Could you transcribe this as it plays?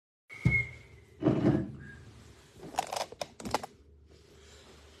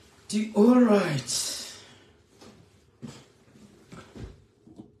All right.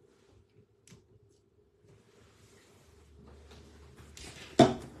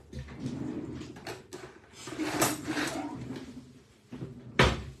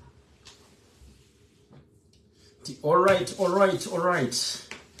 All right.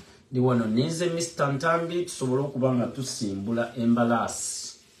 The one on is Mr. Ntambi tusobola okubanga tusimbula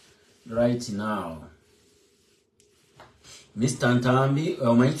embalasi right now. Mr. Ntambi,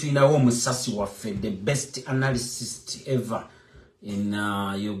 omanyi tulinawo omusasi waffe, the best analyst ever in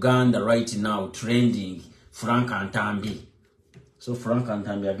Uganda right now, trending, Frank Ntambi. So Frank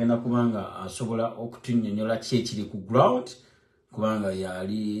Ntambi agenda kubanga asobola okutunnyonnyola ki ekiri ku ground kubanga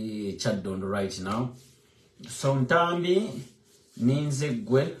yali Chaddondo right now. So Ntambi ninze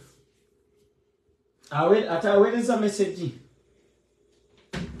gwe ataweleza message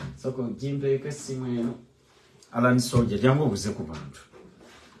soko jimbe kwesimu eno Alan Soja jangu obuze ku bantu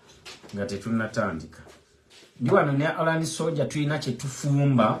nga tetunnatandika ndi wano ne Alan Soja tulina kye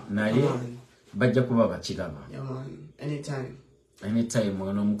tufumba naye bajja kuba bakiraba. Anytime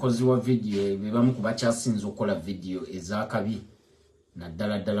ono mukozi wa video bebamu kuba kyasinze okola video ezakabi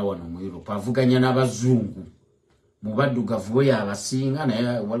naddala wano mu Europe avuganya n'abazungu mu baddugavu we abasinga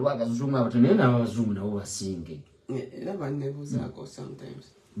naye waliwo abazungu abatone n'abazungu nabo basinge era bannebuuzaako sometimes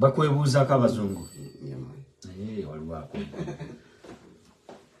bakwebuuzako abazungu waliwo ako.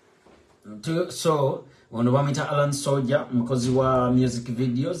 So ono bamwita Alan Soja mukozi wa music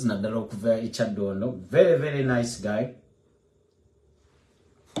videos naddala okuva e Chaddondo, very nice guy.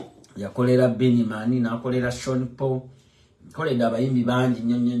 Yakolera Benimani nakolera Sean Paul kolera abayimbi bangi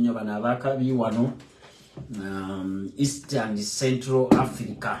nnyo bana abakabi wano East and Central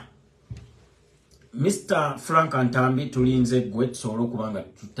Africa. Mr. Frank Ntambi tulinze gwe tusobola okubanga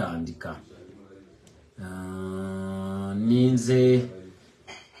tutandika. Ninze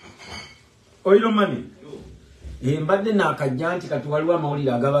Oilo mani mbadde nakajja nti kati waliwo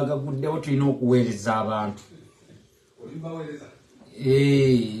amawulire agaba gaguddewo tulina okuweereza abantu.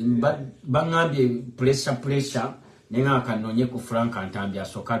 Bangambye pressure nenga akanonye ku Frank Ntambi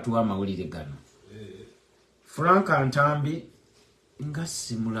asooka atuwa amawulire gano. Frank Ntambi nga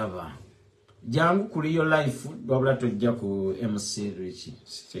simulaba jangu kuliyo life wabula tojja ku MC Rich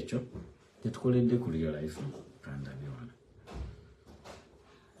kyekyo tetukoledde kuliyo life kandabe wana.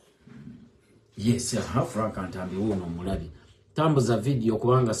 Yes, Frank Ntambi wuno omulabi tambuza video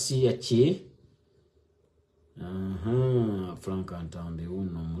kubanga si yaki. Frank Ntambi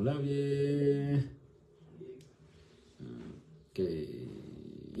wuno omulabi. Okay.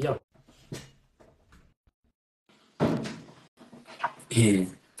 Yeah.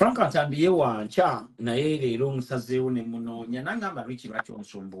 Frank Ntambi yewancha naye leero omusazeewo ne munoonya nangamba lwaki lwaki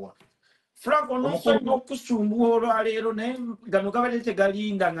onsumbuwa. Frank onosonga okusumbuwa olwaleero naye gano gabadde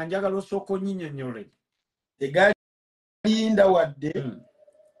tegalinda nga njagala osooka onnyinyonnyole. Tegalinda wadde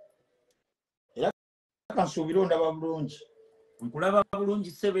era kansuubira ondaba bulungi. Nkulaba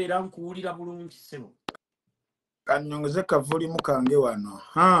bulungi ssebo era nkuwulira bulungi ssebo. Kanyongeze kavulimu kange wano.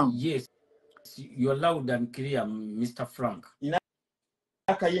 Yes, you're loud and clear, Mr. Frank.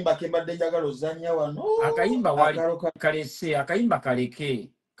 Akayimba kembadde njagala ozannya wano. Akayimba wali kalese, akayimba kaleke.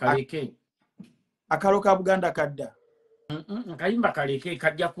 Akalo ka Buganda kadda. Akayimba kaleke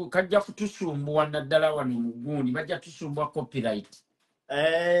kajja kutusumbuwa naddala wano mu gundi bajja tusumbuwa copyright.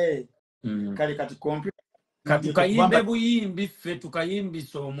 Kale kati computer. Tukayimbe buyimbi ffe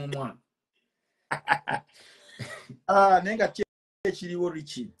tukayimbisa omumwa. Nenga kiriwo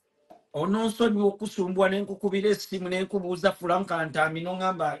Richi. Ononsonyi okusumbwa nenkukubira essimu nenkubuuza Frank Ntambi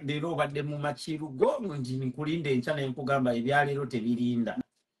nongamba leero obadde mu makiru go nti nkulinda enkya nenkugamba ebyaleero tebirinda.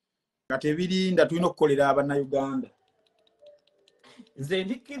 Tebirinda tulina okukolera Abannayuganda. Nze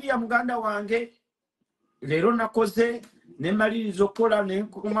ndikkirira muganda wange leero nakoze nemaliriza okukola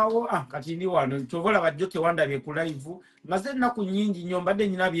nenkumawo kati ndi wano kyobola bajjo tewandabye ku live maze ennaku nnyingi nnyo mbadde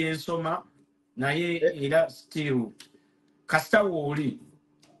nyina byensoma naye era still kasita wooli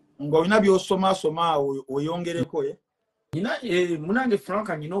ng'olina by'osoma oyongereko Nina munange Frank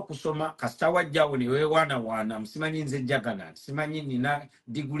nina okusoma kasita wajjawo ne weewaanawaana msimanyi nze jagana simanyi nina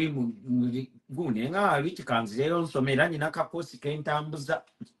degree mu gune nga wiki kanzireyo nsoma era nina kakoosi kentambuza.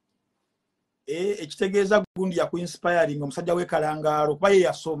 Ekitegeeza gundi ya kuinspiring omusajja w'ekalangaalo kuba ye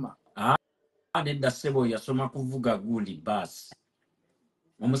yasoma. Nedda ssebo yasoma kuvuga gundi baasi.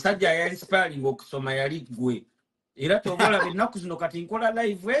 Omusajja ya inspiring okusoma yali gwe. Era tobola ennaku zino kati nkola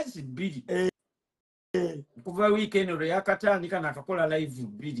live ezi bbiri. Kuva weekend ro yakatandika nakakola live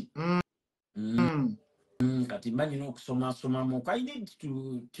bbiri. Kati mbanyi n'okusoma mu. I need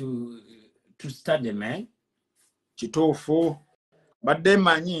to study, man. Kituufu. Badde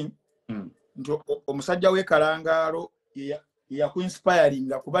manyi nti omusajja w'ekalangaalo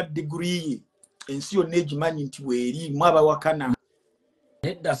yakuinspiringa kuba degree ye ensi yonna egimanyi nti weeri mu abawakana.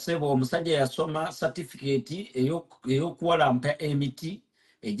 Nedda ssebo omusajja yasoma certificate ey'okuwalampa emiti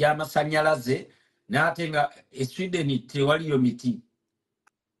egy'amasannyalaze n'ate nga Sweden tewaliyo miti.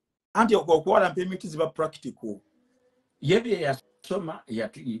 Anti okuwalampa emiti ziba practical. Ye bye yasoma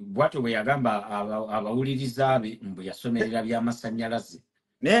bw'atyo bwe yagamba abawuliriza be mbu yasomerera by'amasannyalaze.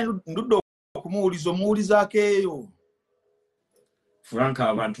 Naye ndudde okumuwuliza omuwulizaako eyo. Franka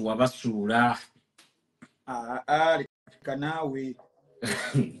abantu wabasuula. Leka naawe.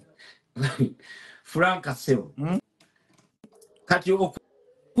 Franka ssebo. Kati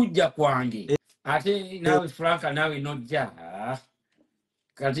okujja kwange ate naawe Franka naawe nojja.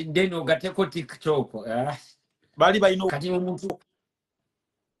 Kati then ogateko TikTok. Bali balina kati omuntu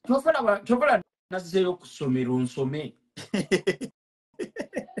tokola nazzeeyo ku ssomero nsome.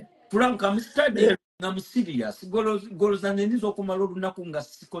 Franka I'm studying, I'm serious. Goloza neniza okumala olunaku nga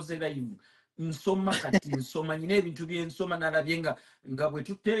sikoze live. Nsoma kati nsoma nyina ebintu bye nsoma nalabye nga bwe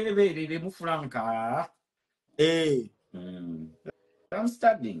tuteeberere mu Franka. I'm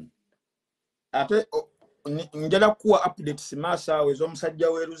studying. Ate njala kuwa updates maasawe ez'omusajja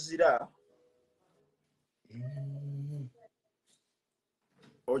w'eruzira.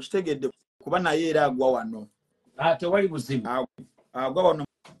 Okitegedde kuba naye era agwa wano. Tewali buzibu. Agwa wano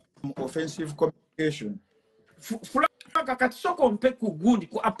mu offensive communication. Franka kati soko mpe ku gundi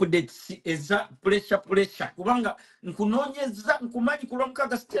ku updates eza pressure kubanga nkunoonyeza nkumanyi ku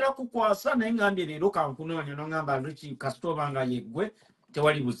Lwamukaga sitera kukwasa naye ngambye leero kankunoonya n'ongamba Luki kasitoba nga yeggwe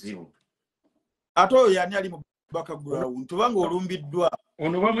tewali buzibu. Ate oyo yani ali mu background tubanga olumbiddwa.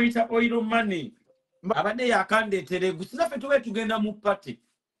 Ono bamuyita oil money. Abadde yakandeetera egusi naffe tube tugenda mu party.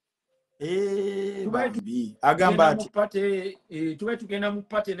 Agamba ati tube tugenda mu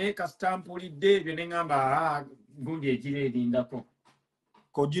party naye kasitampulidde ebyo ne ngamba gundi egira erindako.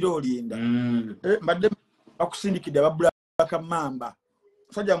 Kogira olinda. Mbadde bakusindikidde ababulaka mamba.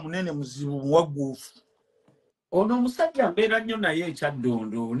 Musajja munene muzibu muwagguufu. Ono omusajja mbeera nnyo naye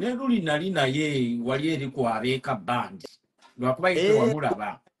ekyaddondo ne luli nali naye wali eri ku abeeka bandi lwakuba yite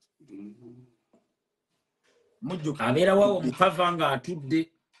wamulaba. Abeera wawo omukava nga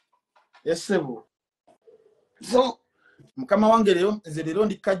atudde. Yesebo. So mukama wange leero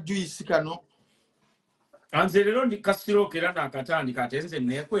ndi kajuisi kano. Nze leero ndi kasirooka era n'akatandika ate nze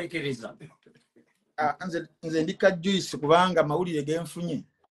neekwekereza. Nze ndi kajuisi kubanga mawulire genfunye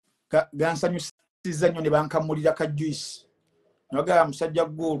gansanyusiza nnyo ne bankamulira kajuisi. Nogaba musajja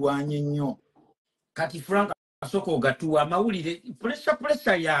gwe olwanye nnyo. Kati Franka asooka ogatuwa amawulire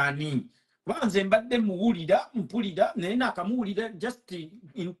pressure yaani. Nze mbadde mpulira naye nakamuwulira just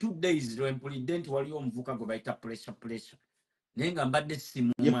in 2 days lwe mpulidde nti waliwo omuvuka gwe bayita pressure naye nga mbadde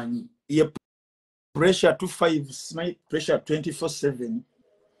simumanyi. Pressure 25 simanyi pressure 24/7.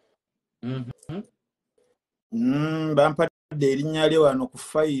 Bampadde erinnya lye wano ku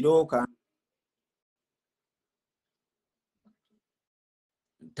fayiro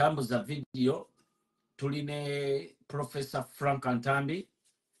ntambuza video tuline Professor Frank Ntambi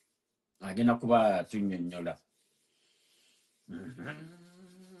agenda kuba tunnyonnyola.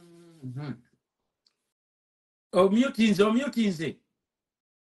 Omutinze.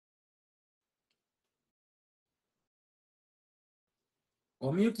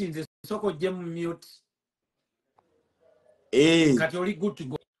 Omutinze soko ojje mu mute. Kati oli good to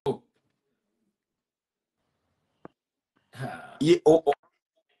go.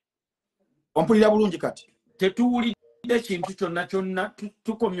 Ompulira bulungi kati. Tetuwulidde kintu kyonna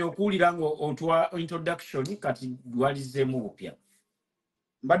tukomye okuwulira nga otwa introduction kati dwalizeemu bupya.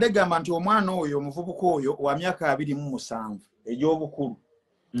 Mbadde gamba nti omwana oyo omuvubuka oyo wa myaka 27 egy'obukulu.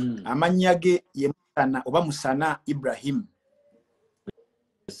 Amannya ge ye Musana Ibrahim.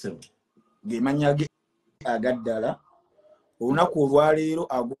 Ge mannya ge agaddala. Olunaku olwaleero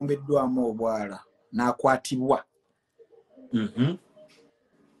agombeddwamu obwala n'akwatibwa.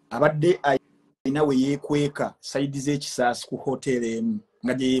 Abadde ayina we yeekweka sayidi z'ekisaasi ku hoteri emu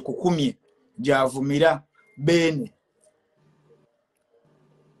nga gye yeekukumye gy'avumira Beene.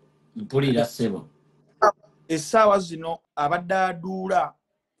 Mpulira ssebo. Essaawa zino abadde aduula,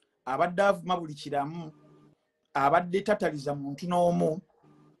 abadde avuma buli kiramu, abadde tataliza muntu n'omu,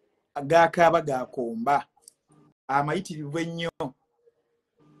 agaakaaba gaakomba, amayitirivu ennyo,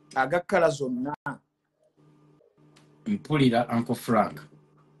 agakkala zonna. Mpulira Uncle Frank.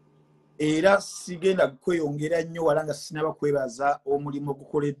 Era sigenda kweyongera nnyo wala nga sinaba kwebaza omulimu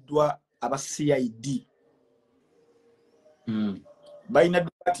ogukoleddwa aba CID. Balina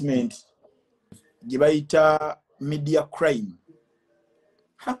department gye bayita media crime.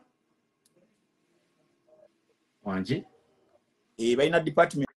 wanje balina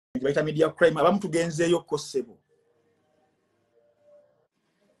department baita media crime abamu tugenzeeyo kosebo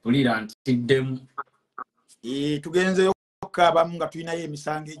tulira ntiddemu tugenzeeyo abamu nga tulinayo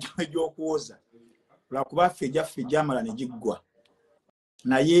emisango egy'okuwoza lwakuba ffe gyaffe gyamala ne giggwa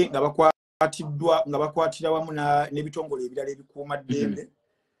naye nga bakwatira wamu n'ebitongole ebirala ebikuuma ddembe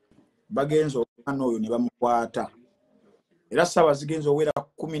bagenza omwana oyo ne bamukwata era ssaawa zigenza owera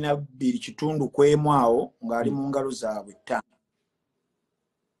 12 kitundu kwemu awo ng'ali mu ngalo zaabwe 5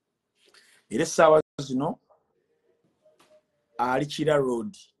 era essaawa zino ali Kira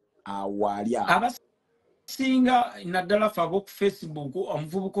Road awali abasinga naddala fe ab'oku Facebook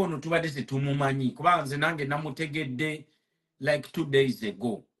omuvubuka ono tubadde tetumumanyi kuba nze nange namutegedde like 2 days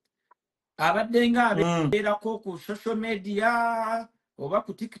ago abadde nga abeerako ku social media oba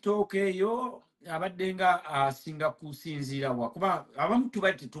ku TikTok eyo abadde nga asinga kusinziira wa kuba abamu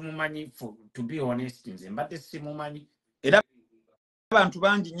tubadde tetumumanyi to be honest nze mbadde simumanyi era abantu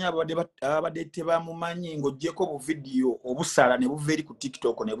bangi nnyo abadde tebamumanyi ng'oggyeko bu video obusala ne buva eri ku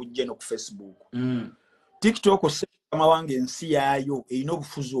TikTok ne bujje no ku Facebook. TikTok osema wange ensi yaayo erina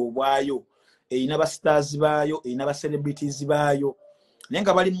obufuzi obwayo erina ba stars baayo erina ba celebrities baayo naye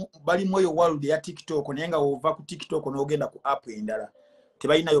nga balimu eyo world ya TikTok naye nga ova ku TikTok n'ogenda ku app endala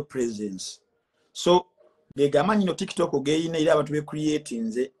tebalinayo presence so gegamanyi no TikTok ogeyina era abantu be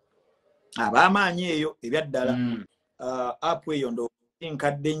creatinze abamaanyi eyo ebyaddala app eyo ndo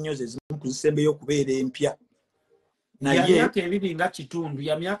nkadde nnyo ze zimu kuzisembeyo okubeera empya naye myaka ebiri nga kitundu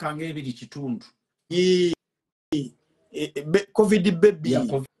ya myaka nga ebiri kitundu COVID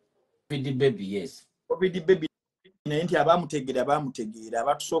baby yes COVID baby naye nti abamutegeera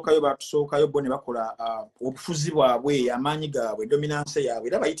abatusookayo bo ne bakola obufuzi bwabwe amaanyi gaabwe dominance yaabwe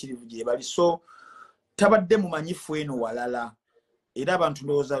era bayitirivu gye bali so tabadde mumanyifu eno walala era abantu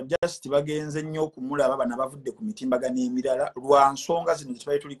ndowooza just bagenze nnyo okumulaba bana bavudde ku mitimbagano emirala lwa nsonga zino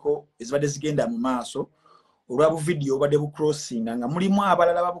zitubadde tuliko ezibadde zigenda mu maaso olwa bu video obadde bu crossing nga mulimu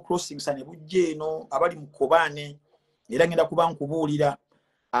abalala babu crossing sane bujje eno abali mu Kobaane era ngenda kuba nkubuulira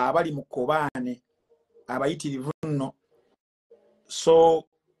abali mu Kobaane abayitirivu nno so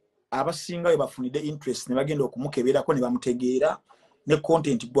abasinga bafunide interest ne bagenda okumukeberako ne bamutegeera ne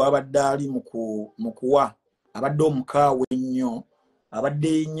content gw'abadde ali mu kuwa abadde omukaawe ennyo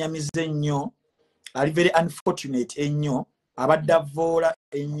abadde nyamize ennyo ali very unfortunate ennyo abadde avoola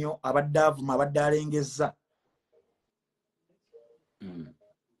ennyo abadde avuma abadde alengezza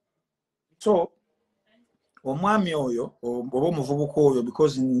so omwami oyo oba omuvubuka oyo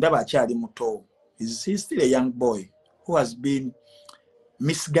because ndaba akyali muto he's still a young boy who has been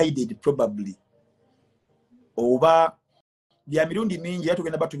misguided probably oba bya mirundi mingi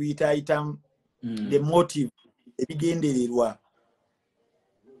yatugenda batubiyita the motive ebigendererwa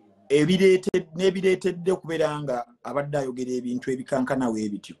ebireetedde okubeera nga abadde ayogera ebintu ebikankana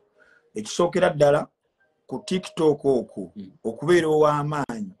weebityo ekisookera ddala ku TikTok okwo okubeera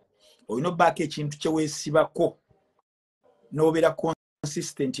ow'amaanyi olina obbaako ekintu kye weesibako n'obeera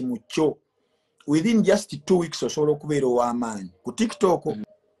consistent mu kyo within just 2 weeks osobola okubeera ow'amaanyi ku TikTok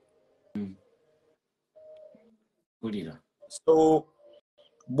so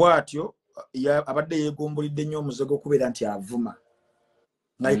bw'atyo abadde yeegumbulidde nnyo omuzego okubeera nti avuma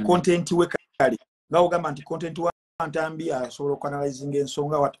nga content we kale nga ogamba nti content wa Ntambi asobola okuanalyzinga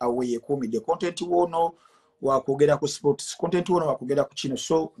ensonga awe yeekuumidde content wono wakwogera ku sports content wono wakwogera ku kino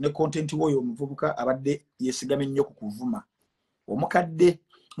so ne content woyo omuvubuka abadde yeesigamye nnyo ku kuvuma omukadde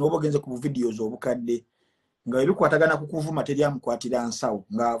n'oba ogenze ku videos obukadde nga ebikwatagana ku kuvuma teri amukwatira nsawo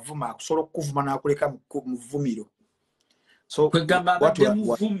ng'avuma akusobola okukuvuma n'akuleka mu vumiro so kwegamba abadde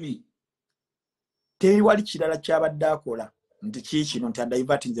muvumi teri wali kirala kyabadde akola nti kikino nti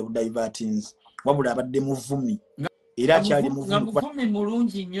adivertinze budivertins wabula abadde muvumi era akyali muvumi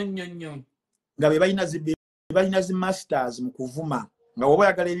mulungi nnyo nga balina zi masters mu kuvuma nga woba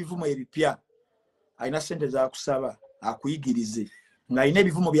oyagala ebivumo ebipya alina sente zakusaba akuyigirize nga alina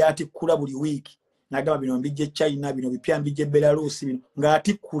ebivumo byatikkula buli wiiki n'agamba bino mbijje China bino bipya mbijje Belarus bino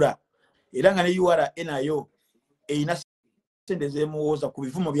ng'atikkula era nga ne URA nayo erina sente zemuwooza ku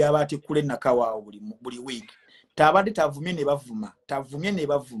bivumo byaba atikkula ennakawaawo buli wiiki tabadde tavumye ne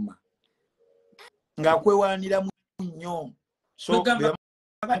bavuma ng'akwewaaniramu nnyo so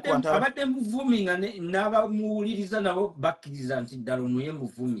abadde muvumi nga n'abamuwuliriza nabo bakkiriza nti ddala ono ye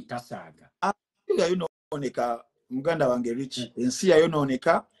muvumi tasaaga yayonooneka muganda wange Rich ensi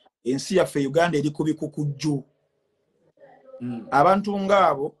yayonooneka ensi yaffe Uganda eri ku bikukujju abantu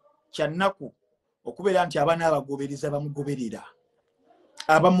ng'abo kyannaku okubeera nti abaana abagoberiza bamugoberera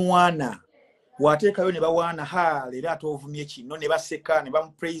abamuwaana wateekayo ne bawaana leero ate ovumye kino ne baseka ne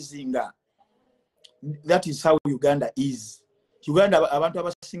bamupraisinga that is how Uganda is. Uganda abantu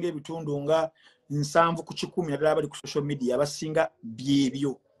abasinga ebitundu nga 7 ku 10 naddala bali ku social media abasinga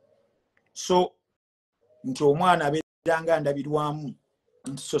byebyo. So nti omwana abeeranga ndabirwamu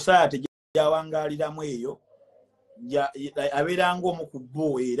nti society gyawangaliramu eyo abeeranga omu ku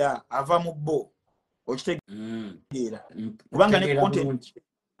bo era ava mu bo okitegeera kubanga ne content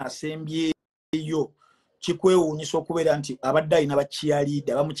asembyeyo kikwewuunyisa okubeera nti abadde alina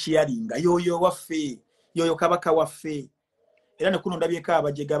bakiyaliida bamukiyalinga yoyo waffe yoyo kabaka waffe era ne kuno ndabyeko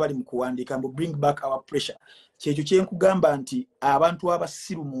abajega bali mu kuwandiika mbu bring back our pressure. Kyekyo kyenkugamba nti abantu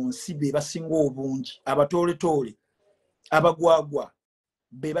abasiru mu nsi be basinga obungi, abatooletoole abagwagwa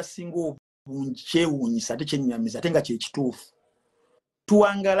be basinga obungi. Kyewuunyisa ate kyennyamiza ate nga kyekituufu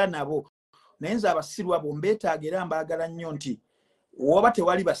tuwangala nabo naye nze abasiru abo mbeetaaga era mbaagala nnyo nti woba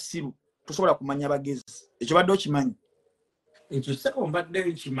tewali basiru tusobola kumanya bagezi. Ekyo badde okimanyi? Ekyo sebo mbadde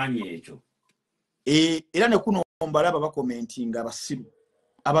nkimanyi ekyo. Era ne kuno mbalaba bakomentinga abasiru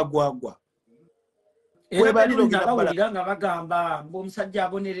abagwagwa. Era bawulira nga bagamba omusajja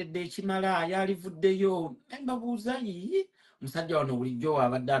aboneredde ekimala yalivuddeyo. Mbabuuza yi musajja wano bulijjo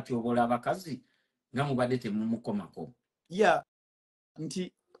abadde atyobola abakazi nga mubadde temumukomako. Yeah,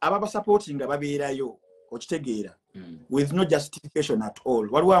 nti ababasupportinga babeerayo okitegeera with no justification at all.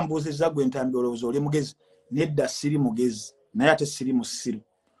 Waliwo ambuuzizza gwe Ntambi olowooza oli mugezi. Nedda siri mugezi naye ate siri musiru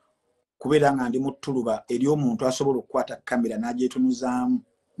kubeera nga ndi mu ttuluba eri omuntu asobola okukwata kamera n'agyetunuzaamu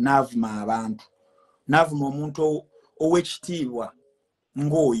n'avuma abantu n'avuma omuntu ow'ekitiibwa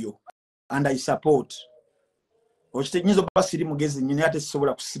ng'oyo and I support. Okitegeeza oba siri mugezi nnyo naye ate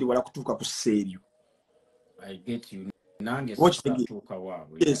sisobola kusiriwala kutuuka ku sseeryo. I get you. Nange situuka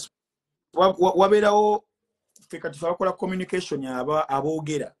waabwe. Yes. Wabeerawo ffe kati twakola communication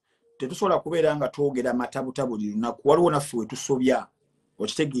aboogera tetusobola kubeera nga twogera matabuta buli lunaku. Waliwo naffe we tusobya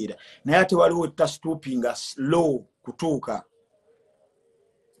okitegeera naye ate waliwo tasitoopinga slow kutuuka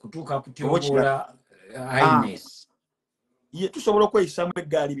kutyobola highness. Ye tusobola okweyisamu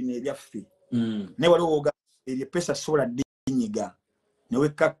eggaali bino ebyaffe naye waliwo eryo pesa sobola ddenyiga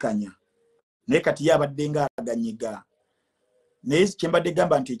newekkakkanya naye kati ye abadde nga aganyiga. Naye kyembadde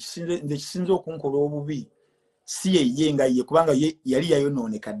gamba nti ekisinze okunkola obubi si ye nga ye kubanga yali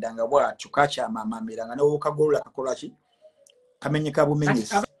yayonooneka ddanga bw'atyo kakyamamamera nga newokagolola kakola ki kamenyeka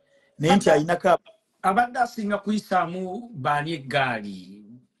bumenyesi naye nti alinako abadde asinga kuyisaamu baani eggaali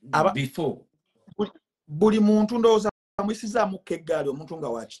before. Buli muntu ndowooza amuyisizaamuko eggaali omuntu nga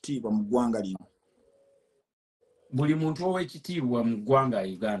wakitiibwa mu ggwanga lino. Buli muntu ow'ekitiibwa mu ggwanga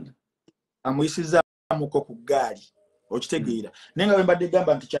Uganda amuyisizaamuko ku ggaali okitegeera naye nga bwe mbadde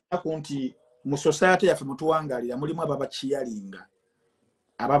gamba nti kyanaku nti mu society yaffe mutuwangalira mulimu ababakiyalinga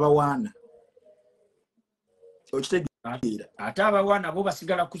ababawaana okitegeera ate abawaana bo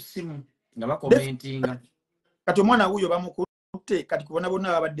basigala ku ssimu nga bakomentinga. Kati omwana wuyo bamukutte kati kubona bonna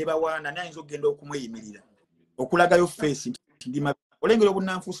babadde bawaana naye ayinza okugenda okumweyimirira okulagayo face ndima olengera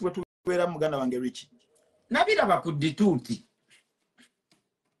obunnanfuusi bwe tubeera mu muganda wange Rich. Nabiraba ku dituuti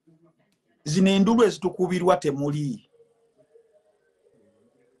zino endulu ezitukubirwa temuli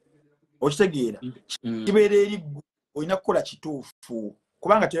okitegeera kibeera eri olina kukola kituufu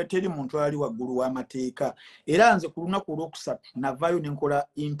kubanga teri muntu ali waggulu w'amateeka. Era nze ku lunaku olwokusatu navaayo ne nkola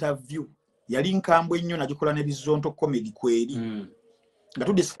interview yali nkambwe nnyo nagikola ne Bizonto comedy kweri nga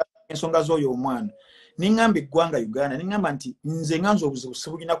tudisika ensonga z'oyo omwana niŋŋamba eggwanga Uganda niŋŋamba nti nze nganza obuzibu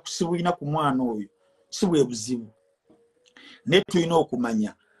sibulina ku mwana oyo si bwe buzibu naye tulina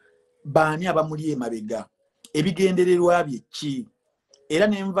okumanya baani abamuli emabega ebigendererwa bye ki era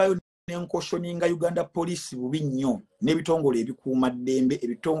nenvaayo nenkoshoninga Uganda Police bubi nnyo n'ebitongole ebikuuma ddembe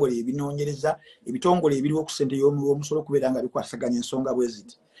ebitongole ebinoonyereza ebitongole ebiriwo ku ssente y'omusolo okubeera nga bikwasaganya ensonga bwe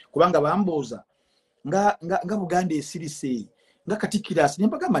ziti kubanga bambuuza nga Buganda esirise nga Katikirasi ne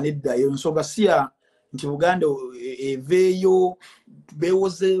mpagamba nedda eyo ensonga siya nti Buganda eveeyo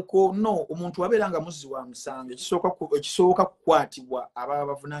beewozeeko no omuntu wabeera nga muzzi wa musango ekisooka kukwatibwa ababa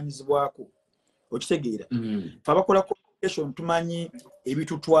bavunaanyizibwako okitegeera fe abakola communication tumanyi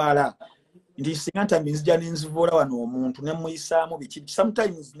ebitutwala nti singa Ntambi nzija nenzivoola wano omuntu nemuyisaamu biki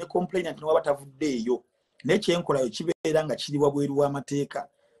sometimes ne complainant newaba tavuddeeyo naye kyenkolayo kibeera nga kiri wabweru w'amateeka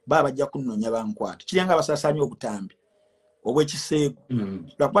baba bajja kunnoonya bankwata kiryanga abasaasaanya obutambi obw'ekiseegu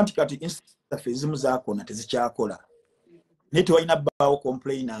lwakuba nti kati institute ezimu zaakona tezikyakola naye tewalina bbaawo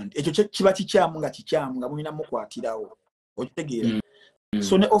complainant ekyo kiba kikyamu nga mulina mukwatirawo okitegeera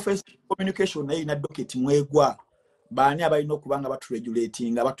so ne office communication naye erina docket mwegwa baani abalina okuba nga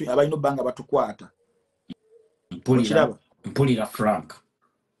baturegulating abalina obba nga batukwata mpulira Frank.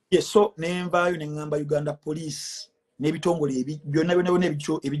 Yes, so nenvaayo neŋŋamba Uganda Police n'ebitongole byonna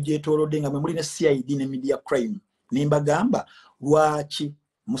ebigyetoolodde nga mwe muli ne CID ne media crime ne mbagamba lwaki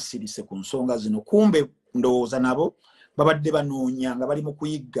musirise ku nsonga zino kumbe ndowooza nabo babadde banoonya nga bali mu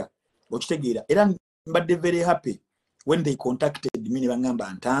kuyigga okitegeera era mbadde very happy when they contacted me ne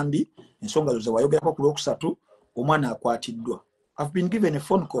bangamba Ntambi ensonga zo ze wayogerako ku Lwokusatu omwana akwatiddwa. I've been given a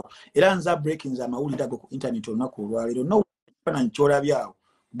phone call era nza breaking za mawulire ago ku internet olunaku olwaleero no pana nkyolabyawo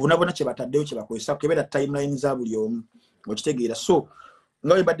bonabona kye bataddeyo kye bakozesa kebera timeline za buli omu okitegeera. So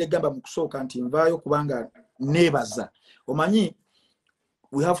nga bwe badde gamba mu kusooka nti nvaayo kubanga neebaza omanyi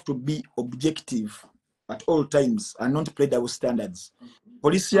we have to be objective at all times and not play double standards.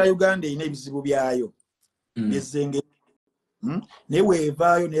 Polisi ya Uganda ine ebizibu byayo nezenge newe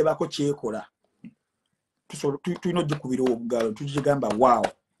evaayo nebako kyekola tulina okukubira obugalo tugigamba wow,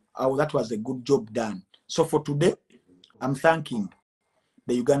 that was a good job done. So for today I'm thanking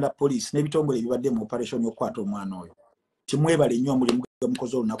the Uganda police n'ebitongole ebibadde mu operation yokwata omwana oyo timwebale nnyo omulimu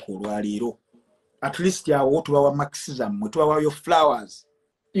mukozi olunaku olwaleero. At least yawo tubawa maximum mwe tubawayo flowers.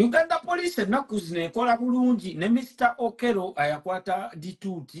 Uganda police ennaku zino ekola bulungi ne Mr. Okero ayakwata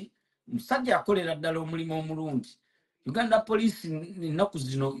dituuti musajja akolera ddala omulimu omulungi. Uganda police ennaku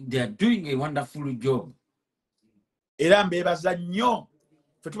zino they are doing a wonderful job. Era mbeebaza nnyo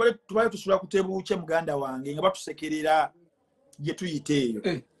fe tubale tusula ku Tebuuche muganda wange nga batusekerera gye tuyita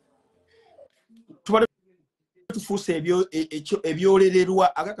eyo. Tubale tufuuse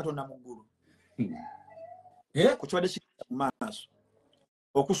ebyolererwa aga Katonda mu ggulu. Ku kibadde kigenda mu maaso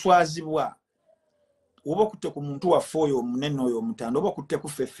okuswazibwa oba okutte ku muntu waffe oyo omunene oyo omutanda oba okutte ku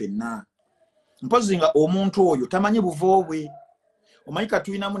ffe ffenna mpozi nga omuntu oyo tamanyi buvo bwe. Omanyi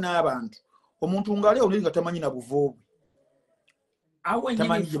katulinamu n'abantu omuntu nga ali oli nga tamanyi na buvo bwe.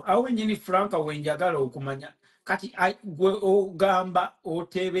 Awe nyini Franka wenjagala okumanya kati gwe ogamba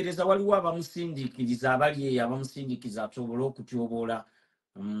oteebereza waliwo abamusindiikiriza abali eyo abamusindiikiza asobole okutyoboola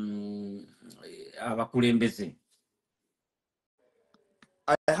abakulembeze.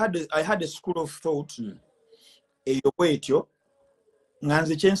 I had a school of thought eyo bwetyo nga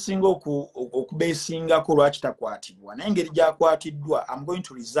nze kyensinga okubeesingako lwaki takwatibwa naye engeri gyakwatiddwa I'm going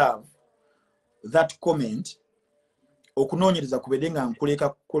to reserve that comment okunoonyereza kubedde nga nkuleka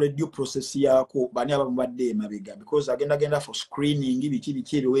kukola due process yaako bani abamubadde emabega because agenda for screening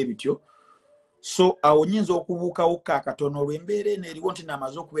biki ebiwe bityo. So awo nyinza okubuukawo akatono olw'embeera eno eriwo nti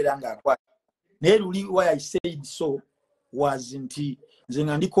namaze okubeera nga akwata naye luli why I said so was nti nze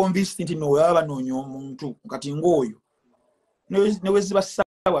nga ndi convinced nti no baba banoonya omuntu kati ng'oyo newe ziba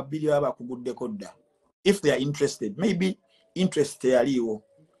ssaawa bbiri baba bakuguddeko dda. If they are interested maybe interest teyaliiwo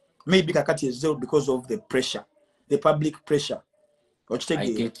maybe kakati ezero because of the pressure, the public pressure.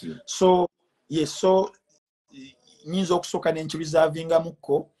 So yes, so nyinza okusooka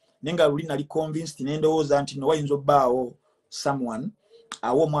nenkireservingamukko nenga luli nali convinced nendowooza nti no wayinza obbaawo someone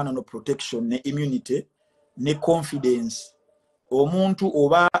awo omwana no protection ne immunity ne confidence omuntu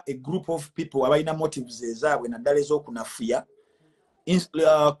oba a group of people abalina motives ezaabwe naddala ez'okunafuya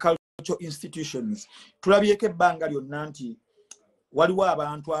cultural institutions. Tulabyeko ebbanga lyonna nti waliwo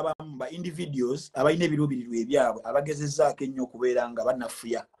abantu abamu ba individuals abalina ebiruubirirwa ebyabwe abagezezzaako ennyo okubeera nga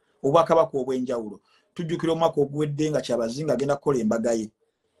banafuya obwakabaka obw'enjawulo. Tujjukira omwaka oguwedde nga Kyabazinga agenda kukola embaga ye.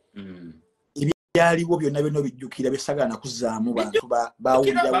 Ebyaliwo byonna byonna bijjukira byesagala nakuzaamu bantu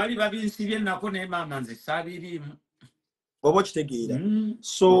bawulira baali babinsibye nako naye maama nze saabiriimu oba okitegeera.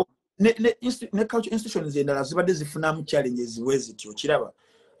 So ne culture institutions endala zibadde zifunamu challenges bwe zityo kiraba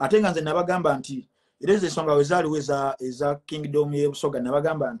ate nga nze nabagamba nti era ezo ensonga we zaaliwo eza kingdom y'Ebusoga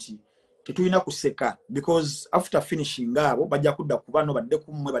nabagamba nti tetulina kuseka because after finishing abo bajja kudda ku bano badde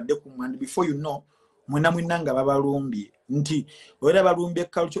kumwe and before you know mwena nga babalumbye nti era balumbye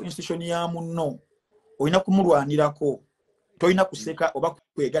culture institution ya munno olina kumulwanirako tolina kuseka oba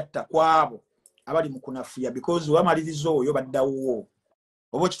kwegatta kwabo abali mu kunafuya because wamaliriza oyo baddawo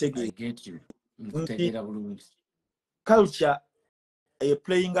oba okitegeera bulungi. Culture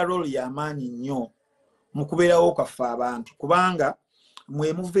playing a role y'amaanyi nnyo mu kubeerawo kwaffe abantu kubanga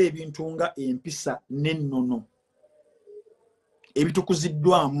mwe muva ebintu nga empisa n'ennono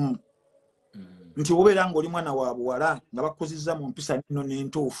ebitukuziddwamu nti obeera ng'oli mwana wa buwala nga bakozizza mu mpisa n'ennono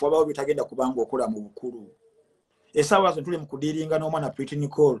entuufu abawo bitagenda kubanga okola mu bukulu. Essaawa zo tuli mu kudiiringa n'omwana Pretty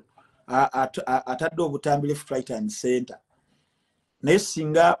Nicole atadde obutambi left right and center naye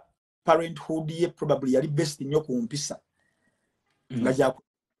singa parenthood ye probably yali best nnyo ku mpisa nga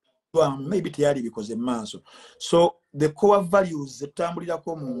gyakudwamu maybe teyali bikoze maaso. So the core values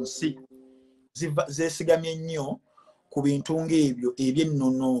zetambulirako mu nsi zeesigamye nnyo ku bintu ng'ebyo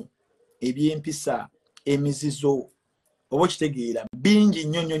eby'ennono eby'empisa emizizo oba okitegeera bingi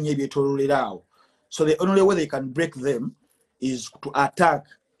nnyo nnyo ebyetoololera awo So the only way they can break them is to attack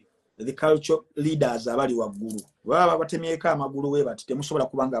the cultural leaders abali waggulu. Baba batemyeka amagulu we bati temusobola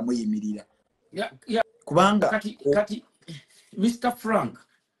kubanga muyimirira. Yeah. Kubanga kati Mr. Frank.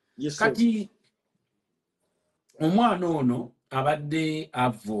 Yes, kati omwana ono abadde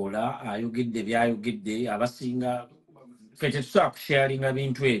avoola ayogedde byayogedde abasinga fete tusobola kusharinga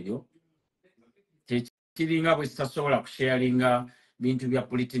bintu ebyo tekiringa bwe tutasobola kusharinga bintu bya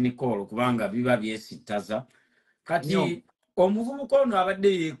political kubanga biba byesittaza kati omuvubuka ono abadde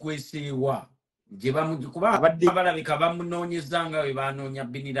yeekweseewa gye kuba abalabika bamunoonyeza nga bwe banoonya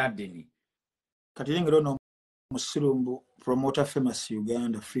Bin Laden kati lengero ono musirumbu promoter famous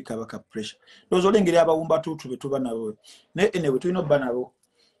Uganda Africa baka pressure those olengera abawumba tutu betuba nabo ne enewe tulino bba nabo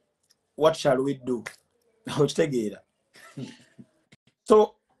what shall we do okitegeera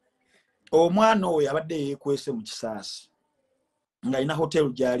so omwana oyo abadde yeekwese mu kisaasi nga ina hotel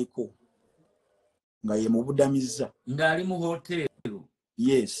gyaliko nga ye mubudamiza ng'ali mu hotel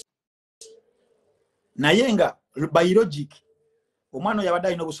yes naye nga by logic omwana oyo abadde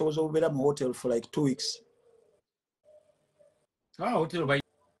alina obusobozi obubeera mu hotel for like 2 weeks hotel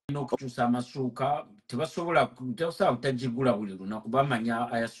balina okukyusa amasuuka tebasobola kutagigula buli lunaku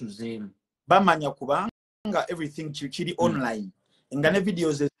bamanya ayasuzeemu bamanya kubanga everything kiri online nga ne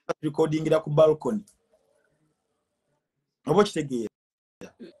videos recordingira ku balcony obo kitegeera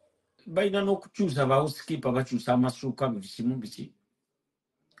balina n'okukyusa ba housekeeper bakyusa amasuuka buli kimu biki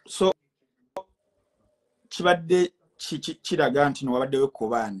so kibadde kiraga nti wabaddewo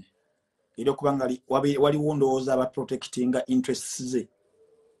ekkobaane era okubanga waliwo ndowooza aba protectinga interests ze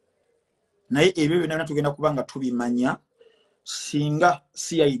naye ebyo byonna tugenda kubanga tubimanya singa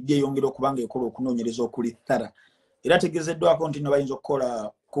CID eyongera okubanga ekola okunoonyereza okuli thara era tegezeddwako nti bayinza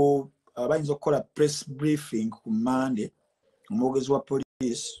okukola press briefing ku Monday omwogezi wa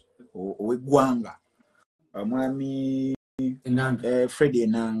police ow'eggwanga omwami Freddie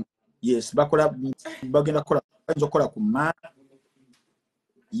Enanga yes bagenda kukola ku Monday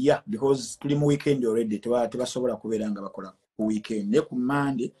yeah because tuli mu weekend already tebasobola kubeera nga bakola ku weekend ne ku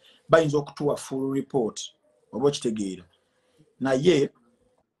Monday bayinza okutuwa full report oba kitegeera naye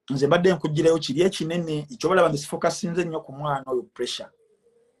nze badde nkugirayo kiri ekinene ekyobalaba nga sifokasinze nnyo ku mwana oyo pressure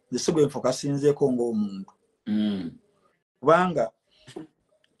nzesigwe nfokasinzeeko ng'omuntu kubanga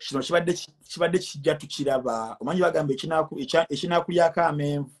kino kibadde kijja tukiraba omanyi bagamba ekinaakulyako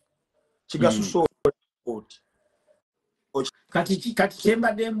amenvu kigasusa report kati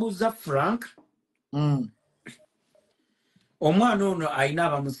kyembadde mbuuza Frank omwana ono alina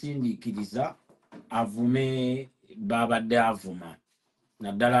abamusindiikiriza avume babadde avuma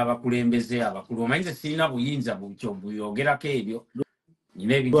naddala abakulembeze abakulu omanyi nze sirina buyinza buyogerako ebyo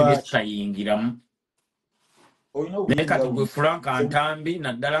nina ebintu byesitayingiramu naye kati gwe Frank Ntambi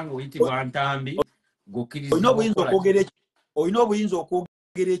naddala ng'oyitibwa Ntambi olina obuyinza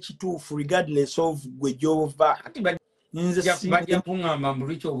okwogera ekituufu regardless of gwe gy'ova bajja kuŋŋamba mu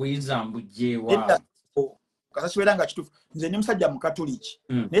lwiki obuyinza mbugyeewa kasakibeera nga kituufu nze ndi musajja mukatuliki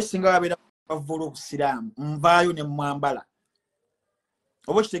naye singa babeera bavula obusiraamu nvaayo ne mwambala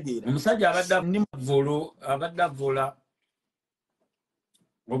oba kitegeera omusajja abadde avula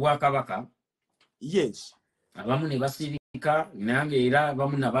obwakabaka yes abamu ne basirika nange era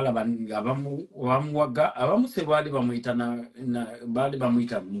abamu nabalaba abamuwaga abamu se baali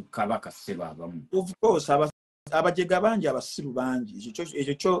bamuyita mu kabaka sseba abamu of course abajega bangi abasiru bangi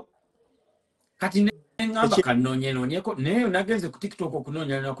ekyo kati neŋŋamba kanoonyeeko naye nagenze ku TikTok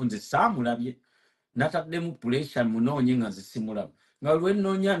okunoonya nako nze saamulabye nataddemu pressure munoonye nga nze simulaba nga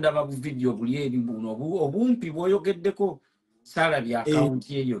lwenoonya ndaba bu video buli eri buno obumpi bw'oyogeddeko saalabye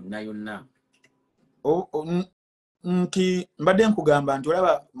akawunti ye yonna nti mbadde nkugamba nti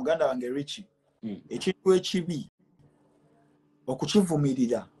olaba muganda wange Richie ekintu ekibi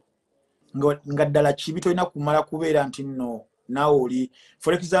okukivumirira nga ddala kibi tolina kumala kubeera nti nno naawe oli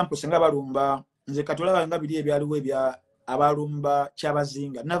for example singa balumba nze kati olaba nga biri ebyaliwo ebya abalumba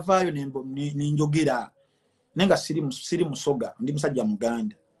kyabazinga navaayo ninjogera naye nga siri musoga ndi musajja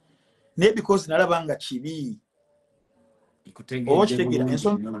muganda naye because nalaba nga kibi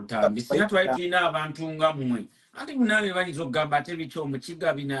singa twali tulina abantu nga mmwe ate munaabe bayinza okugamba ate biki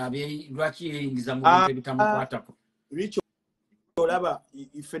omukiga binaabe lwaki yeyingiza mu bintu ebitamukwatako olaba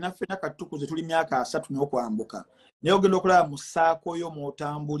fena katukuze tuli myaka 3 n'okwambuka naye ogenda okulaba mu ssaako yo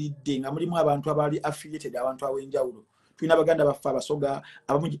mw'otambulidde nga mulimu abantu abali affiliated abantu ab'enjawulo tulina baganda baffe abasoga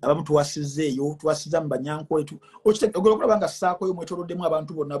abamu tuwasizzeeyo tuwasizza mu banyankole ogenda okulaba nga ssaako yo mwetoloddemu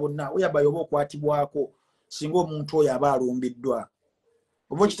abantu bonna weyabayo oba okwatibwako singa omuntu oyo aba alumbiddwa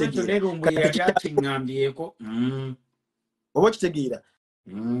oba okitegeera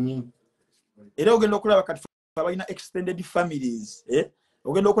era ogenda okulaba kati abalina extended families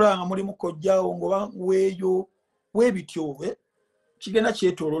ogenda okulaba nga mulimu kojjawo ngoba weeyo webityo kigenda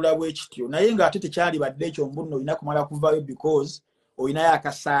kyetoolola bwe kityo naye ng'ate tekyali badde ekyo mbuno olina kumala kuvaayo because olinayo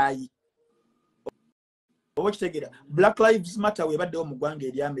akasaayi oba kitegeera Black Lives Matter webaddewo mu ggwanga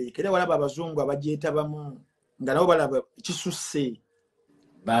eri Amerika era walaba abazungu abagyetabamu nga nabo balaba kisusse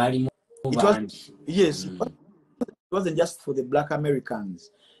baalimu bangi. Yes, it wasn't just for the Black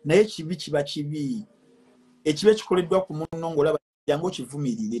Americans naye kibi kiba kibi ekibe kikoleddwa ku munno ng'olaba jangu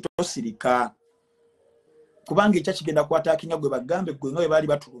kivumirire tosirika kubanga ekya kigenda kwataakinga gwe bagambe gwe nga bwe baali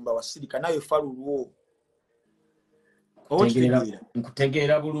batulumba wasirika nawe falulwo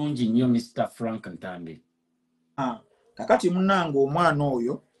nkutegeera bulungi nnyo Mr. Frank Ntambi. Kakati munnange omwana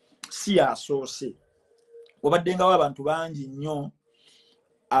oyo si yasoose wabaddengawo abantu bangi nnyo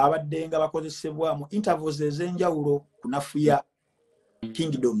abaddenga bakozesebwa mu interviews ez'enjawulo kunafuya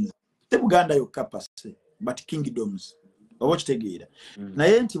kingdoms te Buganda yokka passe but kingdoms oba kitegeera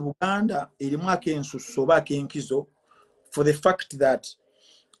naye nti Buganda erimu akensusso oba akenkizo for the fact that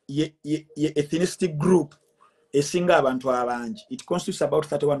ye ethnicity group esinga abantu abangi it constitutes about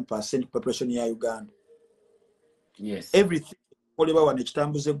 31% population ya Uganda. Yes. Everything oleba wano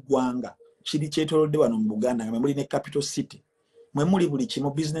ekitambuze eggwanga kiri kyetoolodde wano mu Buganda nga muli ne capital city mwe muli buli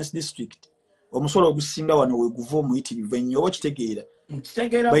kimu business district omusolo ogusinga wano weguva omuyitirivu ennyo oba kitegeera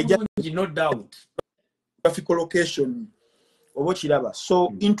bulungi no doubt graphical location oba kiraba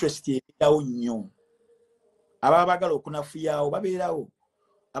so interest erawo nnyo ababa bagala okunafuyawo babeerawo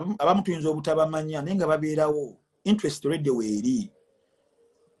abamu tuyinza obutabamanya naye nga babeerawo interest already weeri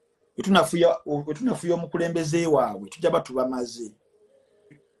wetunafuya omukulembeze waabwe tujja batubamaze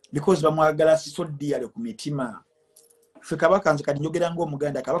because bamwagala sisoddiale ku mitima ffe kabaka nze kati njogera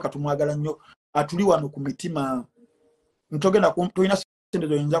ng'omuganda kabaka tumwagala nnyo atuli wano ku mitima ntogenda tulina sente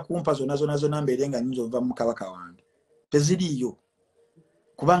zoyinza kumpa zonna mbeere nga nnyinza ova mu kabaka wange teziriiyo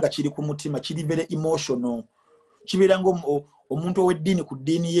kubanga kiri ku mutima kiri very emotional kibeera ng'omuntu ow'eddiini ku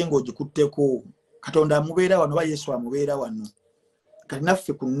ddiini ye ng'ogikutteko Katonda amubeera wano oba Yesu amubeera wano kati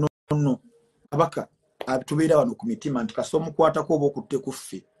naffe ku nnono kabaka tubeera wano ku mitima nti kasita omukwatako oba okutte ku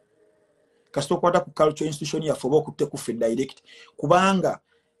ffe kasita okwata ku culture institution yaffe oba okutte ku ffe direct kubanga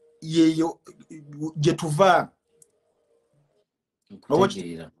yeyo gye tuva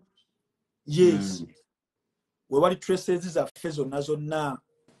yes we wali traces zaffe zonna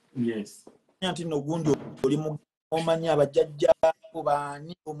yes nti no gundi oli omanya abajjajja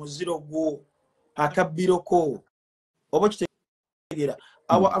baani omuziro gwo akabbiroko oba kitegeera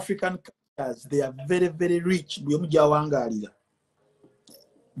our African cultures they are very very rich bwe mujawangaalira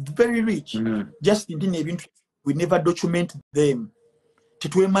very rich just in ebintu we never document them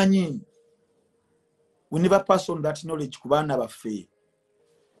titwemanyi we never pass on that knowledge ku baana baffe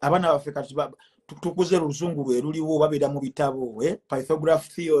abaana baffe kati tukuze luzungu lwe luliwo babeera mu bitabo Pythagoras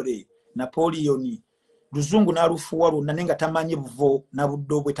theory Napoleon luzungu n'alufuwa lwonna naye nga tamanyi buvo na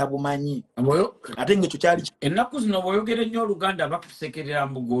buddo bwe tabumanyi ate ng'ekyo kyali ennaku zino bw'oyogera nnyo Oluganda bakusekerera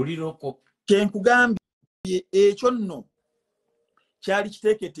mbuga oliroko kyenkugambye ekyo nno kyali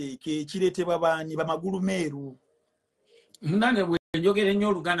kiteeketeeke kireetebwa baani bamagulu meeru munange bwe njogera nnyo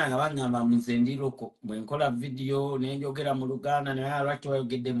Oluganda nga baŋŋamba nze ndiroko bwe nkola vidiyo ne njogera mu Luganda naye lwaki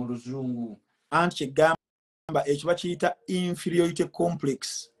wayogedde mu Luzungu anti kyegamba ekyo bakiyita inferiority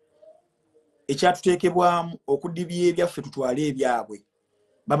complex ekyatuteekebwamu okudibya ebyaffe tutwale ebyabwe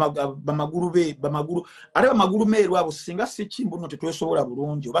bamagulu ate bamagulu meeru abo singa si kimbu nno tetwesobola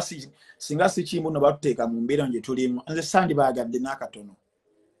bulungi oba singa si kimbu nno batuteeka mu mbeera gye tulimu nze sandibaagadde n'akatono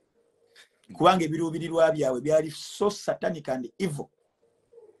kubanga ebiruubirirwa byabwe byali so satanic and evil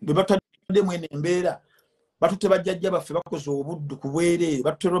bwe batadde mwene embeera batutte bajjajja baffe bakoze obuddu ku bwereere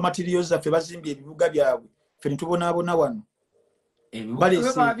batutte materials zaffe bazimbye ebibuga byabwe ffe ne tubonaabona wano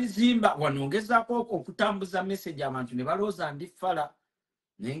ebibuga babizimba wano ngezaako okutambuza message abantu ne balooza ndi fala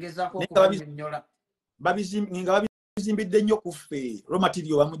nengezaako okubanyola nga babizimbidde nnyo ku ffe raw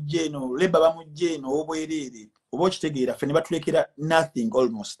material bamugje eno leba bamugje eno obwereere oba okitegeera ffe ne batulekera nothing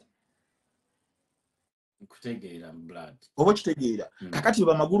almost kutegeera blood oba kitegeera kakati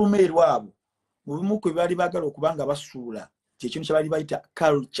bamagulu meeru abo mu bimu kwe baali baagala okubanga basuula kyekintu kye baali bayita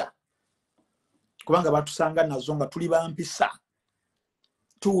culture kubanga batusanga nazo nga tuli bampisa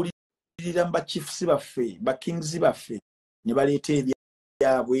tuwulirira mu bachiefs baffe bakings baffe ne baleeta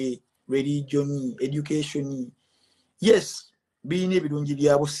ebyabwe religion education yes birina ebirungi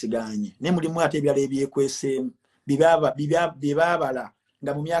byabo siganye naye mulimu ate ebyala ebyekweseemu bye baabala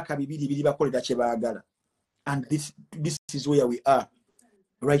nga mu myaka 2 biri bakolera kye baagala. And this is where we are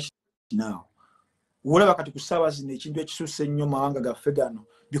right now. Whatever kati kusaba zino ekintu ekisusse nnyo mawanga gaffe gano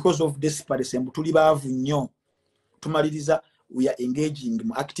because of desperation tuli baavu nnyo tumaliriza we are engaging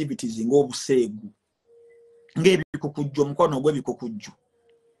mu activities ng'obuseegu ng'ebikukujju omukono ogw'ebikukujju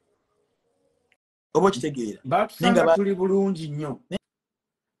oba kitegeera batusanga tuli bulungi nnyo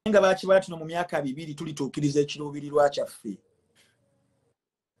nga bakibala tuno mu myaka 2 tulituukiriza ekiruubirirwa kyaffe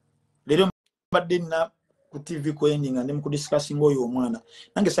leero mbadde nina ku TV kwending nga ndi mu kudiscussing oyo omwana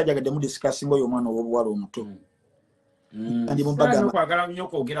nange sajjagadde mu discussing oyo omwana ow'obuwala omuto andi mu bagamba kwagala nnyo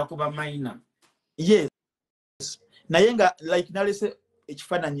kwogera ku bamayina yes naye nga like nalese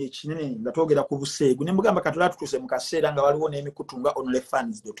ekifaananyi ekinene nga twogera ku buseegu ne mugamba katula tutuse mu kaseera nga waliwo n'emikutu nga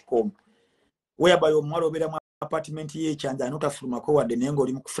onlyfans.com whereby omuwala obeera mu apartment ye ekyanja anotafulumako wadde naye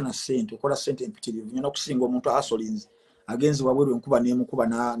ng'oli mu kufuna ssente okola ssente empitirivu nyina okusinga omuntu asolinzi agenzi wabweru enkuba n'emukuba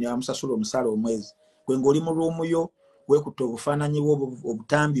n'amusasula omusaala omwezi gwe ng'oli mu ruumu yo weekutte obufaananyi bwo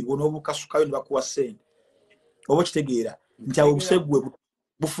obutambi bwo n'obukasukayo ne bakuwa ssente oba kitegeera nti awo obuseegu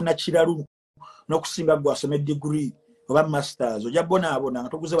bufuna kiralu n'okusinga gwe asome degree oba masters ojja bonaabona nga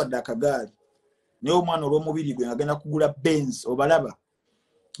toguze wadde akagaali naye omwana olw'omubiri gwe ngagenda kugula Benz obalaba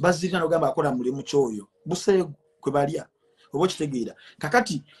bazirina n'ogamba akola mulimu kyoyo buseegu kwe balya oba kitegeera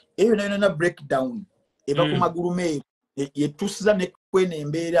kakati eyo nayo breakdown eba ku magulu meeru yetusiza ne kwena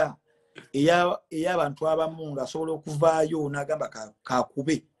embeera ey'abantu abamu ng'asobola okuvaayo n'agamba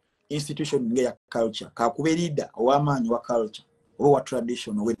kakube institution ngeya culture kakube leader ow'amaanyi wa culture oba wa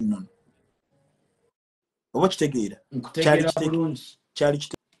tradition ow'ennono oba kitegeera kyali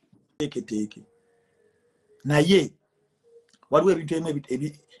kiteeketeeke naye waliwo ebintu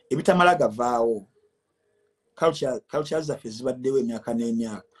ebimu ebitamala gavaawo culture zaffe zibaddewo emyaka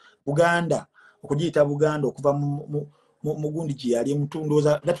n'emyaka Buganda okugiyita Buganda okuva mu gundi gye yali emutundu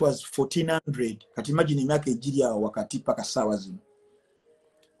that was 1400 kati imagine emyaka egiri awo wakati paka ssaawa zino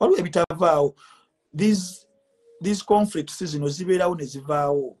waliwo ebitavaawo these conflicts zino zibeerawo ne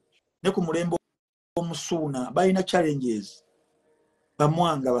zivaawo ne ku mulembe omusuuna balina challenges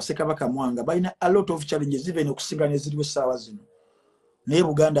bamwanga basekabaka mwanga balina a lot of challenges even okusinga ne ziriwo essaawa zino naye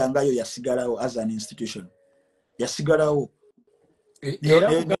Buganda ngayo yasigalawo as an institution yasigalawo era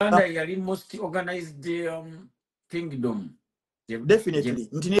Buganda yali most organized kingdom definitely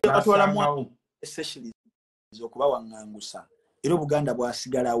nti ne batwala mu essentially okuba wangangusa era Buganda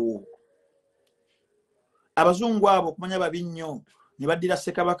bwasigalawo abazungu abo okumanya babi nnyo ne baddira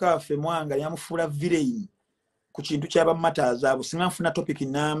Ssekabaka waffe Mwanga yamufuula villain ku kintu ky'abamataza abo singa nfuna topic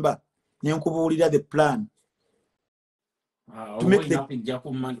namba ne nkubuulira the plan to make the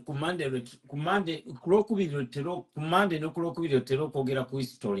commande kwogera ku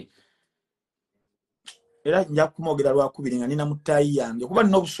history era nja kumwogera lwakubiri nga nina mutayi yange kuba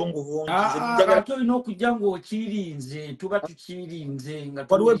nina obusungu bungi olina okujja ng'okirinze tuba tukirinze nga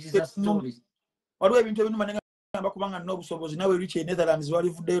tuwuliriza stories waliwo ebintu ebinuma ne ngamba kubanga nina obusobozi nawe Richie Netherlands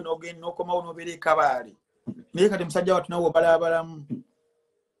walivuddeyo n'ogenda n'okomawo n'obeera ekabaale naye kati musajja wattu nawe obalaabalamu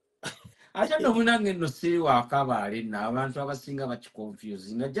ate nomunange nno siri wakabaale nno abantu abasinga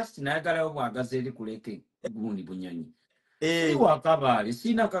bakiconfuse nga just nayagalayo bwagazi eri kuleke gundi bunyonyi siri wakabaale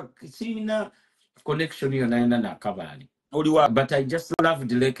sirina connection yonna n'akabaale but I just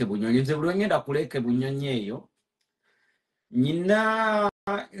loved Leke Bunyonyi nze buli ngenda ku Leke Bunyonyi eyo nyina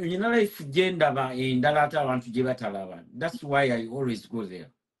life gyendaba endala ate abantu gye batalaba that's why I always go there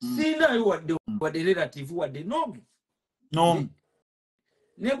sirinayo wadde relative wadde no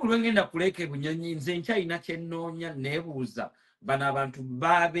naye buli ngenda ku Leke Bunyonyi nze nkyalina kyennoonya neebuuza bano abantu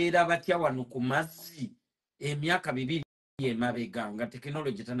babeera batya wano ku mazzi emyaka 2 emabega nga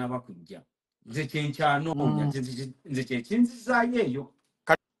tekinologi tanaba kujja nze kyenkyanoonya nze kyekinzizaayo eyo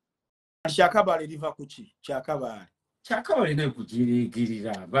kyakabaale liva kuki kyakabaale naye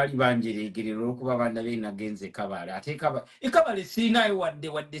kugiriigirira baali banjiriigirira olwokuba bandabe nagenze ekabaale ate ekabaale siinayo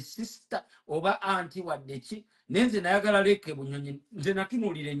wadde sister oba anti wadde ki naye nze nayagala Leke Bunyonyi nze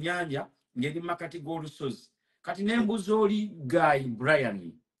natunuulira ennyanja ng'eri makati g'olusozi kati nembuuza oli Guy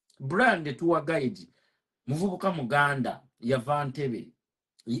Brian de tour guide muvubuka Muganda yava Ntebe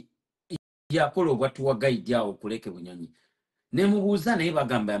yakola obwa tour guide awo ku Leke Bunyonyi nemubuuza naye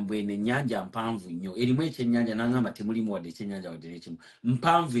bagamba mbwene ennyanja mpanvu nnyo erimu ekyennyanja n'angamba temulimu wadde ekyennyanja wadde n'ekimu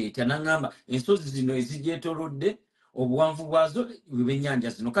mpanvu etya n'angamba ensozi zino ezigyetolodde obuwanvu bwazo bw'ennyanja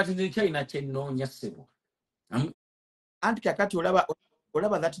zino kati nze kyalina kyennoonya ssebo anti kakati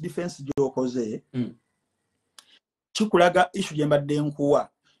olaba that defense gy'okoze kikulaga issue gye mbadde nkuwa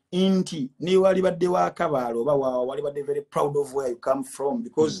nti ne wali badde wa kabaalo oba wali badde very proud of where you come from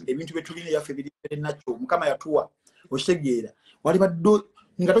because ebintu betulina yaffe biri nacho mukama yatuwa okitegeera wali badde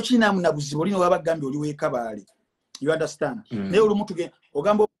nga tokinamu na buzibu olina wabagambye oli w'ekabaale you understand naye olumu tugenda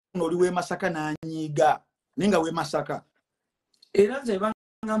ogamba oli w'e Masaka n'anyiiga nenga w'e Masaka era nze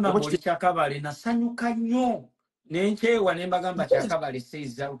ngamba boli kyakabale nasanyuka nnyo nenkyewa ne mbagamba kyakabale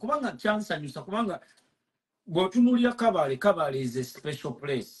seiza kubanga kyansanyusa kubanga bw'otunuulira kabale is a special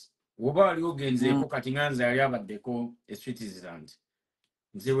place woba wali ogenzeeko kati nganza yali abaddeko e Switzerland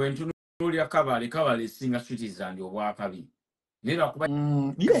nze bwe ntunuulira kabale esinga Switzerland obwakabi naye lwakuba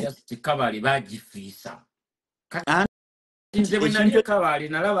kabale baagifiisa nze bwe nali kabale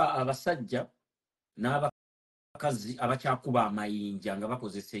nalaba abasajja n'abakazi abakyakuba amayinja nga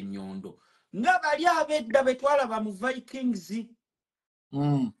bakozesa ennyondo nga bali abedda betwalaba mu Vikings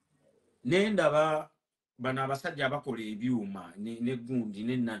nendaba bano abasajja abakola ebyuma ne gundi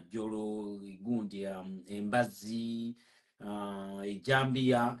ne najjolo gundi embazi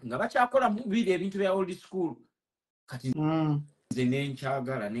ejambiya nga bakyakola biri ebintu bya old school kati nze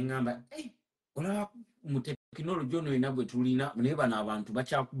nenkyagala neŋŋamba olaba mu tekinologi ono yonna bwe tulina naye bano abantu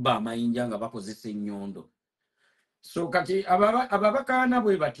bakyakuba amayinja nga bakozesa ennyondo so kati ababakaana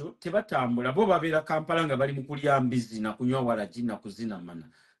bwe batyo tebatambula bo babeera Kampala nga bali mu kulya mbizi na kunywa walagi na kuzinamana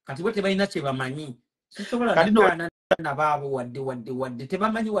kati bo tebalina kye bamanyi sisobola nakaana nabaabo wadde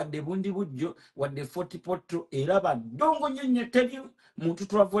tebamanyi wadde bundi bujjo wadde 40 poto era badongo nnyo teri muntu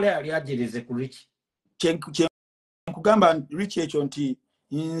twavula yali ajereze ku Rich kugamba Rich ekyo nti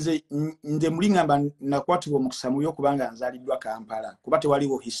nze muli ngamba nakwatibwa omukisa mubi okubanga nzaaliddwa Kampala kuba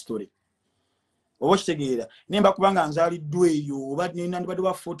tewaliwo history oba kitegeera nemba kubanga nzaaliddwa eyo oba nandibadde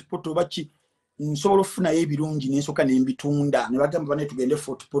wa 40 poto oba ki nsobola okufunayo ebirungi n'ensooka n'embitunda ne bagamba bane tugende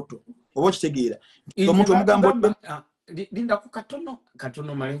 40 poto oba kitegeera omuntu omugambo linda ku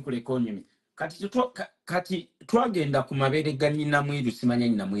katono malinkuleko nyumi kati twagenda ku mabeere ga nnyina mwiru simanya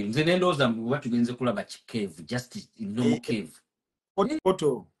nnyina mwiru nze nendowooza mbuba tugenze kulaba kikeevu just no cave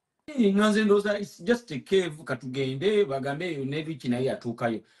poto nganze ndowooza it's just a cave katugende bagambe eyo n'ebiki naye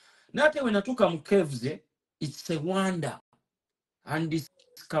yatuukayo nate we natuuka mu caves it's a wonder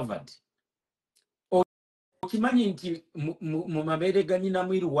undiscovered okimanyi nti mu mabeere ga nnyina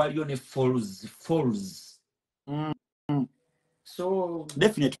mwiru waliyo ne falls so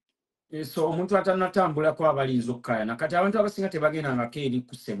definitely so omuntu atanatambulako abalinza okukayana kati abantu abasinga tebagendangako eri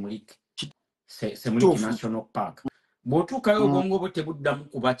ku Semuliki National Park bw'otuukayo obwongo bwo tebuddamu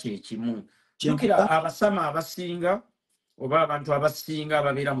kuba kyekimu jjukira abasama abasinga oba abantu abasinga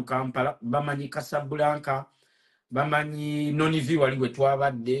ababeera mu Kampala bamanyi Casablanca bamanyi Nonivi wali bwe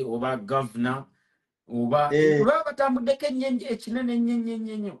twabadde oba Governor oba olwaba batambuddeko ekinene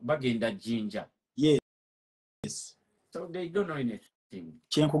ennyo bagenda Jinja yes so they don't know anything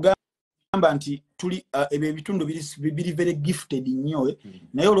kyenkugamba nti tuli ebyo ebitundu biri very gifted nnyo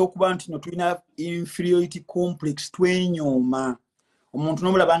naye olw'okuba nti no tulina inferiority complex twenyooma omuntu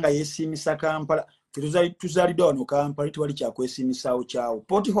n'omulaba nga yeesiimisa Kampala tuzaaliddwa wano Kampala tewali kyakwesiimisaawo kyawo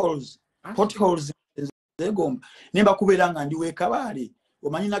potholes zegomba nemba kubeera nga ndi w'ekabaale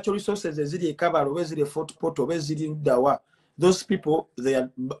omanyi natural resources eziri ekabaale oba eziri Fort Portal oba eziri luddawa those people they are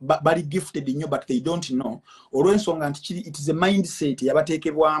bali gifted nnyo but they don't know olw'ensonga nti it is a mindset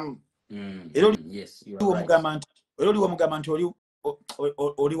yabateekebwamu era oliwo mugamba nti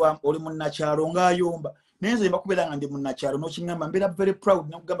oli munnakyalo ng'ayomba naye nze mbakubeera nga ndi munnakyalo n'okiŋŋamba mbeera very proud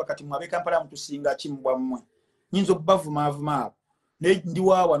nakugamba kati mwabe Kampala mutusinga kimbwa mmwe nyinza okubavumaavuma abo naye ndi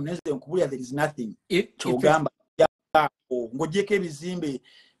waawa naye nze nkubulira there is nothing kyogamba ng'ogyeko ebizimbe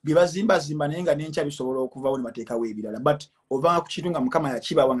bye bazimbazimba naye nga n'enkya bisobola okuvawo ne bateekawo ebirala but ovanga ku kintu nga Mukama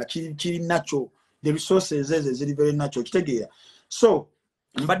yakibawa nga kiri nakyo the resources ezo ziri very nakyo kitegeera so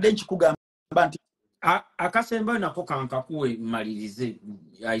mbadde nkikugamba nti akasembayo nako kankakuwe malirize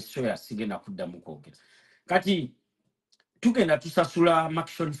aisoya sigenda kuddamu kwogera kati tugenda tusasula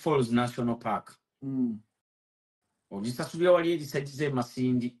Mackson Falls National Park ogisasulira wali erisaiti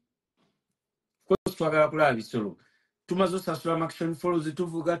z'emasindi twagala kulaba bisolo tumaze osasula Mackson Falls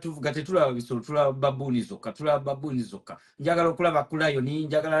tuvuga tetulaba bisolo tulaba babuuni zokka njagala okulaba ku lion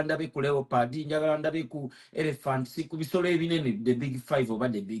njagala ndabe ku leopard njagala ndabe ku elephant si ku bisolo ebinene the big 5 oba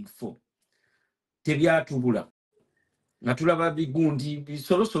the big 4 tebyatubula nga tulaba bigundi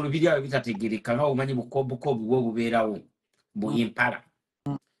bisolosolo biri awo bitategereka nga omanyi bukobukobu bwo bubeerawo buyimpala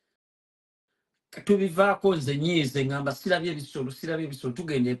tubivaako nze nyiize ngamba sirabye ebisolo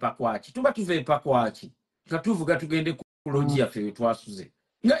tugenda epakwaki tuba tuva epakwaki nga tuvuga tugende ku loji yaffe we twasuze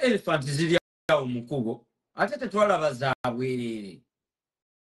nga elephant ziri awo mu kubo ate tetwalaba zabwereere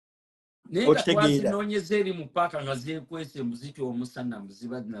naye nga twazinoonyeza eri mu paaka nga zeekwese muzitya omusana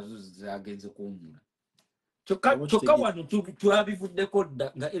muziba nazo zagenze kuwumula kyokka wano twabivuddeko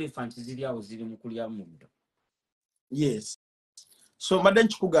dda nga elephant ziri awo ziri mu kulya muddo yes so mbadde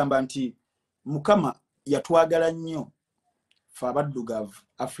nkikugamba nti Mukama yatwagala nnyo fe abaddugavu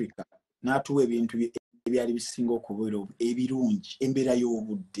Africa n'atuwa ebintu ebyali bisinga okubeera ebirungi, embeera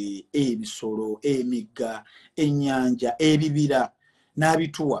y'obudde, ebisolo, emigga, ennyanja, ebibira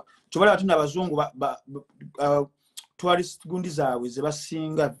n'abituwa. Kyobala batuna abazungu tourist gundi zaabwe ze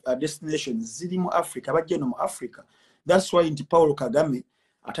basinga destinations ziri mu Africa, bajja no mu Africa. That's why nti Paul Kagame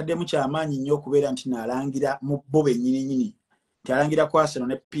ataddemu kyamaanyi nnyo okubeera nti naalangira mu bo bennyini nti alangira ku Arsenal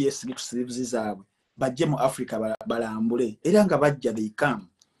ne PSG sleeves zaabwe bajje mu Africa balambule, era nga bajja they come.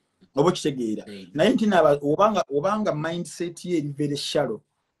 Obo kitegeera naye nti obanga mindset ye eri very shallow,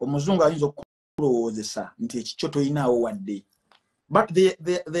 omuzungu ayinza okulowoozesa nti ekikyo toyinaawo wadde. But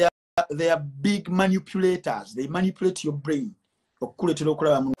they are big manipulators. They manipulate your brain okukuleetera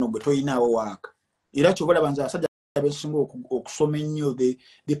okulaba muno gwe toyinaawo waaka. Era kyobola banza abasajja abesinga okusoma ennyo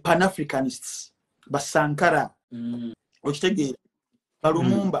the Pan-Africanists basankara okitegeera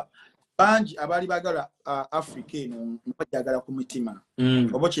balumumba bangi abaali bagala Africa eno mbajagala ku mitima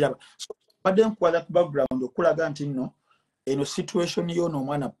obo kiraba. So badde nkwaza ku background okulaga nti nno eno situation y'ono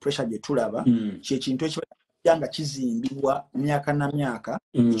omwana pressure gye tulaba kye kintu ekibanga kizimbibwa myaka na myaka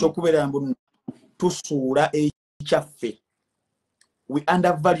ekyokubeera mbu tusuula ekyaffe, we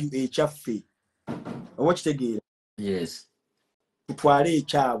undervalue ekyaffe obo kitegeera. Yes. Tutwale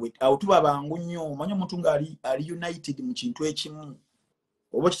ekyabwe awo tuba bangu nnyo, omanyi omuntu ng'ali united mu kintu ekimu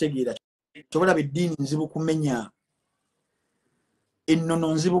obo kitegeera. Kyobola beddiini nzibu kumenya,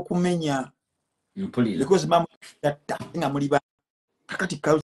 ennono nzibu kumenya because mama yatta nga muli ba kakati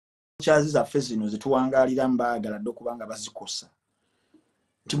cultures zaffe zino zituwangaalira mbaagala dde okubanga bazikosa.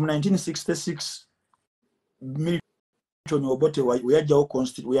 Nti mu 1966 Milton Obote weyajjawo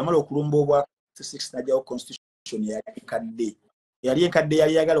weyamala okulumba obwa 66 n'ajjawo constitution yali enkadde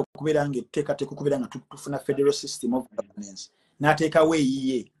yali yagala okubeera nga etteekateeka okubeera nga tufuna federal system of governance n'ateekawo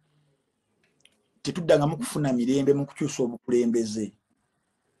eyiye tetuddanga mu kufuna mirembe mu kukyusa obukulembeze.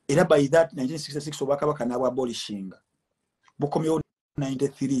 Era by that 1966 obwakabaka n'abwa abolishinga bukomyewo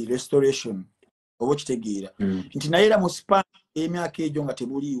 93 restoration obo kitegeera nti naye era mu span emyaka egyo nga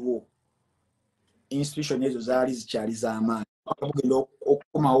tebuliiwo institution ezo zaali zikyali z'amaanyi bugenda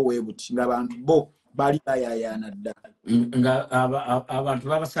okukomawo weebuti ng'abantu bo bali bayayaana ddala nga abantu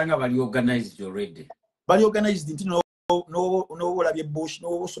babasanga bali organized already. Bali organized nti n'olabye Bush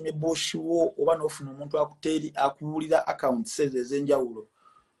n'osomye Bush wo oba n'ofuna omuntu akuwulira accounts ez'enjawulo.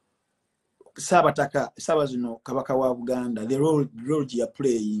 Saaba zino kabaka wa Buganda the role gye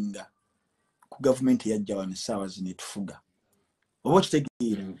playing ku government yajja wano saaba zino etufuga oba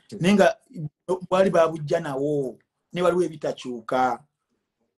kitegeera nenga bwali babujja nawo ne waliwo ebitakyuka.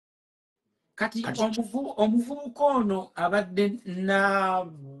 Kati omuvubuka ono abadde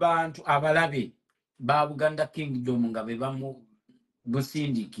n'abantu abalabe ba Buganda Kingdom nga be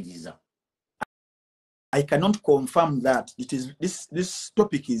bamusindiikiriza. I cannot confirm that. It is this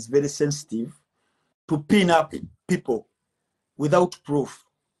topic is very sensitive to pin up people without proof.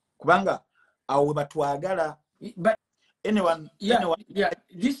 Kubanga awe batwagala. But anyone.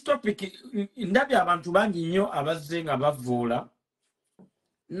 This topic ndabi abantu bangi nnyo abazze nga bavoola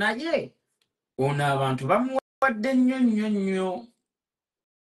naye ono abantu bamuwadde nnyo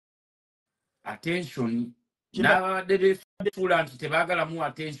attention n'abadde befuula nti tebaagala mu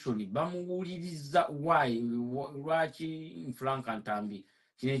attention bamuwuliriza lwaki Frank Ntambi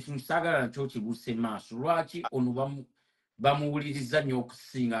kino ekintu saagala nakyo kibuse maaso lwaki ono bamuwuliriza nnyo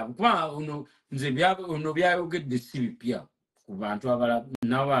okusinga kuba nze byayogedde si bipya ku bantu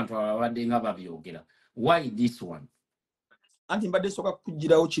n'abantu ababadde nga babyogera. Why this one? Anti mbadde soka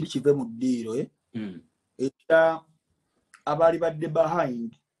kugirawo kiri kive mu ddiiro era abaali badde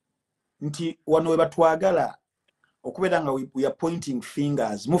behind nti wano we batwagala okubeera nga we are pointing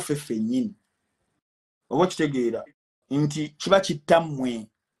fingers muffe ffennyini oba kitegeera nti kiba kittammwe.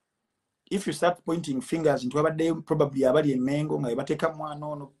 If you start pointing fingers nti wabadde probably abali emengo nga bateeka mwana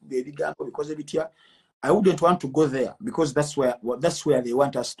ono ebigambo bikoze bitya, I wouldn't want to go there because that's where they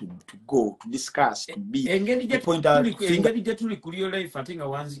want us to go to discuss to be to point out engeri gye tuli kuli life ate nga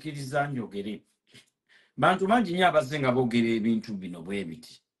wanzikiriza njogere bantu bangi nnyo abazze nga boogera ebintu bino bwe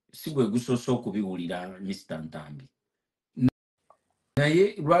biti si gwe gusoose okubiwulira Mr. Ntambi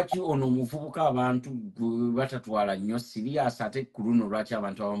naye lwaki ono omuvubuka abantu batatwala nnyo serious ate ku luno lwaki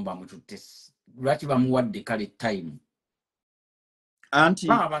abantu abamu bamututte lwaki bamuwadde kale time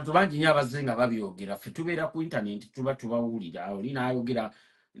anti abantu bangi nnyo abazze nga babyogera ffe tubeera ku internet tuba tubawulira oli n'ayogera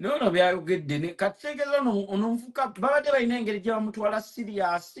nono byayogedde ne kategeeza ono omuvubuka babadde balina engeri gye bamutwala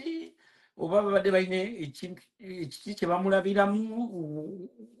serious oba babadde balina ekiki kye bamulabiramu.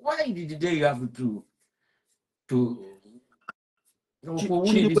 Why did they have to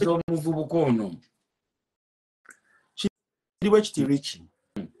okuwuliriza omuvubuka ono kiriwo ekitiriiki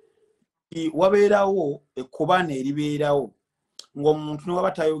wabeerawo ekkubana eribeerawo ng'omuntu ne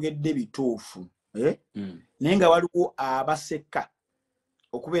waba tayogedde bituufu naye nga waliwo abaseka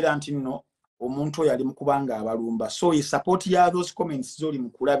okubeera nti nno omuntu oyo ali mu kubanga abalumba so ye support ya those comments z'oli mu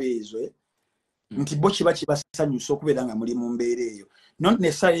kulaba ezo nti bo kiba kibasanyusa okubeera nga muli mu mbeera eyo not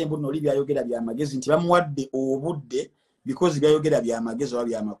necessarily mbu noli byayogera bya magezi nti bamuwadde obudde because byayogera bya magezi oba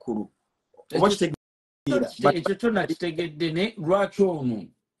bya makulu oba kitegeera ekyo kyonna kitegedde ne lwaki ono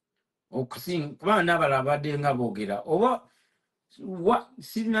okusinga kubanga n'abalabadde nga boogera oba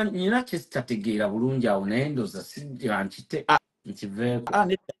nina kyesitategeera bulungi awo naye ndoza sijankite nkiveeko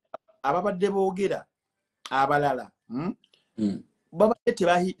ababadde boogera abalala babadde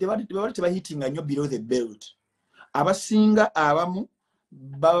tebahitinga nnyo below the belt abasinga abamu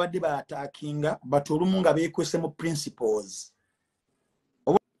babadde baatakinga but olumu nga beekwese mu principles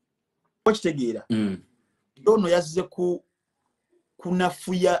oba kitegeera ono yazze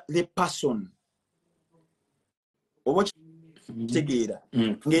kunafuya the person oba kitegeera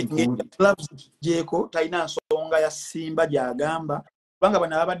ng'ejeeko talina nsonga ya simba gy'agamba kubanga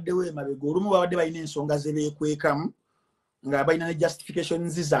bano ababaddewo emabega olumu babadde balina ensonga ze beekwekamu nga balina ne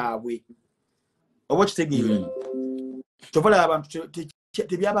justifications zaabwe oba kitegeera kyovala abantu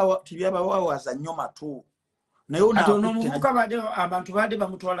tebyabawawaza nnyo matu naye onomuvubuka abantu badde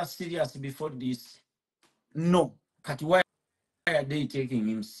bamutwala serious before this no kati why are they taking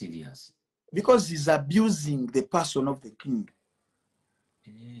him serious because he's abusing the person of the king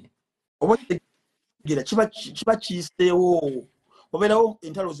oba kitegeera kiba kiyiseewo obeerawo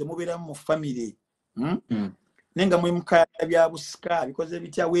entalo ze mubeeramu mu famire nenga mwemukaaya bya busika bikoze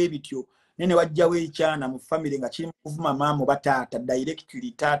bitya weebityo nene wajjawo ekyana mu famire nga kiri mu kuvuma maama oba taata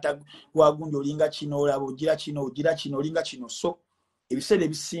directly taata wagundi olinga kino olaba ogira kino olinga kino so ebiseera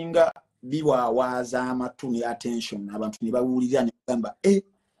ebisinga biwaawaaza amatu ne attention abantu ne bawulira ne bagamba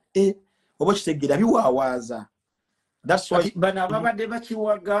oba kitegeera biwaawaaza that's why bano ababadde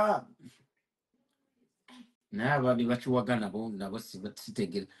bakiwaga naye abadde bakiwaga nabo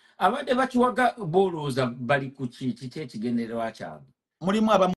sitegera abadde bakiwaga boolooza bali ku kiki ekigendererwa kyabwe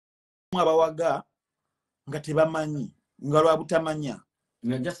mulimu abamu abawaga nga tebamanyi nga lwa butamanya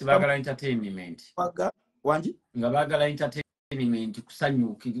nga just baagala entertainment waga wangi nga baagala entertainment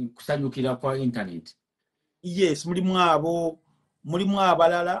kusanyukira kwa internet yes mulimu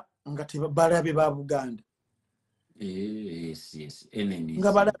abalala nga tebalabe ba Buganda yes enemies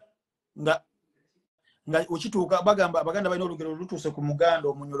nga okituuka bagamba Abaganda balina olugero lutuuse ku muganda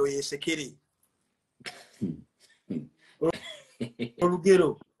omunyolo yeesekere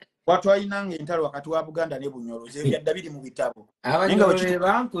olugero watwayinanga entalo wakati wa Buganda ne Bunyolo zebyadda biri mu bitabo abanyolo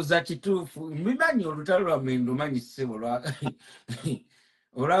bankuza kituufu mbimanyi olutalo lwa Mendo manyi ssebo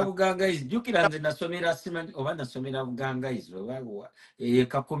olwa Bugangayizi jjukira nze nasomera simanyi oba nasomera Bugangayizi oba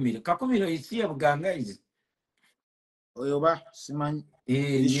Kakumiro isi ya Bugangayizi oyo ba simanyi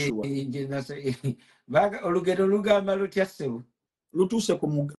olugero lugamba lutya ssebo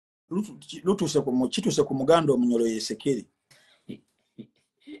kituuse ku muganda omunyolo yeesekere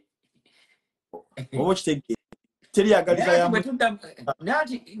oba kitegeera teryagaliza ya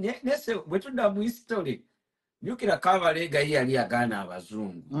bwe tudda mu history jjukira Kabalega yali agaana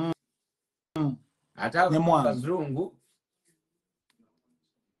abazungu ate abazungu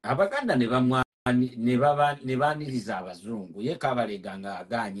Abaganda ne baaniriza abazungu ye Kabalega nga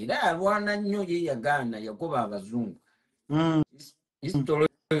agaanye era alwana nnyo ye yagaana yagoba abazungu history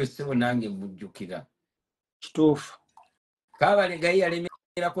sebo nange mujjukira kituufu Kabalega ye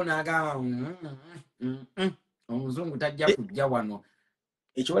yalemerako n'agamba omuzungu tajja kujja wano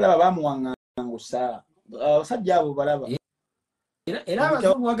ekyo balaba bamuwaŋŋangusa abasajja abo balaba era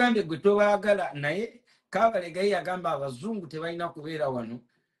abazungu bagambye gwe tobaagala naye Kabalega ye yagamba abazungu tebalina kubeera wano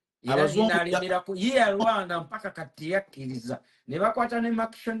abazungu ye alwana mpaka kati yakkiriza ne bakwata ne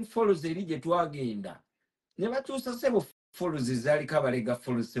Maction Falls eri gye twagenda ne bakyusa sebo Falls zaali Kabalega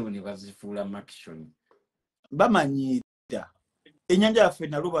Falls sebo ne bazifuula Maction bamanyiira ennyanja yaffe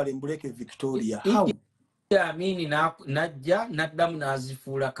Nalubale Mbuleke Victoria Amini najja naddamu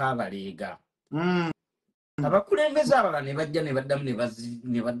n'azifuula Kabalega abakulembeze abalala ne bajja ne baddamu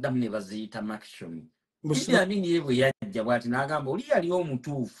ne baziyita Maction Amini ye bwe yajja bw'ati n'agamba oli yali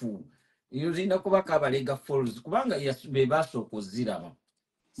omutuufu zirina kuba Kabalega Falls kubanga be basooka oziraba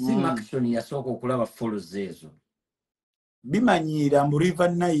si Maction yasooka okulaba Falls ezo bimanyiira mbu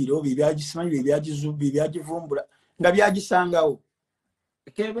River Nile byebyagisimanyi byebyagivumbula nga byagisangawo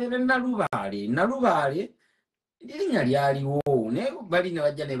kebeere Nalubaale linnya lyaliwo naye bali ne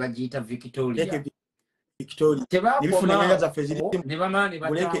bajja ne bagiyita Victoria tebakoma ne bamaa ne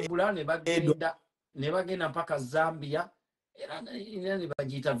batambula ne bagenda mpaka Zambia era ne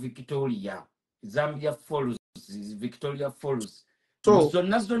bagiyita Victoria, Zambia Falls, Victoria Falls. So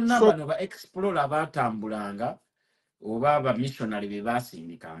Zonna bano ba explorer batambulanga oba aba missionary be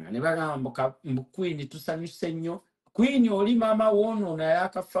basindikanga ne bagamba mbu Queen tusanyuse nnyo. Queen oli mama wono naye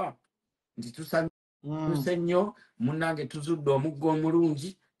akafa nti tusanyuse nnyo munnange tuzudde omuggo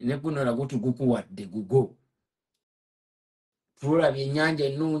omulungi ne guno nagwo tugukuwadde gugo. Tulabye ennyanja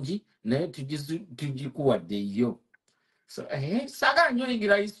ennungi naye tugikuwadde yo. So saagala nnyo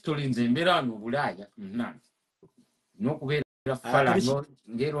yingira history nze mbeera wano Bulaaya n'okubeera fala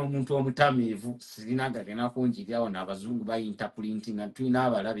ngera omuntu omutamiivu sirina gagenda kunjirirawo n'abazungu bayinterpretinga tulina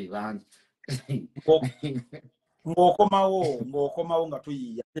abalabe bangi. ng'okomawo nga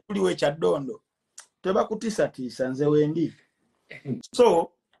tuyiiya tetuliwo ekyaddondo tebakutiisatiisa nze wendi.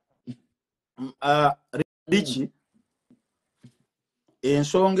 So Rich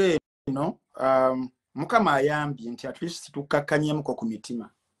ensonga eno Mukama ayambye nti at least tukakkanyemuko ku mitima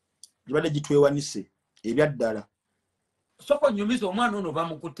gibadde gitwewanise ebyaddala. Soko nyumiza omwana ono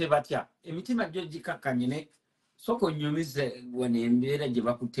bamukutte batya emitima gyo gikakkanye ne soko nyumize wano embeera gye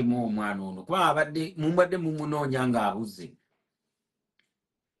bakuttemu omwana ono kuba mumbadde mumunoonya ng'abuze.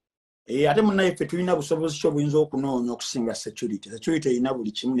 Ate munnayeffe tulina busobozi ki obuyinza okunoonya okusinga security erina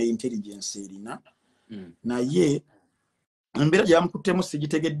buli kimu ne intelligence erina naye embeera gye bamukuttemu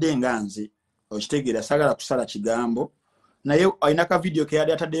sigitegedde nga nze okitegeera saagala kusala kigambo naye alina ka video ke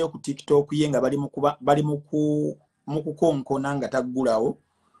yali ataddeyo ku TikTok ye nga bali mu kukonkona nga taggulawo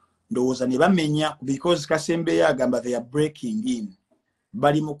ndowooza ne bamenya because Kasembe agamba they are breaking in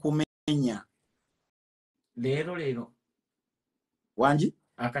bali mu kumenya leero wangi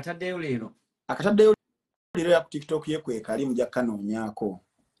akataddeyo leero ya ku TikTok ye kwekali mujja kanoonyaako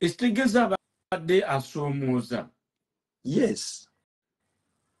ekitegeeza abadde asomooza. Yes.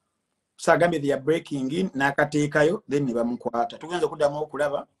 Sagambe they are breaking in n'akateekayo then ne bamukwata. Tugenza kuddamu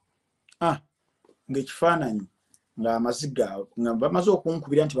okulaba ng'ekifaananyi ng'amaziga nga bamaze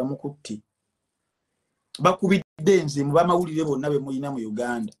okunkubira nti bamukutti. Bakubidde nze mu bamawulire bonna be mulina mu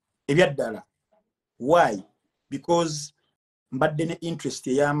Uganda. Ebyaddala. Why? Because mbadde ne interest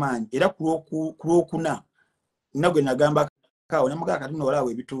ey'amaanyi era ku lwokuna nagwe nagamba kawo namugaa kati nno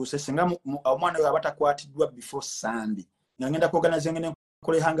olaawo ebituuse singa omwana oyo abatakwatiddwa before Sunday nga ngenda kuorganize ngene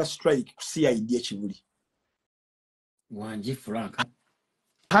kole hunger strike ku CID ekibuli wanji Frank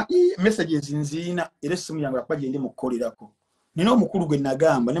messages nziina era essimu yange akuba gye ndi mukukolerako nina omukulu gwe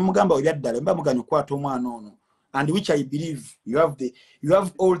nagamba ne mugamba ebyaddala mba muganya okwata omwana ono and which I believe you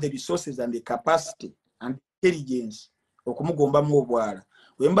have all the resources and the capacity and intelligence okumugombamu obwala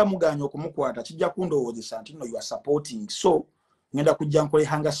wemba muganya okumukwata kijja kundowoozesa nti no you are supporting so ngenda kujja nkole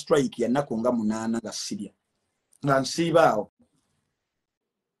hunger strike ya nako nga 8 nga Syria nga nsiibaawo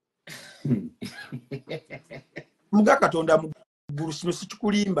muga Katonda mu Bruce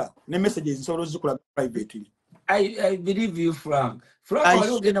sikikulimba ne messages nsolo zikula privately. I believe you Frank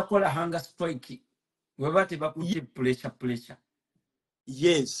wali ogenda kola hunger strike webate bakutte pressure.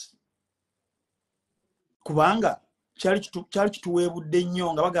 Yes kubanga kyali kituweebudde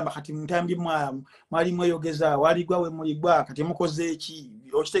nnyo nga bagamba kati Ntambi mwali mweyogeza waligwa we muligwa kati mukoze eki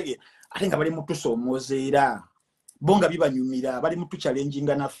okitege ate nga bali mutusoomooza era bonga bibanyumira bali mutu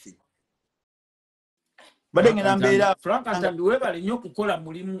challenginga naffe badengera mbeera Frank Ntambi webale nnyo kukola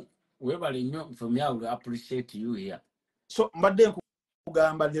mulimu webale nnyo from me I will appreciate you here. So mbadde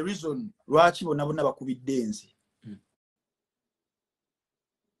kugamba the reason lwaki bonna bakubidde nze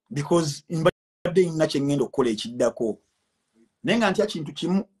because mbadde nina kyengendo okukola ekiddako naye nga ntya kintu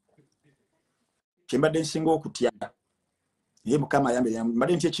kimu kyembadde nsinga okutya naye Mukama ayambere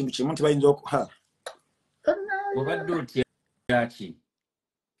mbadde ntya ekintu kimu nti bayinza obadde otya ki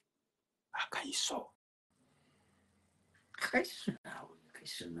akaiso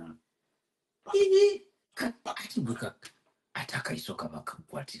ate akaiso kabaka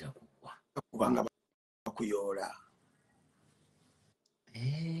kukwatira kuwa kubanga bakuyoola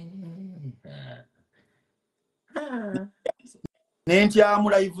nentyamu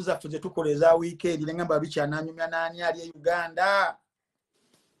live zaffe ze tukoleza weekend nengamba bikyananyumya nani ali Uganda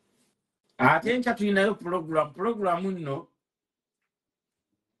ate nkya tulinayo program nno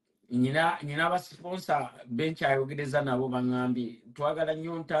nyina abasponsor benkyayogereza nabo baŋŋambye twagala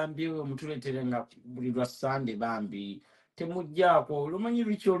nnyo Ntambi omutuleetere nga buli lwa Sunday bambi temujjaako olumanyi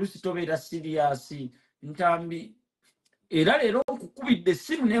biki olusi tobeera serious Ntambi era leero nkukubidde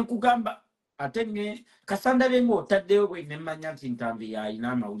essimu nenkugamba ate ne Kasandabye ng'otaddeyo bwe ne mmanya nti Ntambi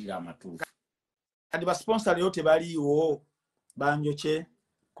yalina amawulire amatuufu kati basponsor leero tebaliiwo banjokye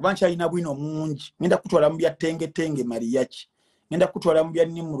kuba nkyalina Bwino mungi ngenda kutwala mu bya Tenge Mariach ngenda kutwala mu bya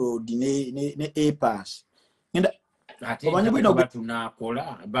Nimrod ne A-Pass ngenda ate nga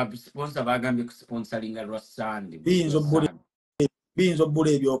batunakola sponsor bagambye ku sponsoringa lwa Sunday binzo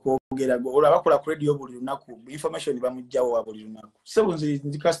bule ebyokwogera olaba bakola ku radio buli lunaku information bamujjawo wa buli lunaku sebo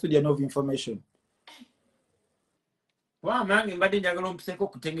nzi custodian of information mange mbadde njagala ompuseko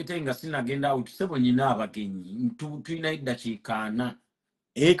kutengetenga sinagenda out sebo nyina abagenyi tulina eddakiika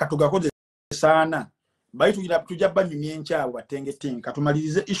 4 katugakoze saana bayi tujja banyumya enkyawo batengetenga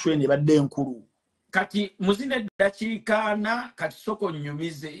katumalirize issue eno ebadde enkulu kati muzina eddakiika 4 kati soko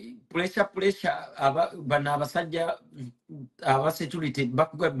nyumize pressure bana abasajja aba security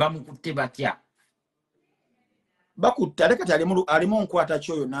bamukutte batya bakutte ate kati alimu nkwata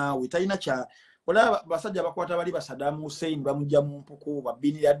kyoyo naawe talina kya olaba basajja bakwata bali ba Saddam Hussein bamujja mu mpuku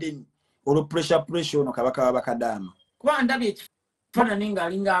Bin Laden olwo pressure ono kabaka wabakadaama kuba ndabye ekifaananyi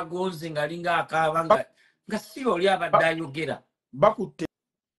ng'alinga agonze ng'alinga akaaba nga si oli abadde ayogera bakutte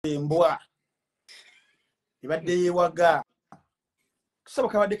embwa ebadde yewaga kusaba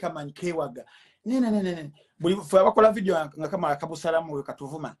kabadde kamanyi kewaga nene buli abakola video nga kamala kabusalamu oyo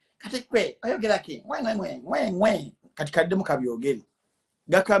katuvuma kati kwe ayogeraki mwe kati kadde mu kabyogere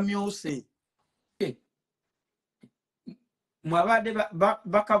gakamyuse mwabadde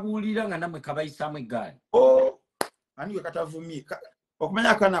bakabuulira nga namwe kabayisaamu eggaali ani we katavumye okumenya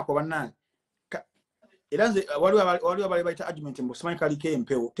akanako bannange era nze waliwo abali bayita argument mbu simanyi kaliko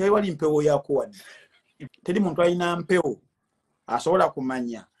empewo tewali mpewo yakuwadde teri muntu alina mpewo asobola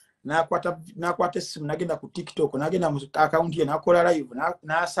kumanya nakwata essimu nagenda ku TikTok nagenda mu account ye nakola live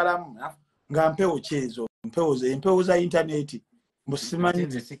nasalamu nga mpewo kyezo empewo za internet mbu simanyi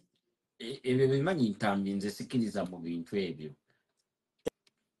ebyo bimanyi Ntambi nze sikiriza mu bintu ebyo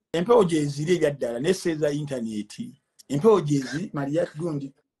empewo gyeziri ebyaddala neseza internet empewo gyeziri Mariach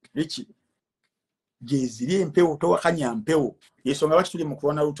gundi rich gyeziri empewo towakanya mpewo yesonga lwaki tuli mu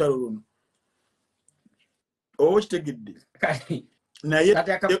kulwana lutalo luno kitegedde naye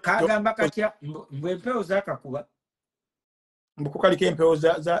kagamba katya mbwe empewo zakakuba mbukukaliko empewo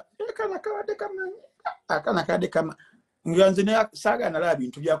za akana kabadde kama nganze ne saga nalaba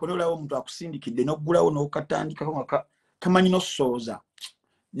bintu byako nolawo omuntu akusindikidde n'oggulawo n'okatandikako nga kamanyi n'ossooza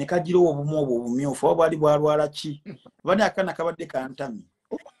ne kagirawo obumu obwo obumyufu oba bwali bwalwala ki bani akana kabadde kantamye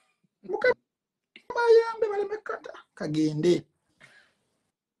mukamayambe balemekata kagende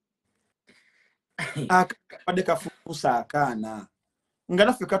akabadde kafuusa akaana nga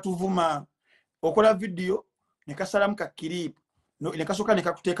naffe katuvuma okola video ne kasalamu ka clip ne kasooka ne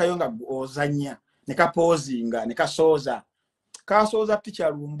kakuteekayo nga ozanya ne kapozinga ne kasooza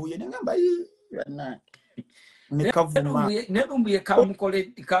tikyalumbuye ne ngamba ne kavuma ne lumbuye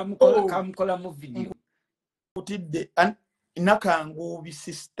kamukola mu video utidde nakangubi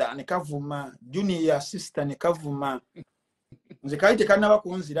sister ne kavuma junior sister ne kavuma nze kaite kanaba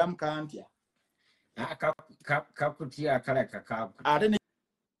kunziramu kantya kakutya akalaka ate ne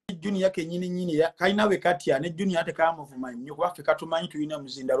junior kenyini ya kaina we katya ne junior ate kamuvuma nnyo kuba ffe katumanyi tulina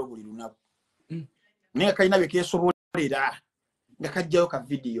muzindalo buli lunaku naye kaina we kesobolera nga kajjayo ka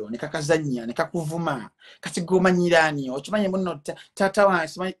video ne kakazanya ne kakuvuma katigomanyirani okimanyi muno tata wa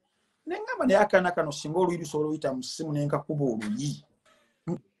simanyi nengamba ne akana kano singa oluyiru solo oyita mu ssimu nenkakuba oluyi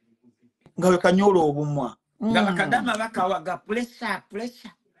nga we kanyolo obumwa nga bakadama bakawaga pressure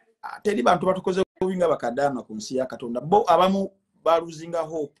teri bantu batukoze obinga bakadama ku nsi ya Katonda bo abamu baluzinga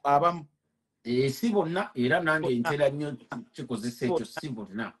hope abamu si bonna era nange ntera nnyo kikozesa ekyo si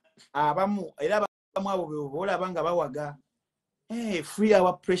bonna abamu era abamu abo boolaba nga bawaga free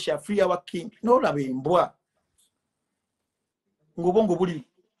our pressure free our king n'olaba embwa ng'obwongo buli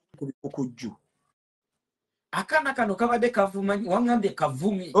ku kujju akana kano kabadde kavumanyi wangambye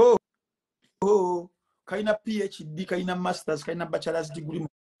kavumi kalina PhD kalina masters kalina bachelor's degree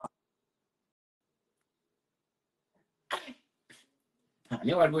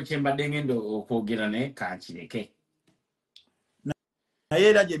ne waliwo kyembadde ngendo okwogera naye kankireke naye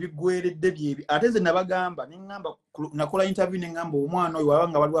era gye biggweredde byebi ate ze nabagamba neŋŋamba nakola interview neŋŋamba omwana oyo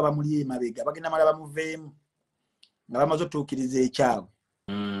wabanga waliwo abamuli emabega bagenda mala bamuveemu nga bamaze otuukiriza ekyawe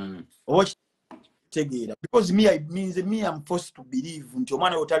oba kitegeera because me I'm forced to believe nti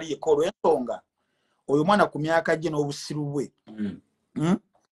omwana oyo tali yekolo ensonga oyo mwana ku myaka gye n'obusiru bwe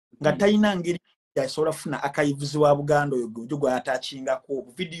nga talina ngeri yasobola kufuna akayivuzi wa Buganda oyo gw'atachingako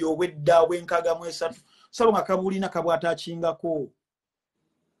video wedda wenkaga mu 3 salo nga kabulina kabwatachingako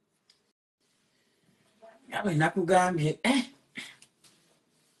yawe nakugambye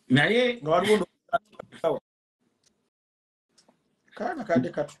naye nga waliwo kana kade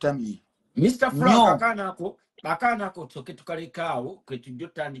katutamye Mr. Frank akanako toke tukalekaawo kwe tujja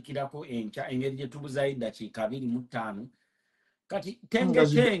tutandikirako enkya engeri gye tubuzayo eddakiika 25 kati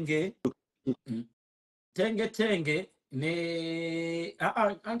tenge tenge ne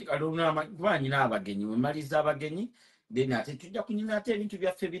anti kalona banyina abagenyi wemaliza abagenyi then ate tujja kunyina ate ebintu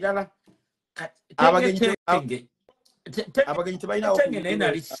byaffe birala abagenyi abagenyi tebalina tenge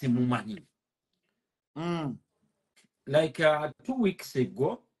nali simumanyi like 2 weeks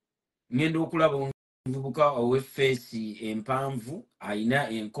ago ngenda okulaba omuvubuka ow'effeesi empanvu ayina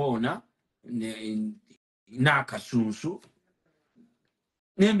enkoona n'akasunsu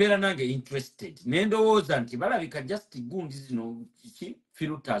nembeera nange interested nendowooza nti balabika just gundi zino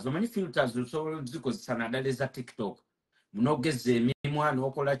filters omanyi filters osobola ozikozesa naddala eza tiktok munogeza emimwa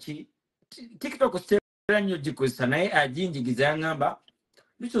n'okola ki tiktok sitera nnyo gikozesa naye aginjigiza yaŋŋamba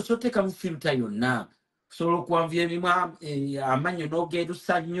bisobola oteekamu filter yonna osobola okuwanvya emimwa amannyo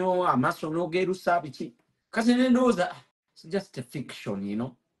n'ogeerusa nnyo amaaso n'ogeerusa biki kasi nendowooza just a fiction you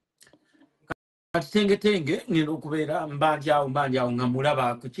know kati tenge ngenda okubeera mbandyawo nga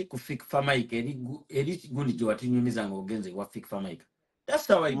mulaba ku Fikfa Mike eri gundi gye watinyumiza nga ogenze wa Fikfa Mike. That's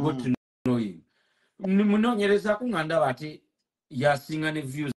how I got to know him. Munoonyerezako nga ndaba ate yasinga ne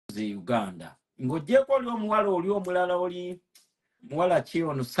views e Uganda. Ng'oggyeko oli omuwala oli omulala oli muwala ki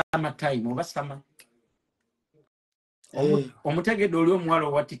ono Summertime oba Summer. Omutegedde oli omuwala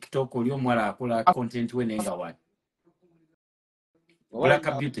owa TikTok oli omuwala akola content we nenga wali.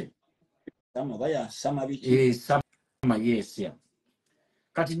 Black Beauty. Sama biki Sama yes yeah.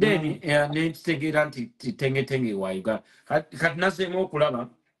 Kati deni nekitegera nti tenge wa Uganda kati nasema okulaba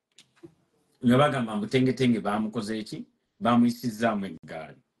nga bagamba mbu tenge bamukoze eki bamuyisizaamu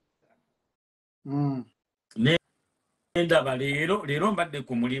eggaali nendaba leero mbadde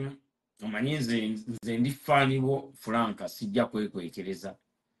ku mulimu omanyi nze ndi faani bo Franka sijja kwekwekereza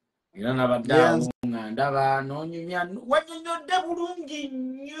era nabadde awo nga ndaba wanyonyodde bulungi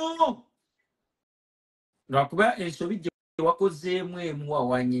nnyo lwakuba ensobi gye wakozeemu emu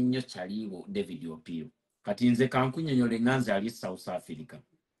awanye nnyo kyaliiwo David Opio kati nze kankunyonyole nganze ali South Africa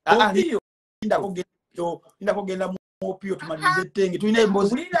Opio ndakogenda mu Opio tumalize Tenge tulina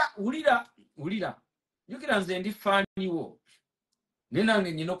embozi ulira jukira nze ndi faaniwo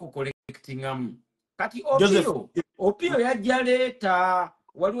nenange nyina okukolektingamu kati Opio yajja leeta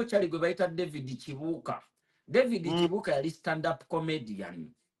waliwo kyali gwe bayita David Kibuuka Kibuuka yali stand up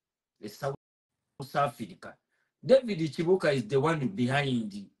comedian South Africa. David Kibuuka is the one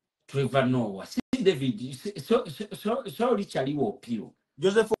behind Trevor Noah. See David, so Richard Opio.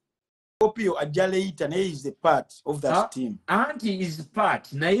 Joseph Opio ajaleita naye is a part of that team. And he is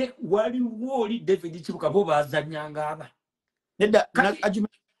part. Naye wali David Kibuuka bo bazanyanga aba. Nedda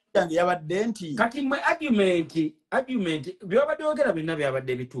argument yange yabadde nti kati mwe argument byabadde ogera binna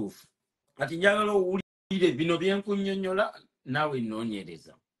byabadde bituufu. Kati njagala owulire bino byenkunnyonnyola naawe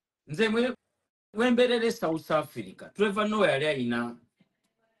nnoonyereza. Nze wemberere South Africa Trevor Noah yali alina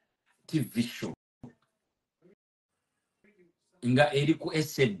TV show nga eri ku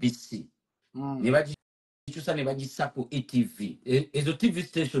SABC ne bagikyusa ne bagissa ku ETV ezo TV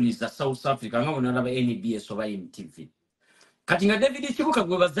stations za South Africa nga bonalaba NBS oba MTV kati nga David Kibuuka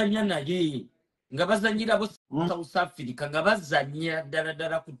gwe bazanya naye nga bazanyira bo South Africa nga bazanya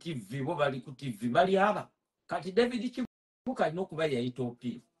ddala ku TV bo bali ku TV bali aba kati David Kibuuka alina okuba yayita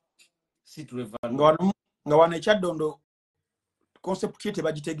Opio si Trevor nga wano ekyaddondo concept ye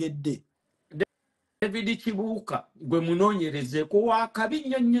tebagitegedde David Kibuuka gwe munoonyerezeeko wakabi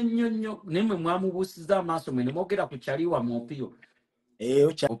nnyo nemwe mwamubuusiza amaaso mwe ne mwogera ku kyaliwa mu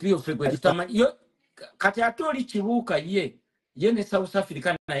Opio ffe gwe tutamanyi kati ate oli Kibuuka ye ne South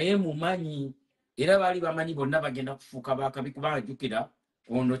Africa naye mumanyi era baali bamanyi bonna bagenda kufuuka bakabi kubanga ajjukira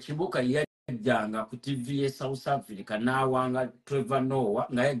ono Kibuuka yajjanga ku TV ye South Africa n'awanga Trevor Noah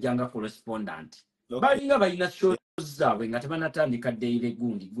nga yajjanga correspondent balinga balina shows zaabwe nga tebanatandika daily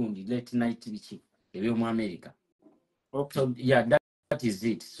gundi late night biki ebyomu America. So yeah, that is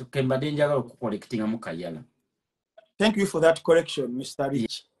it. So kembadde njagala okucollectinga mu kayala. Thank you for that correction, Mr.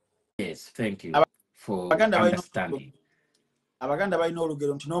 Rich. Yes, thank you for understanding. Abaganda balina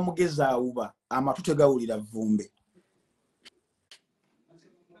olugero nti n'omugezi awuba amatu tegawulira vvumbe.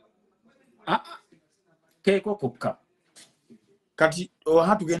 Keeko kokka. Kati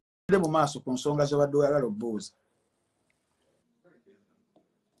tugende mu maaso ku nsonga z'obadde oyagala obbuuza.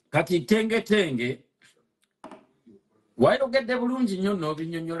 Kati tenge wayogedde bulungi nnyo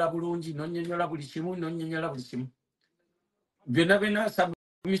n'obinnyonnyola bulungi n'onnyonnyola buli kimu byonna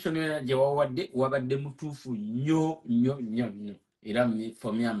submission gye wabadde mutuufu nnyo era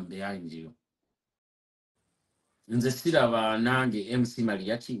for me I'm behind you. Nze siraba nange MC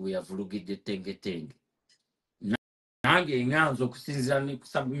Mariach we yavulugidde tenge nange nganza okusinziira ne ku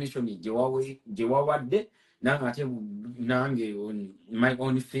submission gye wawadde Nange nange on my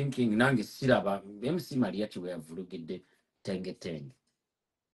own thinking nange siraba MC Mariach we avulugidde Teng.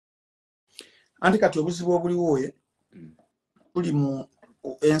 Anti kati obuzibu obuliwo ye tuli mu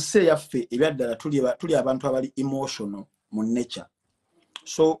ense yaffe ebyaddala tuli abantu abali emotional mu nature.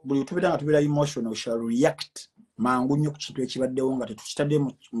 So buli tubira emotional shall react mangu nnyo ku kintu ekibaddewo nga tetukitadde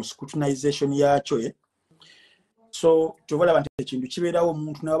mu scrutinization yakyo ye. So tuvola abantu ekintu kibeerawo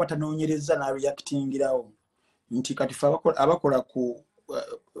omuntu n'aba tanoonyereza na reactingirawo nti kati fa abakola ku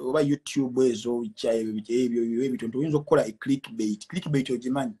oba YouTube ezo ebyo ebitundu oyinza okukola clickbait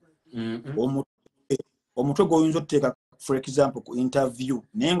ogimanyi. Omutwe gw'oyinza okuteeka for example ku interview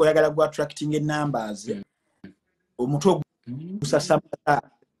naye ng'oyagala gu attracting numbers omutwe gusasamaza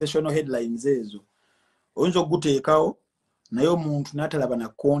sensational headlines ezo oyinza okuguteekawo naye omuntu n'atalaba na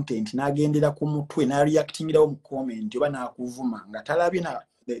content n'agendera ku mutwe n'areactingirawo mu comment oba n'akuvuma nga talabye na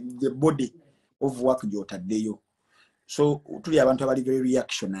the body of work gy'otaddeyo. So tuli abantu abali very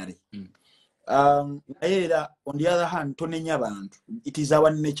reactionary. Naye era on the other hand tonenya abantu. It is our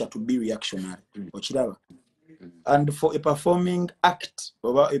nature to be reactionary. Okiraba. And for a performing act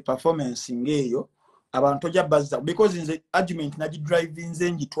or a performance ngeyo abantu ojja bazza because in the argument nagi driving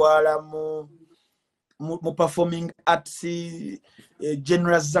nze njitwala mu performing arts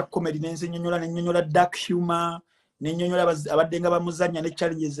genres za comedy nenze nyonyola dark humor nenyonyola abadde nga bamuzanya ne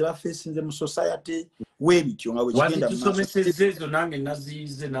challenges ba facing mu society webityo nga wekigenda mu tusomesezza ezo nange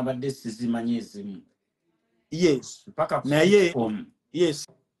nazize nabadde sizimanyezemu. Yes naye yes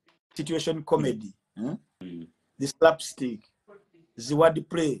situation comedy the slapstick the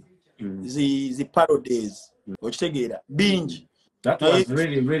wordplay the parodies okitegeera bingi. That was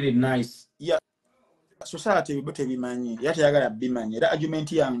really nice. Yeah, society bibote bimanyi yatayagala bimanyi era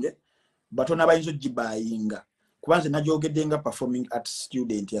argument yange batona bayinzo gibayinga kubanze najogedde nga performing art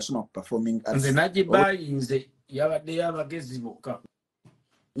student yasoma ku performing arts nze nagibayinze yabadde yabagezi bokka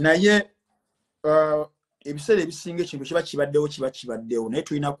naye ebiseera ebisinga ekintu kiba kibaddewo naye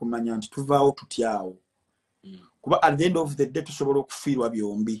tulina kumanya nti tuvaawo tutyawo kuba at the end of the day tusobola okufiirwa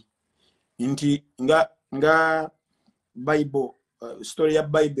byombi nti nga Bible story ya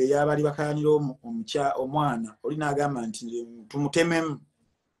Bible yabali bakayanira omwana olina agamba nti tumutememu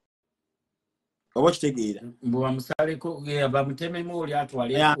oba kitegeera mbwa musaleko bamutememu oli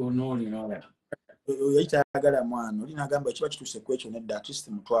atwale onoli nola yayita agala mwana olina agamba kiba kituse ku ekyo nedda at least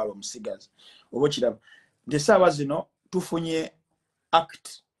mutwalo musigazi oba kiraba nti essaawa zino tufunye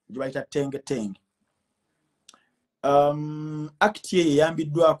act gye bayita Teng. Act ye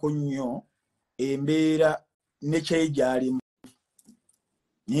yambiddwako nnyo embeera nekyaye gyalimu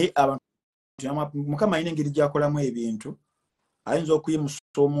naye abantu Mukama alina engeri gy'akolamu ebintu ayinza okuyimusa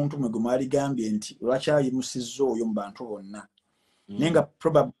omuntu mwe gumwaligambye nti lwaki ayimusizza oyo mu bantu bonna naye nga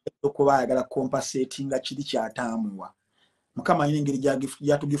probably okuba ayagala compensatinga kiri kyatambulwa. Mukama alina engeri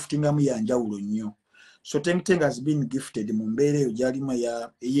gyatugiftingamu yanjawulo nnyo. So Teng has been gifted mu mbeera eyo gyalimu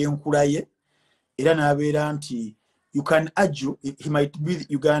ey'enkula ye era n'abeera nti you can argue he might be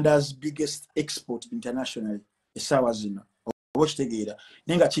Uganda's biggest export internationally essaawa zino oba kitegeera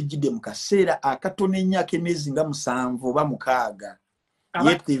naye nga kijjidde mu kaseera akatono ennyo ak'emyezi nga 7 oba 6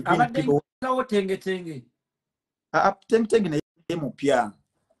 abaddengawo Teng naye mupya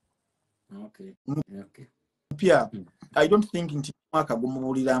mupya I don't think nti mwaka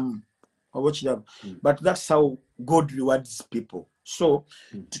gumubuliramu oba kiraba but that's how God rewards people. So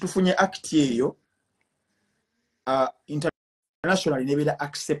tutufunye act eyo internationally nebeera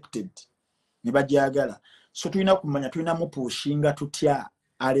accepted ne bagyagala. So tulina kumanya tulina mupushinga tutya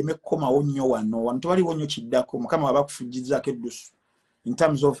aleme komawo nnyo wano tewaliwo nnyo kiddako Mukama waba kufujjizzaako eddusu in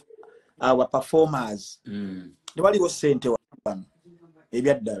terms of our performers tewaliwo ssente wano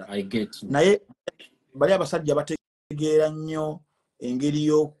ebyaddala naye bali abasajja bategeera nnyo engeri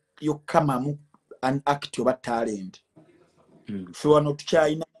y'okukamamu an act oba talent. Ffe wano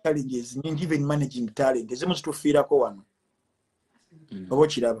tukyalina challenges nyingi even managing talent ezimu zitufiirako wano oba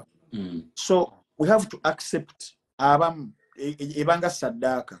kiraba. So we have to accept abamu ebanga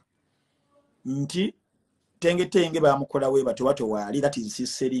saddaaka nti Teng bamukola we bato waali that is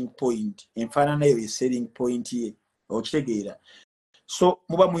his selling point enfaanana eyo selling point ye okitegeera. So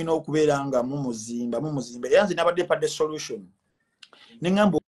muba mulina okubeera nga mumuzimba era nze nabadde padde solution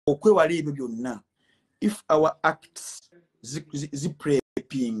neŋŋamba okwewala ebyo byonna if our acts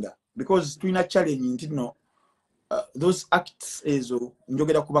ziprepinga because tulina challenge nti no those acts ezo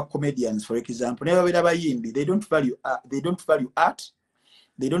njogera kuba comedians for example never babeera bayimbi they don't value art,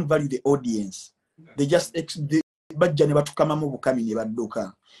 they don't value the audience, they just bajja ne batukamamu bukami ne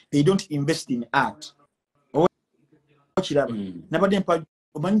badduka, they don't invest in art. Kiraba nabadde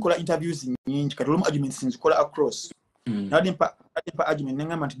omanyi nkola interviews nyingi kati olumu arguments nzikola across nadimpa argument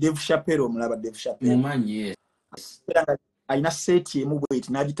nengamba nti Dave Chappelle omulaba Dave Chappelle mumanyi yes alina seti emu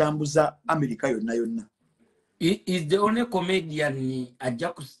bweti n'agitambuza America yonna. is the only comedian ajja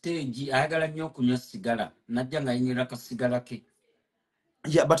ku stage ayagala nnyo okunywa sigala najja nga yingira kasigala ke.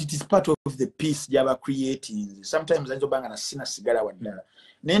 Yeah, but it is part of the piece gyaba creating. Sometimes I banga na sina sigala wadala.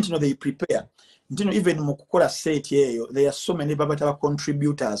 Nenti no they prepare. Ntino even mu kukola set yeyo there are so many babata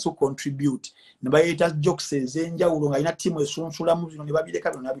contributors who contribute. Ne bayita jokes ezenjawulo nga ina team esunsula mu zino ne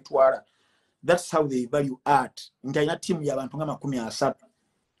babireka bino nabitwala. That's how they value art. Nti ina team y'abantu nga 30.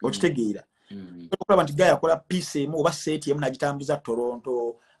 Okitegeera. Okuba nti gaya akola piece emu oba set emu nagitambuza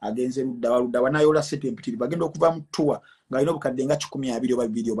Toronto agenze ludda wanayola set empitiri bagenda okuva mu tour nga ino bukadde nga 12 oba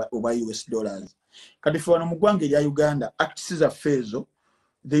 2 oba US dollars. Kati fano mu ggwanga erya Uganda artists affairs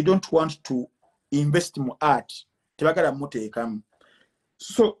they don't want to invest mu art tebagala muteekamu.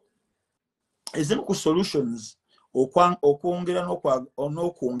 So ezimu ku solutions okwongera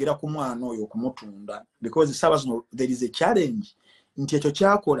n'okwongera ku mwana oyo okumutunda because there is a challenge nti ekyo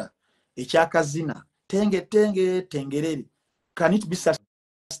kyakola ekyakazina tengerere can it be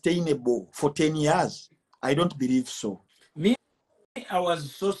sustainable for 10 years? I don't believe so. Me, I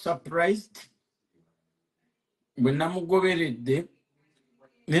was so surprised when namugoberedde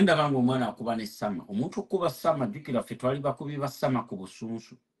nendaba ng'omwana akuba ne sama omuntu okuba sama jjukira ffe twali bakubi ba sama ku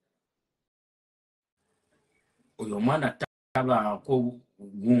busunsu oyo omwana tabaako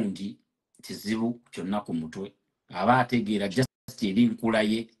gundi kizibu kyonna ku mutwe aba ategeera just eri nkula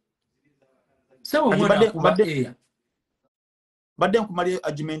ye saba omwana akuba eya badde nkumaliyo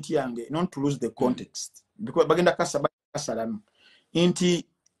argument yange not to lose the context because bagenda kasalamu nti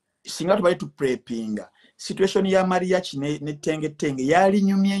singa tubali tu preppinga situation ya Mariach ne Teng yali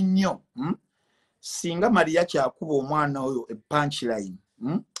nyumye nnyo singa Mariach akuba omwana oyo a punchline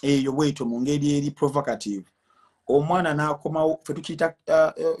eyo bweto mu ngeri eri provocative omwana n'akomawo fe tukiyita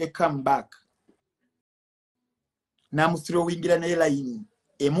a comeback n'amuthrowingira ne line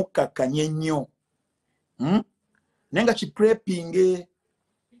emukkakanye nnyo nenga ki prepping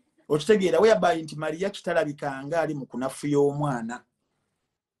okitegeera whereby nti Mariach talabikanga ali mu kunafu y'omwana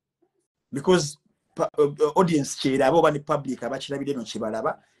because audience kyera abo bani public abakirabire no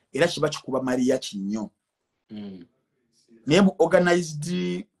kibalaba era kiba kikuba Mariach nnyo naye mu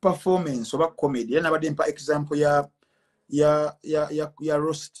organized performance oba comedy era nabadde mpa example ya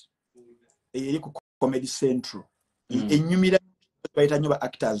roast eri ku Comedy Central enyumira bayita nnyo ba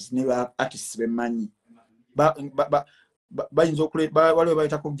actors ne ba artists bemanyi bayinza waliwo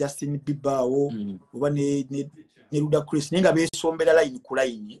bayitako Justin Bieber oba ne Luda Chris nenga besombera line ku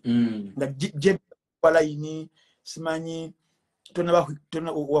line nga je kwa line simanyi tona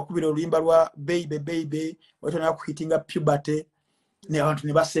wakubira oluyimba lwa baby watona kuhitinga puberty ne abantu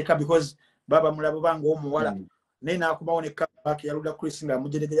ne baseka because baba mulabo bango omuwala ne nakubawo ne comeback ya Luda Chris nga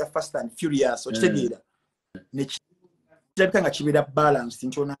mujeregeya Fast and Furious okitegeera ne kirabika nga kibera balance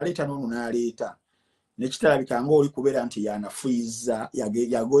nti ona aleta n'ono n'aleta ne kitalabika nga oli kubeera nti yanafuiza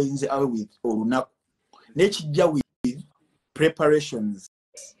yagoyinze awe with olunaku ne kijja with preparations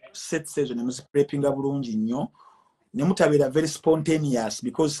set season ne muzi preppinga bulungi nnyo ne mutabera very spontaneous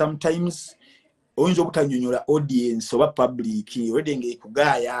because sometimes oyinza obutanyonyola audience oba public wedenge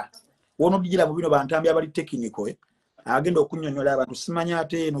kugaya wono digira mu bino bantambi abali technical agenda okunyonyola abantu simanya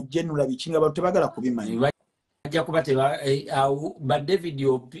ate eno general bichinga abantu tebagala kubimanyi ajja kuba ba David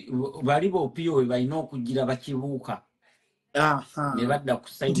balibo opio balina okugira bakibuuka ne badda ku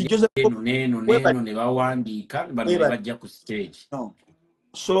side neno ne bawandiika bano bajja ku stage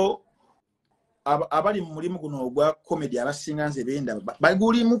so abali mu mulimu guno ogwa comedy abasinga nze benda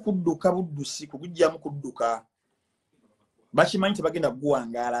bagulimu kudduka buddusi kugujjamu kudduka bakimanyi tebagenda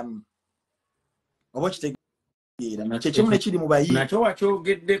kuguwangaalamu oba kitegeera kyekimu ne kiri mu bayi nakyo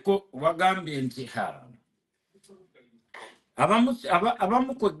wakyogeddeko wagambye nti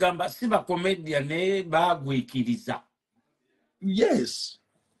abamu kwegamba si bakomedian naye bagwikiriza. Yes.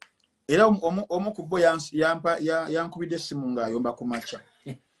 Era omu ku bo yankubidde essimu ng'ayomba ku makya.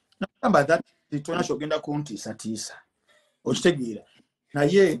 Nagamba that titona kyogenda kuntiisatiisa. Okitegeera.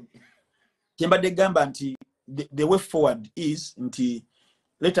 Naye kyembadde gamba nti the way forward is nti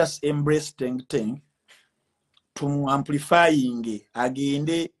let us embrace Teng to amplifying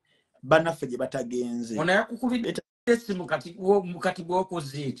agende banaffe gye batagenze. Ono yakukubidde essimu mukati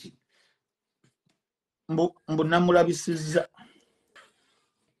gw'okoze eki? Mbu namulabisizza.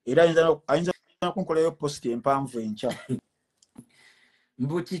 Era ayinza kunkolayo post empanvu enkya.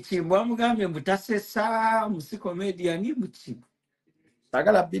 Mbu kiki bwamugambye mbutasesa musi comedian buki?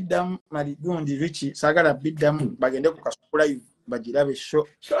 Sagala biddamu maligundi Richie sagala biddamu bagende ku kasuku live bagirabe show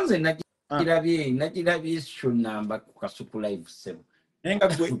Shoze nagirabye show namba ku Kasuku live 7. Nenga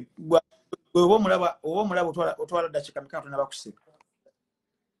gwe obo mulaba otwala dakika mikano naba kuseka.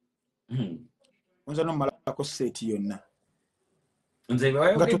 Onza no mala ko set yonna. Nze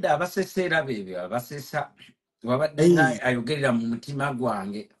bayogedde abasesera bebe abasesa wabadde nga ayogerera mu mutima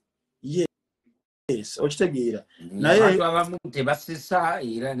gwange. Yes, okitegeera. Naye abantu abamu tebasesa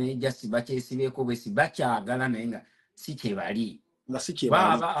era ne just bakyesibeko bwe sibakyagala naye nga si kye bali. Nga si kye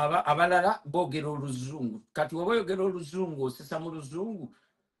bali. Abalala boogera oluzungu. Kati oba oyogera oluzungu osesa mu luzungu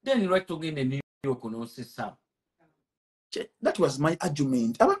then lwaki togende New York n'osesa? That was my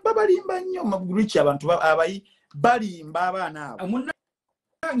argument. Balimba nnyo magurichi abantu abayi balimba abaana abo.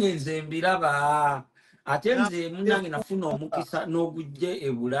 Munnange nze mbiraba ate nze munnange nafuna omukisa n'ogujje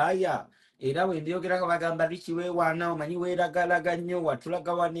e Bulaaya era bwe ndyogerako bagamba Richi weewaana omanyi weeragalaga nnyo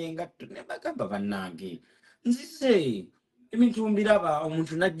watulaga wanengatto ne bagamba bannange nzise ebintu mbiraba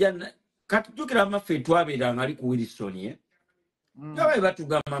omuntu najja kati jjukira amaffe twabeeranga ali ku Wilson nga babe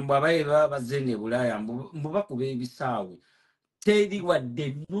batugamba mbu abaye babaze ne Bulaaya mbu bakuba ebisaawe teri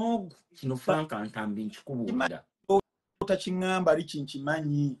wadde n'ogu kino Frank Ntambi nkikubuulira otakiŋŋamba Richi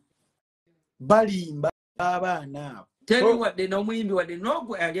nkimanyi balimba abaana abo teri wadde n'omuyimbi wadde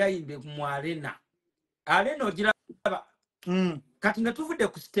n'ogu yali ayimbe mu arena ogiraba kati nga tuvudde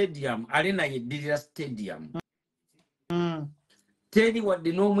ku stadium arena yeddirira stadium teri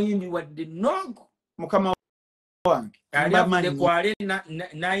wadde n'omuyimbi wadde n'ogu mukama wange yali avudde ku arena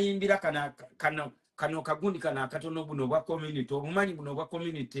nayimbira kano kagundi kana akatono buno obwa community obumanyi buno obwa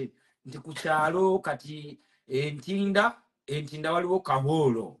community nti ku kyalo kati entinda waliwo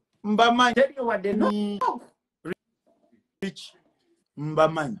kahoolo mbamanyi teri wadde n'ogu Rich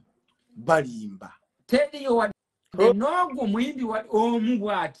mbamanyi balimba teri wadde n'ogu muyimbi omu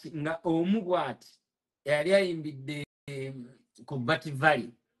bw'ati yali ayimbidde ku Bati Valley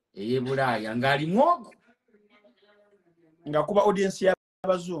ey'e Bulaaya ng'alimu ogu nga kuba audience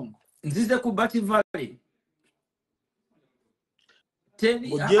y'abazungu nzize ku Bati Valley teri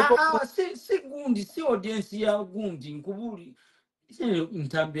si gundi si audience ya gundi nkubuli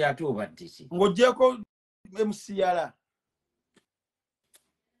Ntambi ate obadde ki ng'oggyeko MCR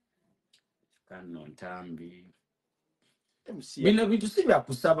kano Ntambi bino bintu si bya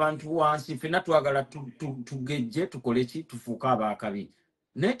kusa abantu wansi ffenna twagala tugejje tukole ki tufuuke abaakabi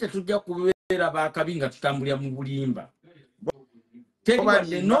naye tetujja kubeera baakabi nga tutambulira mu bulimba teri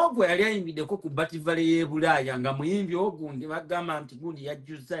wadde n'ogwo yali ayimbiddeko ku Bati Valley y'e Bulaaya nga muyimbi ogundi bagamba nti gundi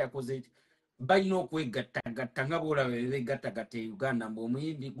yajjuzza yakoze balina okwegattagatta nga boolaba beegattagatta e Uganda mbu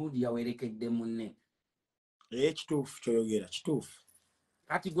omuyimbi gundi yawerekedde munne kituufu kyoyogera kituufu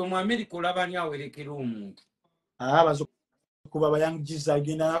kati gwe mu America olabani awerekera omuntu kuba bayangiza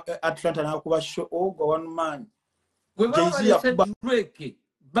agenda Atlanta nakuba show ogwa one man gwe Drake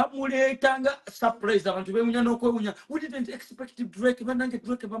bamuleetanga surprise abantu bewunya n'okwewunya we didn't expect Drake banange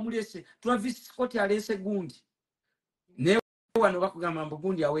Drake bamuleese Travis Scott aleese gundi ne wano bakugamba mbu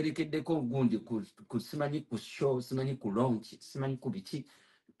gundi awerekeddeko gundi ku simanyi ku show simanyi ku launch simanyi ku biki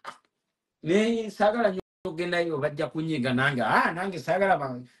ne saagala ogendayo bajja kunyiga nange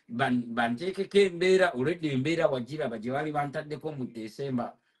saagala banteekeko embeera olwedde embeera wagiraba gye baali bantaddeko mu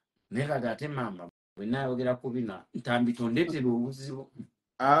Desemba naye kati ate maama bwe naayogera ku bina Ntambi tondeetera obuzibu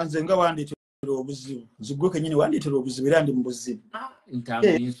nze nga wandeetera obuzibu nzigwe kenyini wandeetera obuzibu era ndi mu buzibu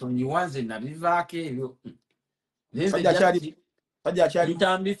Ntambi nsonyiwa nze nabivaako ebyo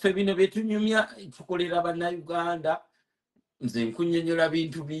Ntambi ffe bino bye tunyumya tukolera bannayuganda nze nkunyonyola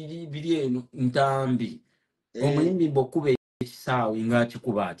bintu biri eno Ntambi omuyimbi bw'okuba ekisaawe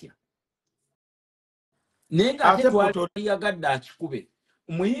ng'akikuba atya naye ng'ate twaliyagadde akikube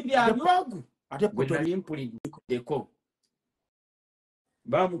omuyimbi alyogu gwe nali mpuliddeko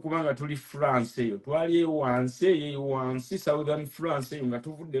bamukuba nga tuli France eyo twali wansi Southern France eyo nga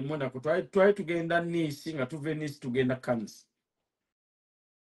tuvudde Monaco twali tugenda Nice nga tuve Nice tugenda Cannes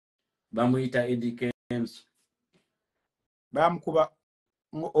bamuyita Eddie Kenzo bamukuba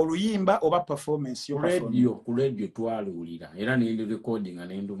oluyimba oba performance ku radio twaluwulira era nendi recordinga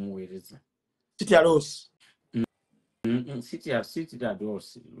nendi muweereza sitya loss sitya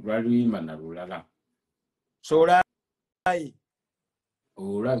loss lwaluyimba nalulala so olai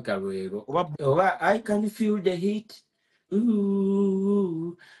olabika lwero oba I can feel the heat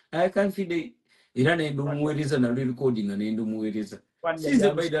I can feel the era nendi muweereza nalu recordinga nendi muweereza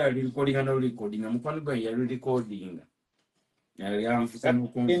sinze baida recordinga nalu recordinga mukwano gwa yali recordinga yamfuka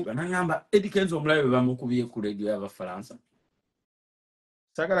n'okumvuga nangamba Eddie Kenzo omulabe bamukubye ku radio y'Abafaransa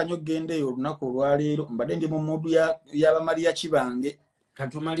sagala nnyo genda eyo olunaku olwaleero mbadde ndi mu mudu y'aba Mariach bange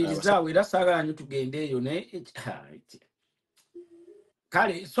katumaliriza awo era saagala nnyo tugende eyo naye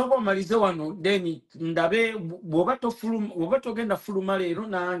kale sobo malize wano then ndabe bwoba togenda fuluma leero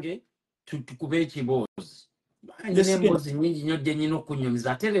nange tukube ekiboozi nyine embozi nyingi nnyo gye nyina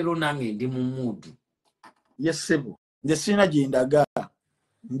okunyumiza ate leero nange ndi mu muudu. Yes sebo nze sirina gye ndaga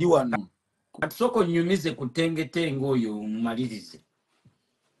ndi wano kati soko nnyumize ku Tenge oyo mumalirize.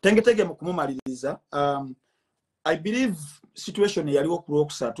 Tenge mu kumumaliriza. I believe situation yaliwo ku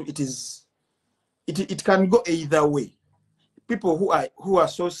Lwokusatu it can go either way. People who are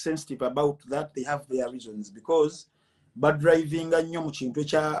so sensitive about that, they have their reasons, because bad driving nnyo mu kintu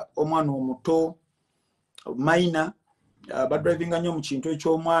ekya omwana omuto minor, bad driving nnyo mu kintu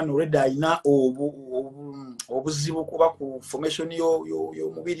eky'omwana already ayina obuzibu kuba ku formation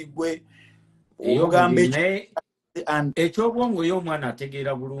y'omubiri gwe obugambe ekyobwongo y'omwana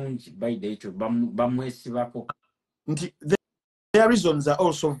ategeera bulungi bayida ekyo bamwesibako nti their reasons are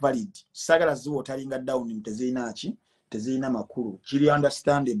also valid. Sagala ziwotalinga down mtezina tezina makuru kiri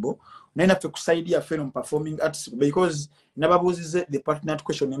understandable naina fe kusaidia film performing arts, because nababuzize the partner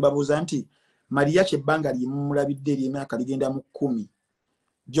question mbabuza nti Mariach ebbanga limulabidde ly'emyaka ligenda mu 10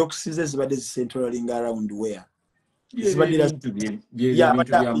 jokes ze zibadde centraling around where zibadde bya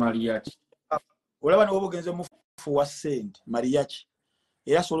Mariach olaba ne obugenze mufu wa send Mariach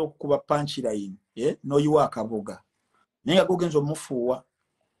era solo kuba punchline no yiwa akaboga nenga gogenzo mufuwa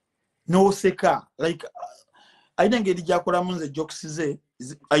no seka like I don't get jakola munze jokes ze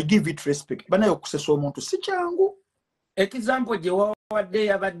I give it respect bana yokusesa omuntu si kyangu. Example je wawadde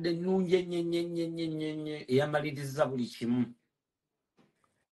yabadde nunye nyenyenyenyenyenye yamaliriza buli kimu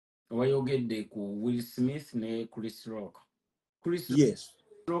wayogedde ku Will Smith ne Chris Rock. Yes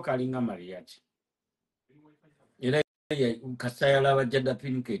Rock alinga Mariach era kasayala bajjada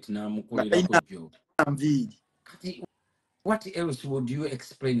Pinkett na mukolera ko jo. What else would you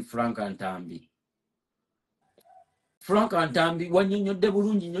explain Frank Ntambi? Frank Ntambi wanyonyodde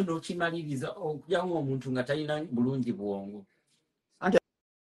bulungi nnyo n'okimaliriza okujamu omuntu nga talina bulungi bwongo.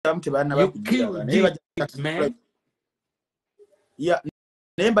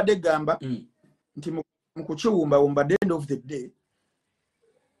 Naye mbadde gamba nti mu kukiwumbawumba the end of the day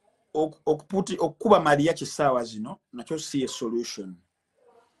okukuba Mariach essaawa zino nakyo si a solution.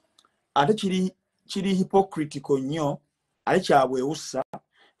 Ate kiri hypocritical nnyo ali kyabwewusa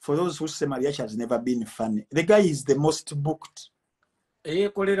for those who say Mariach has never been funny. The guy is the most booked.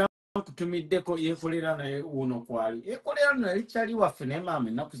 Eyekolera kutumiddeko yekolera naye uno kwali ekolera naye kyali waffe naye maama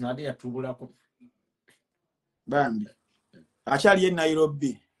ennaku zinadde yatubulako bambi akyali e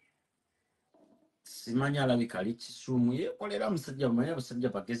Nairobi simanya alabika ali Kisumu yekolera musajja manya basajja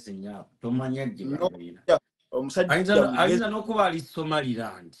bageze nnyo tomanya gye balina omusajja ayinza n'okuba ali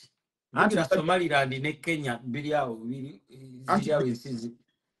Somaliland. Anti Somaliland ne Kenya biri awo biri awo ensizi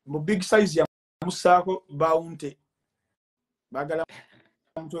mu big size ya musaako baunte bagala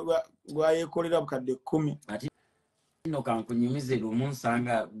muntu gwa yekolera bukadde 10 ati no kankunyumize lumu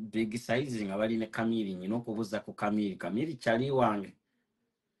nsanga big size nga bali ne Kamiri nyina okubuza ku Kamiri kyali wange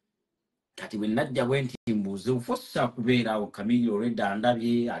kati bwe najja bwenti mbuuze ufossa kubeera awo Kamiri already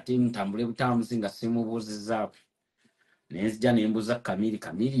andabye ate ntambule butamuzi nga simubuuzizzaako nenzija nembuuza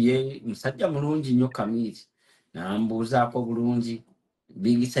Kamiri ye musajja mulungi nnyo Kamiri nambuuzaako bulungi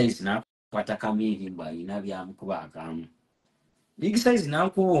big size nakwata Kamiri mbwalina byamukuba akamu big size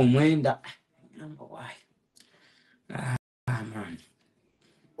nankuwa omwenda namba wayi man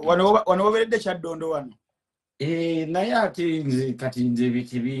wano waberedde kyaddondo wano naye ate nze kati nze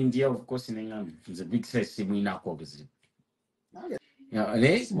biti bindi of course nengamba nze big size simwinako obuzibu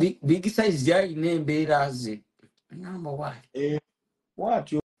big size yalina embeera ze namba wayi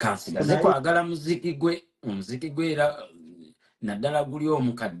watyo kansigaze kwagala muziki gwe era naddala guli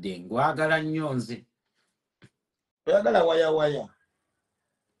omukadde ngwagala nnyo nze oyagala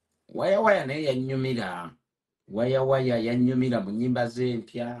waya naye yannyumira waya yannyumira mu nnyimba ze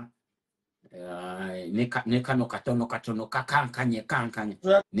empya ne kano katono kakankanye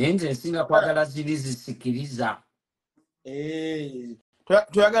naye nze nsinga kwagala ziri zisikiriza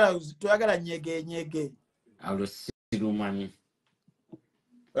tuyagala nyege alwo sirumanyi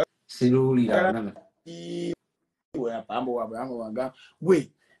siruwulira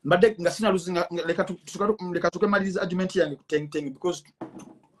we mbadde nga sina luzinga leka tukemaliriza argument yange ku Teng because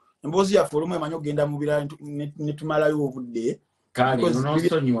emboozi yaffe olumu emanyi okugenda mu birala ne tumalayo obudde kale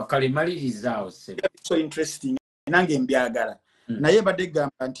nonsonyiwa kale malirizaawo so interesting nange mbyagala naye mbadde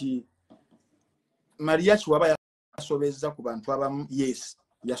gamba nti Mariach waba yasobezza ku bantu abamu yes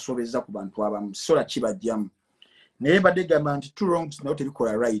yasobezza ku bantu abamu sola kibajjamu naye mbadde gamba nti two wrongs nayo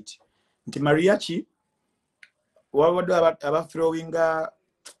tebikola right nti Mariach wabadde aba throwing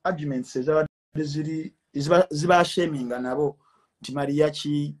arguments ezabadde ziba shaming nabo Mariach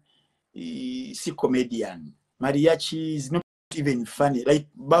si comedian. Mariach is not even funny. Like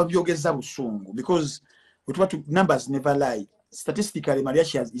babyogeza busungu because numbers never lie. Statistically,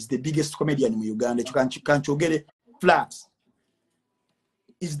 Mariach is the biggest comedian in Uganda. You can't get it flat.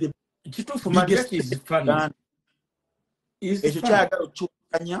 Is the biggest. Is funny. Is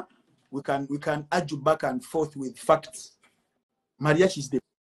funny. We can argue back and forth with facts. Mariach is the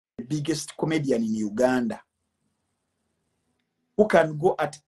biggest comedian in Uganda who can go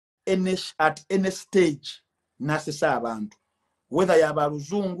at any stage nasesa abantu whether yaba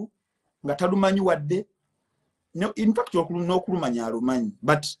luzungu nga talumanyi wadde no, in fact no kulumanya alumanyi,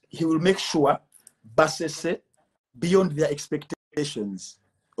 but he will make sure basese beyond their expectations.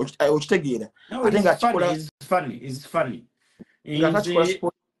 No, it's funny.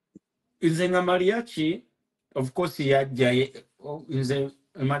 Nze nga Mariach, of course yajja nze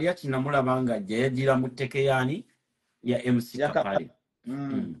Mariach namulabanga ajja yajira mu tekeyani ya MC Kapale.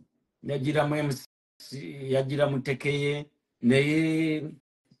 Yajira mu tekeye naye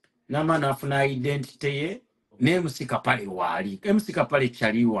namana afuna identity ye ne MC Kapale wali. MC Kapale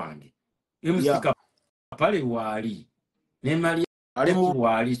chali wange. MC Kapale wali. Ne Mariach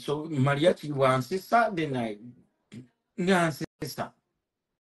wali. So Mariach wansesa then ngansesa.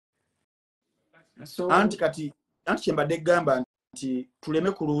 So anti chembade gamba nti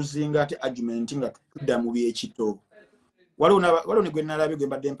tuleme kuluzinga ate argument nga tudda mu byekito. Waliwo ne gwe nalabe gwe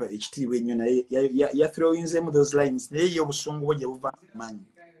mbadde mpa ekitiibwa ennyo naye ya throwinzemu those lines naye yo obusungu bwe gye buva manyi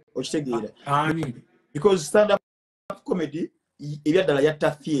okitegeera because stand up comedy ebyaddala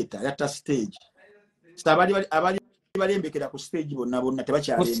yatta theatre yatta stage abali balembekera ku stage bonna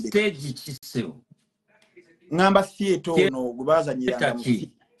tebakyalembeka stage kiseo ngamba theatre ono gwe bazanyiranga mu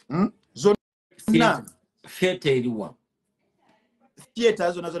zonna theatre eriwa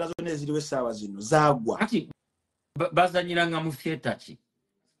theatre zonna eziriwo essaawa zino zaagwa bazanyiranga mu theatre ki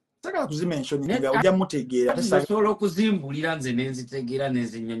sagala kuzimentioninga ojja mutegeera tasobola okuzimbulira nze nenzitegeera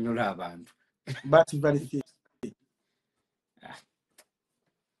nezinyonnyola abantu but very theatre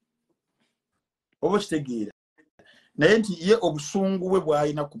oba kitegeera naye nti ye obusungu bwe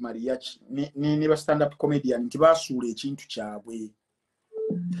bw'alina ku Mariach ne ba stand up comedian nti basuula ekintu kyabwe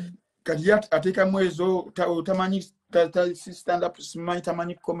kati ateekamu ezo tamanyi stand up simanyi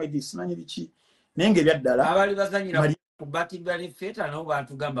tamanyi comedy simanyi biki naye ng'ebyaddala abali bazanyira ku Bati Valley Theatre nabo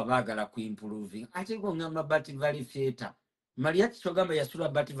batugamba baagala ku improving ate go ngamba Bati Valley Theatre Mariach kyogamba yasula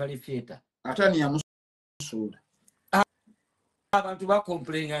Bati Valley Theatre ate ani yamusuula abantu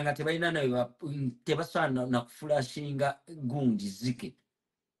bakomplaininga nga tebalina nayo tebasaana na kufulashinga gundi zike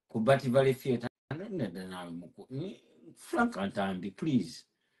ku Bati Valley Theatre Frank Ntambi please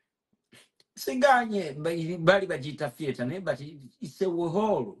siganye bali bajita theatre ne but it's a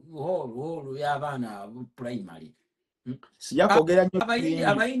whole y'abaana primary sijakogera nnyo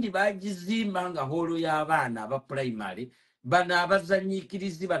abayindi bagizimba nga holo y'abaana aba primary bana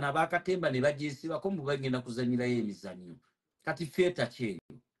abazanyikirizi bana abakatemba ne bagisiba ko mbu bagenda kuzanyirayo emizannyo kati theatre kyeyo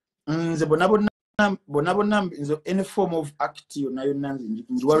nze bonna nze any form of act yonna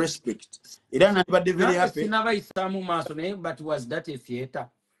nziwa respect era nandibadde very happy sinabayisaamu maaso naye but was that a theatre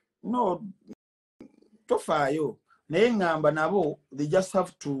no tofaayo naye ngamba nabo they just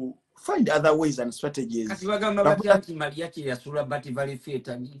have to find other ways and strategies kati bagamba batyanti Mariach yasula Bati Valley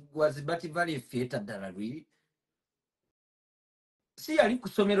Theatre was Bati Valley Theatre ddala really si yali ku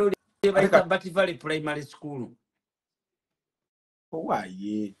ssomero lyebayita Bati Valley Primary School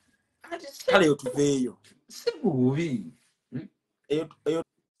owaye kale yo tuveeyo si bubi eyo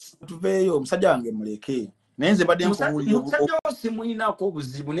tuveeyo omusajja wange muleke naye nze badde nkubuulira omusajja wose muyinaako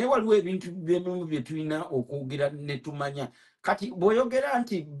obuzibu naye waliwo ebintu byemu bye tulina okwogera ne tumanya kati bw'oyogera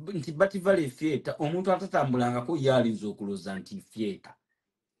nti Bati Valley Theatre omuntu atatambulangako yalinza okuloza nti theatre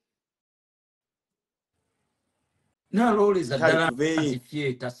nalooleza ddala nti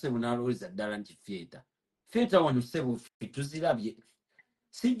theatre sebo nalooleza ddala nti theatre wano sebo tuzirabye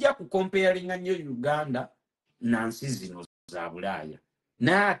sijja kukomparinga nnyo Uganda na nsi zino za Bulaaya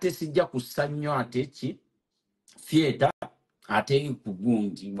naye ate sijja kussa nnyo ate ki theatre ate ku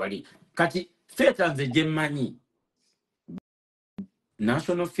gundi wali kati theatre nze gye mmanyi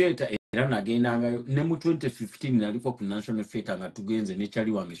National Theatre era nagendangayo ne mu 2015 naliko ku National Theatre nga tugenze ne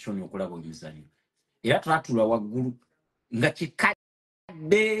kyali wange Shoni okulaba emizannyo era twatula waggulu nga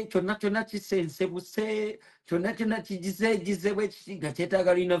kikadde kyonna kisensebuse kyonna kigizebwe nga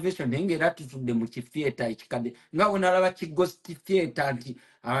kyetaaga renovation naye ng'era tutudde mu kitheatre ekikadde nga bwenalaba ki ghost theatre nti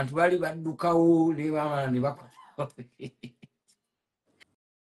abantu baali baddukawo ne bakola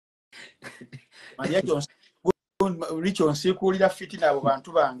Richo nsikulira fitina abo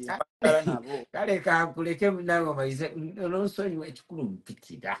bantu bange mpagala nabo. Kale kankuleke nawe maize olonsonyi ekikulu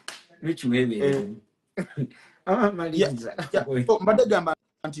mpitira. Richo webere. Maliriza. Mbadde gamba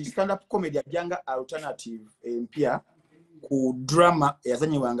nti stand up comedy ajanga alternative empya ku drama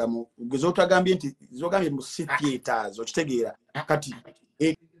yazanyibwanga mu gezotagambye nti zogambye mu theaters okitegeera kati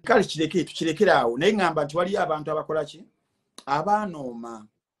kale tukirekerawo naye ngamba nti wali abantu abakola ki abanooma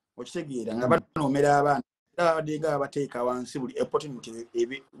okitegeera nga banoomera abantu abadenga abateeka wansi buli opportunity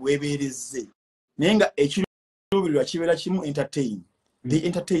webereze naye nga ekiruubirirwa kibeera kimu entertain they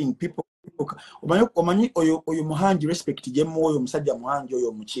entertain people. Omanyi oyo muhanji respect jemu oyo musajja muhanji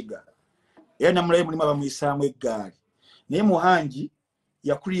oyo mukiga era namulaye mulimu abamuyisaamu eggaali naye muhanji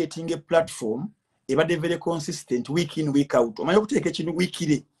ya creating a platform ebadde very consistent week in week out. Omanyi okuteeka ekintu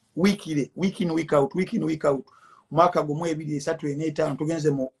week in week out mwaka gumu 2 3 4 5 tugenze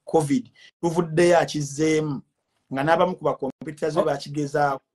mu covid tuvuddeyo akizeemu nga n'abamu ku bakompetitors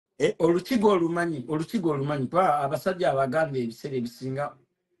bakigezaako olukigo olumanyi pa abasajja abaganda ebiseera ebisinga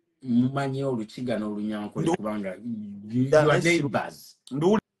mumanyi olukiga n'olunyankole kubanga neighbors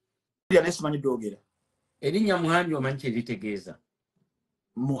nduwulira nesimanyi byogera erinnya muhanji omanyi kyeritegeeza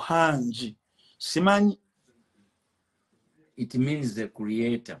muhanji simanyi it means the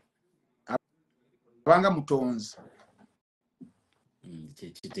creator abanga mutonzi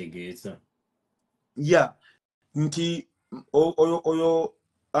kyekitegeeza nti oyo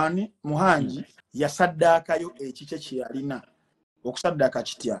ani muhanji yasaddaakayo ekikye kyeyalina okusaddaaka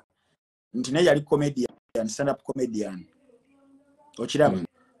kitya nti naye yali comedian stand up comedian okiraba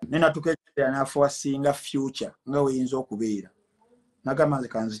naye natukeera n'afuwasinga future nga weyinza okubeera nagamba nze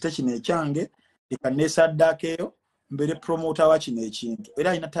kanzite kino ekyange leka neesaddaakeyo mbere promoter wa kino ekintu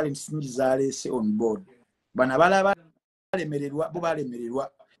era alina talents nyingi zaleese on board bana balaba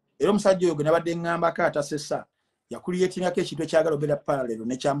balemererwa era omusajja oyo gwe nabadde ngambako atasesa yakuliyetingako ekintu ekyagala obeera parallel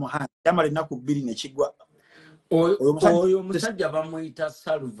nekyamuhanji yamala ennaku 2 nekigwa oyo omusajja bamuyita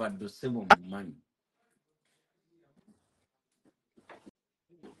Salvador Sebo mumanyi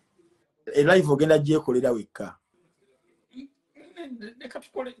live ogenda gyekolera wekka leka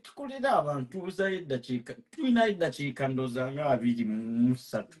tukolera abantu uzayo eddakiika tulina eddakiika ndooza nga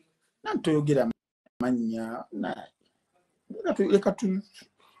 23 nantoyogera mannya leka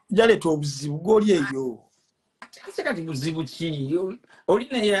jaleeta obuzibu gwoli eyo kati buzibu ki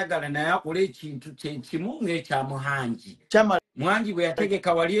olina yeyagala naye akola ekintu kyekimu ng'ekyamuhanji muhanji bwe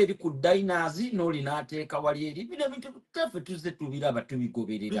yategeka wali eri ku diners n'oli n'ateeka wali eri bino bintu tutaffe tuzze tubiraba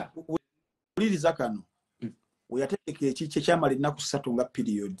tubigoberera uliriza kano we yategeka ekikye ekyamala ennaku 3 nga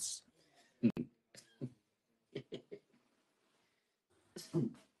periods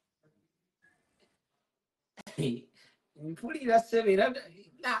mpulira sebeera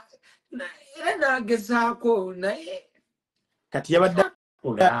era nagezaako naye kati yabadde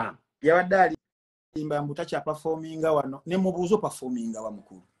alimba mbu takyapafominga wano ne mubuuzo pafominga wa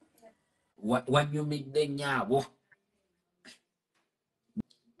mukulu wanyumidde nyaabo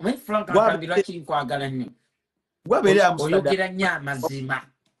omanyi Frank Ntambi lwaki nkwagala nnyo oyogera nnyo amazima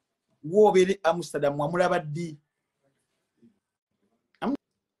wobeere Amsterdam wamulaba ddi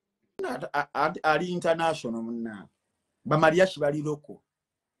ali international munna ba Mariach bali loko.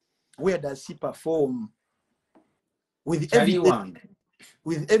 Where does he perform with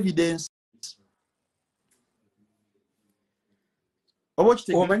evidence?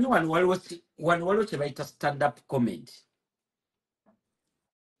 Omanyi waliwo kye bayita stand up comedy.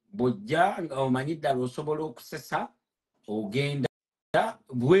 Bojja omanyi ddala osobola okusesa ogenda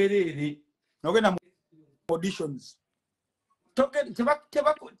bwereere nogenda mu auditions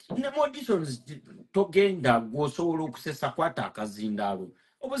togenda gwosobola okusesa kwata akazindaalo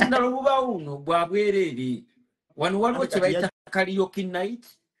obuzindaalo bubaawo uno bwa bwereere wano waliwo kye bayita karaoke night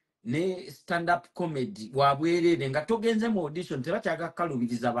ne stand up comedy wa bwereere nga togenze mu audition tebakyaga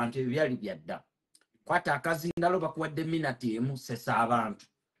kalubiriza abantu ebyo byali byadda kwata akazindaalo bakuwadde minati emu sesa abantu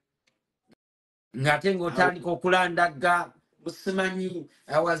ngate ng'otandika okulandaga simanyi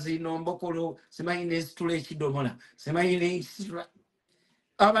awazino mbokolo simanyi nesitula ekidomola simanyi nesitula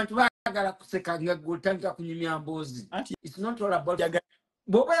abantu baagala kuseka nga gotandika kunyumya mboozi. It's not all about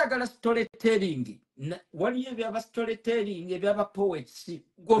bw'oba yagala storytelling waliyo ebyaba storytelling ebyaba poets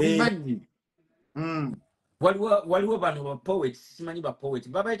gobimanyi waliwo bano ba poets simanyi ba poets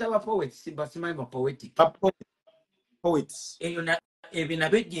babayita ba poets basimanyi ba poetic poets ebyo nabyo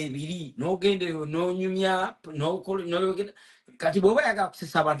ebiri n'ogenda eyo n'onyumya n'oyogera kati bw'oba yagala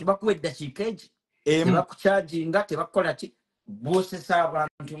kusesa abantu bakuwa eddakiika egi tebakucyaginga tebakukola ki bw'osesa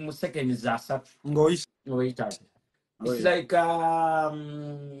abantu mu seconds 3 ng'oyita It's like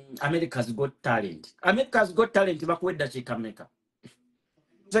America's Got Talent. America's Got Talent bakwedda chikameka.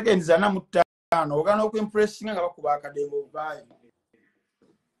 Seconds ana mutano ogana okuimpressinga nga bakuba akademo bayi.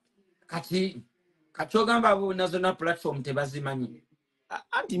 Kati ogamba abo national platform tebazimanyi.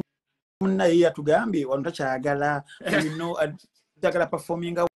 Anti munna ye yatugambye wano takyagala Bwino atagala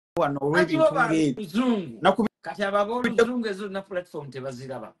performing wano already tungere. Kati ababolu zungu ezo na platform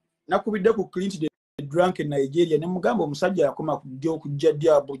tebaziraba. Nakubidde ku Clint the Drunk in Nigeria ne mugamba omusajja yakoma kujja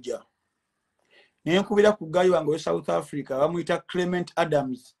dya Abuja. Ne nkubira ku gayi wange South Africa bamuyita Clement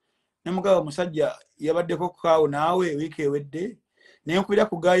Adams. Ne mugamba omusajja yabaddeko kawo naawe wiki ewedde. Ne nkubira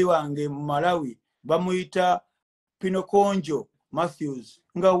ku gayi wange mu Malawi bamuyita Pinokonjo Matthews.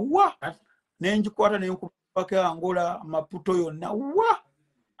 Nga wa ne njikwata ne nkubaka Angola Maputo yonna wa.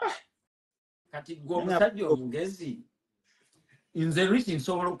 Kati go omusajja omugezi nze Rich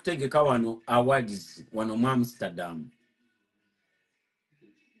nsobola okutegeka wano awards wano mu Amsterdam.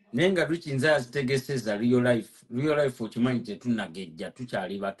 Nenga Rich nze azitegeseza real life okimanyi tetunagejja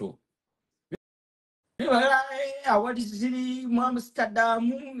tukyali bato. Awards ziri mu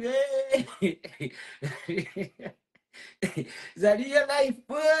Amsterdam za real life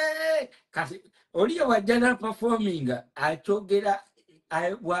kati oliyo wajjana performing achogera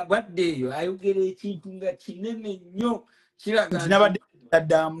wadde eyo ayogera ekintu nga kinene nnyo kiraga nabadde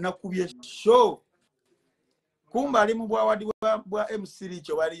Amsterdam nakubye show kumba ali mu bwawadi bwa MC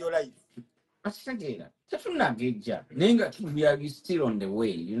Richo bali yo live akitegeera tetunagejja nenga we are still on the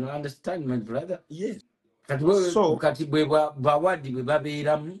way, you know, understand my brother? Yes. Kati bwe bawadi bwe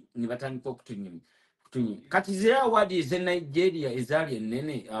babeeramu ne batandika okutunyuma kati ze awadi eze Nigeria ezaali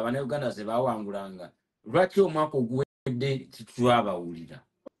ennene Abannayuganda ze bawangulanga lwaki omwaka oguwedde tetwabawulira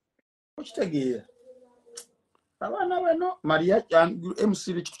okitegeera abana bano Mariach MC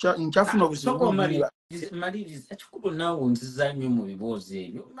Richo nkyafuna obuzibu maliriza ekikulu naawe nziza nnyo mu biboozi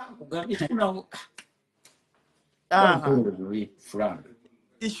ebyo nakugambye ekikulu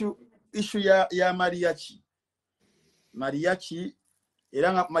issue ya Mariach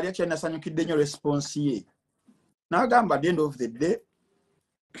era nga Mariach anasanyukidde nnyo response ye n'agamba at the end of the day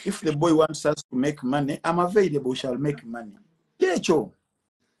if the boy wants us to make money I'm available, shall make money ekyo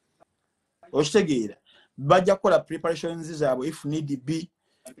okitegeera bajja kukola preparations zaabwe if need be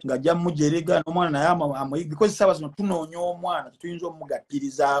nga ajja mujerega n'omwana naye amuyiga because saba zino tunoonya omwana tuyinza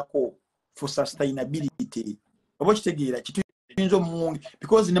omugattirizaako for sustainability oba okitegeera kituyinza omungi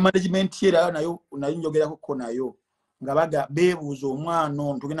because ne management ye nayo njogera ko nayo nga baga beebuuza omwana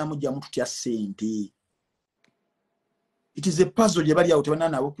ono tugenda mujja mututya ssente. It is a puzzle gye bali awo tebalina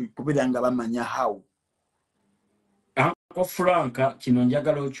nabo kubeera nga bamanya how. Uncle Franka kino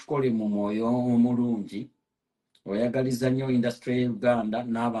njagala okikole mu mwoyo omulungi oyagaliza nnyo industry ya Uganda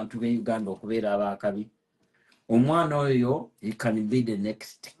n'abantu be Uganda okubeera abakabi. Omwana oyo he can be the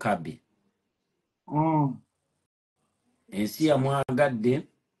next Kabi. Ensi yamwagadde,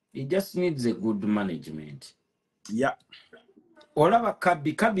 he just needs a good management. Yeah. Olaba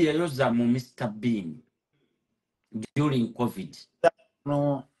Kabi yayoza mu Mr. Bean during COVID.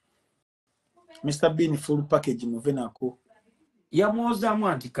 No. Mr. Bean full package muve nako. Yamwozaamu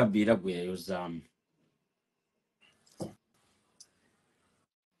anti Kabi era gwe yayozaamu.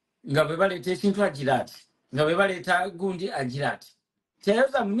 Nga bwe baleeta ekintu agira ati. Nga bwe baleeta gundi agira ati.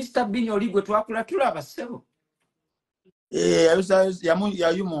 Teyayoza mu Mr. Bean oli gwe twakula tulaba ssebo.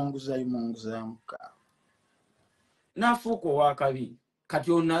 Yayumonguza muka. N'afuuka owakabi.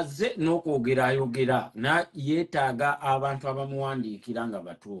 Kati onazze n'okwogera ayogera na yeetaaga abantu abamuwandiikira nga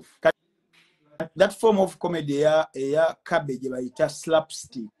batuufu. That form of comedy eya Kabe gye bayita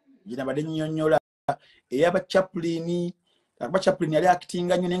slapstick gina bade nnyonnyola eyaba Chaplin yali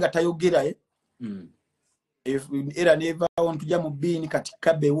actinga nnyo nenga tayogera era nevawo ntujja mu Bean kati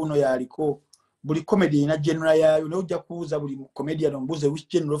Kabe wuno yaliko buli comedy ina genre yayo n'ojja kuuza buli comedian ombuze which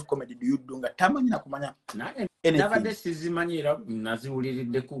genre of comedy do you do nga tamanyi na kumanya nabadde sizimanyi era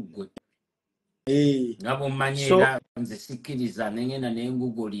naziwuliridde ku ggwe nga bw'omanyi era nze sikkiriza nengenda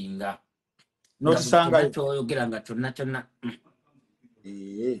nengugolinga n'osanga kyoyogera nga kyonna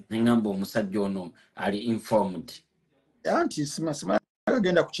nengamba omusajja ono ali informed anti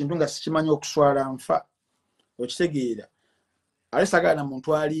agenda ku kintu nga sikimanyi okuswala nfa okitegeera ali sagala na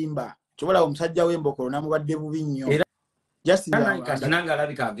muntu alimba kyobola omusajja w'embokolo namubadde bubi nnyo kati nange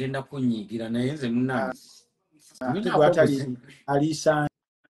alabika agenda kunyiigira naye nze munansi Aleese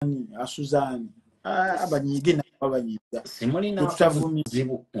Asuzani abanyiige n'abanyiiga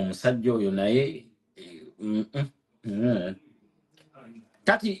simulinazibu omusajja oyo naye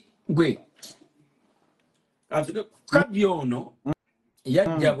kati gwe Kabi ono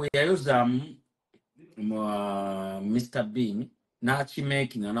yajja bwe yayozaamu Mr. Bean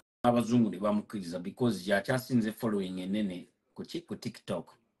n'akimaking n'abazungu ne bamukiriza because yakyasinze following enene ku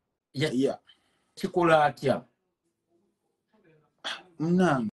TikTok. Yeah. Kikola atya?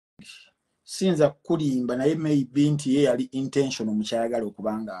 Mnange sinza kulimba naye maybe nti ye yali intentional mu kyayagala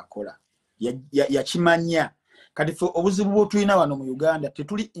okubanga akola. Yakimanya. Kati fe obuzibu bw'otulina wano mu Uganda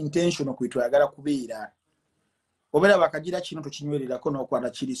tetuli intentional ku twayagala kubeera. Obera bakagira kino tukinywererako n'okwata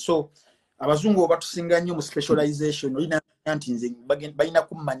kiri. So abazungu obatusinga nnyo mu specialization olina nti nze balina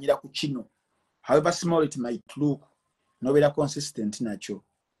kummanyira ku kino. However small it might look, nobeera consistent nakyo.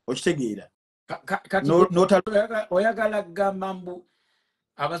 Okitegeera? Oyagala kugamba mbu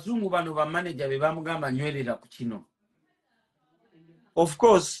abazungu bano ba manager be bamugamba nywerera ku kino. Of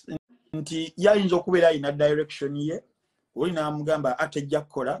course nti yayinza okubeera alina direction ye oli n'amugamba atejja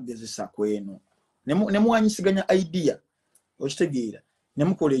kukola gezesa kweno nemuwanyisiganya idea okitegeera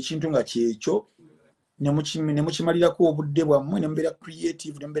nemukola ekintu nga kyekyo nemukimalirako obudde bwammwe nemubeera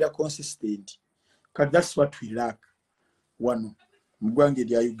creative nemubeera consistent. Kati that's what we lack wano mu ggwanga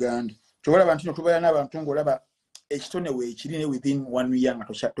erya Uganda. Kyolaba nti tubeera n'abantu ng'olaba ekitone weekirine within 1 year nga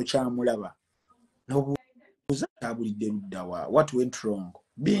tokyamulaba n'obuuza abulidde luddawa what went wrong.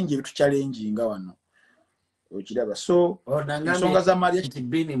 Bingi bituchallenginga wano okiraba. So ensonga za Mariach nti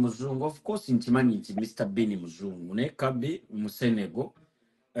Bini muzungu, of course nkimanyi nti Mr. Bini muzungu ne Kabi mu Senegal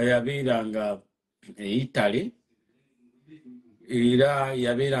yabeeranga Italy era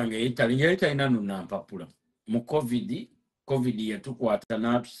yabeeranga Italy yali talina nampapula mu covid yatukwata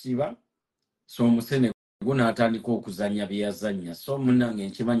n'atusiba. So mu Senegal n'atandika okuzanya bye yazanya. So munnange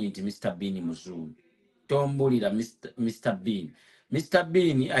nkimanyi nti Mr. Bini muzungu. Tombulira Mr. Bean. Mr.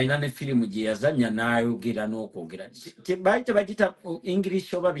 Bean alina ne filimu gye yazanya n'ayogera n'okwogera. Bagita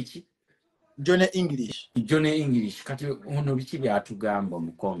English oba biki? Jone English. Kati ono biki byatugamba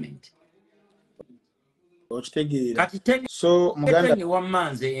mu comment. Okitegeera. Kati So muganda Teng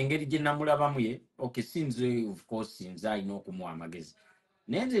wammanze engeri gye namulabamu ye. Okay, sinze of course sinze alina okumuwa amagezi.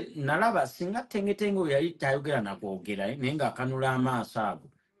 Naye nalaba singa Teng oyo yali tayogera nakwogera naye ng'akanula amaaso ago.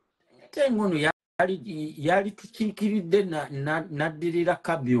 Teng ono yali tukiikiridde naddirira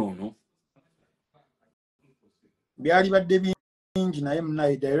Kabi ono. byali badde bingi naye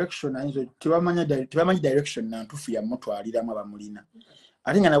munaye direction ayinza tebamanyi direction nantufu yamutwaliramu abamulina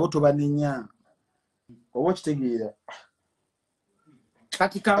ate nga nabo tobanenya oba okitegeera.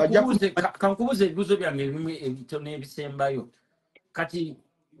 Kati kankubuuze ebibuuzo byange ebimu ebitono ebisembayo. Kati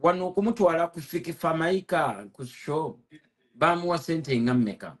wano okumutwala ku Fikifamaika ku show bamuwa sente nga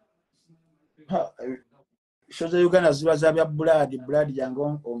mmeka? Show za Uganda ziba za bya blood yange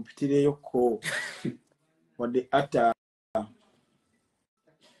ompitireyo ko wadde ata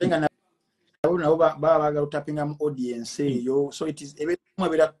nga nabo baba bagala utapinga mu audience eyo. So it is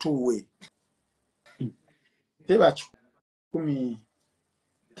ebera two-way. Teba kumi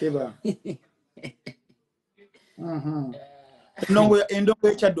teba endongo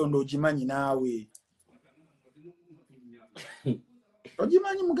ekyadondo ogimanyi naawe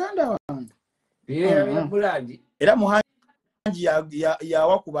ogimanyi muganda wange. Era Muhanji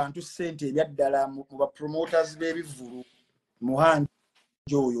yawa ku bantu sente ebyaddala mu ba promoters b'ebivulu. Muhanji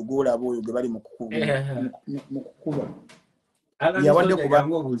oyo golaba oyo gwe bali mu kukuba yawadde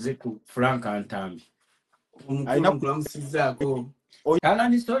kubangobuze ku Frank Ntambi Omukulu kulamusizaako.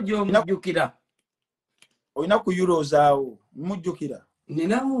 Alani Sojo omujjukira. Olina ku euros awo mujjukira.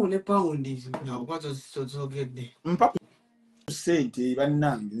 Ninamu ne pound nakwazo zogedde. Mpa sente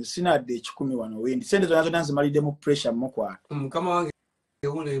bannange sinadde 10 wano wendi sente zona nzimalidde mu pressure mukwata. Mukama wange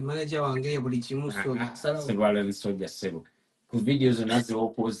ewuno manager wange buli kimu Alani Soja sebo. Ku videos zona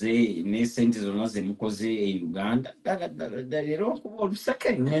okoze ne sente zona mukoze e Uganda. Dalero kuba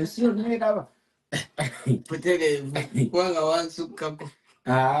olusake nensi onera. Putele kwanga wansukako.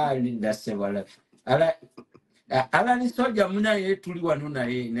 Ndasebala. Alani Soja munaye tuli wano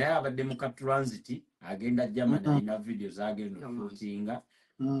naye abadde mu transit agenda Germany na videos agenda okutinga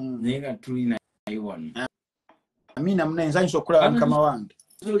nenga tuli naye wano. Amina mune nzanyiso okulaba mukama wange.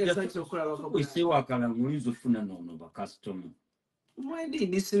 Ese wakala mulizo funa nono ba customer. Mwedi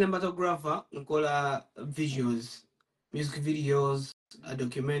ni cinematographer nkola visuals, music videos,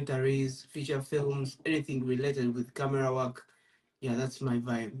 documentaries, feature films, anything related with camera work. Yeah, that's my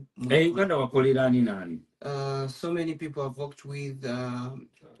vibe. Uganda wakolera nani? So many people I've worked with,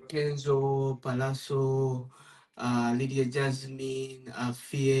 Kenzo, Palazzo, Lydia Jasmine,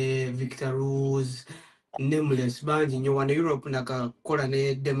 Afie, Victor Rose, nameless banji nyo wana Europe nakakola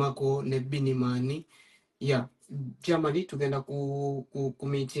ne Demarco ne Binimani. Yeah, Germany tugenda ku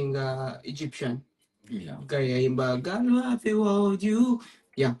meeting Egyptian. Yeah. Guy imba God love you.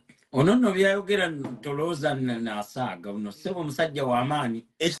 Yeah. ono no byayogera tolooza n'asaaga uno sebo musajja w'amaanyi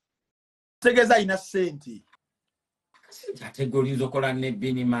ekitegeeza alina ssente ate goliza okola ne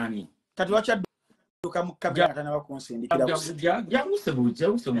binimaani kati wakyadduka mu kamera nga tanaba kunsindikira jagusebuje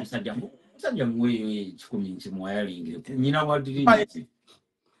musajja muweeyo 10 nkimuwayalingire nyina wa diriniti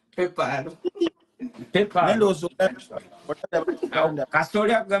PayPal.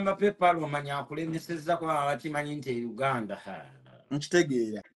 kasoli akugamba PayPal omanya akulemesezza kuba bakimanyi nti Uganda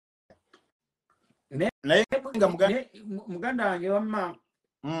nkitegeera naye muganda wange wamma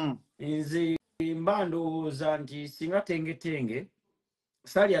nze mba ndowooza nti singa tengetenge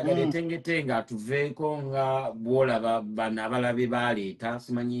salyagala tengetenge atuveeko nga bwolaba bano abalabe baleeta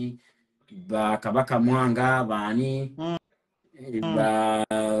simanyi bakabaka mwanga baani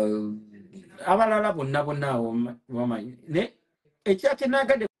abalala bonna wamanyi ne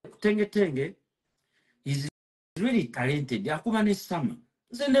ekyakenagadde kutengetenge is really talented akuba ne sama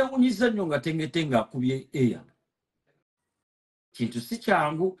nze newunyiza nnyo nga tengetenge akubye eya kintu si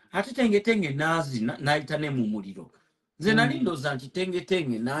kyangu ate tengetenge naazina n'ayita ne mu muliro nze nali ndooza nti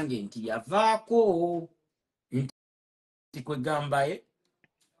tengetenge nange nti yavaako nti kwegambaye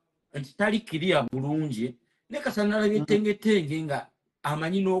nti tali kiriya bulungi ne kasanalabye tengetenge nga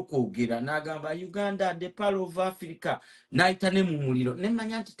amanyi n'okwogera n'agamba Uganda the pearl of Africa n'ayita ne mu muliro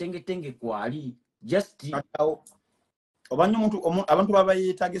nemanya nti tengetenge kwali just obanya abantu baba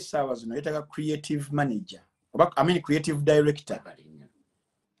yeetaaga essaawa zino yeetaaga creative manager oba creative director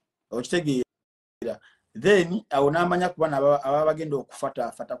okitegeera then awo n'amanya ku bana ababa bagenda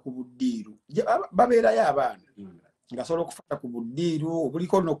okufatafata ku buddiiru babeerayo abaana nga sobola okufata ku buddiiru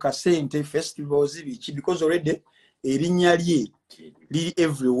obuliko no kasente festivals biki because already erinnya lye liri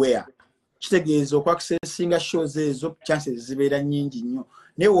everywhere kitegeeza okwaccessinga shows ezo chances zibeera nnyingi nnyo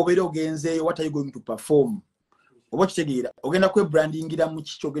naye wobeera ogenzeeyo what are you going to perform oba kitegeera ogenda kwebrandingira mu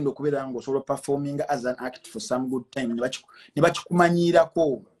kiki ogenda okubeera nga osobola performing as an act for some good time ne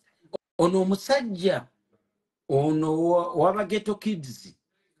bakikumanyiirako ono omusajja ono w'abageto kids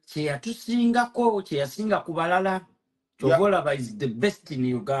kyeyatusingako kyeyasinga ku balala kyovolaba is the best in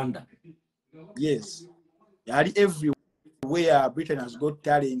Uganda. Yes, yali everywhere. Britain has got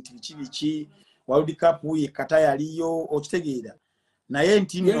talent biki World Cup we kata yaliyo okitegeera naye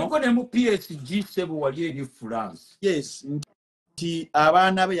nti no yaliko ne mu PSG sebu wali eri France. Yes, nti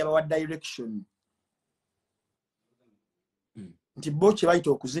abaana be yabawa direction nti boche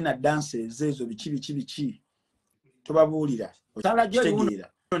bayita okuzina dances ezo biki tobabuulira okitegeera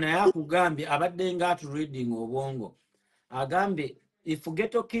naye akugambye abadde nga atu reading obwongo agambye if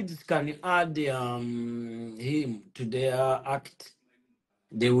ghetto kids can add him to their act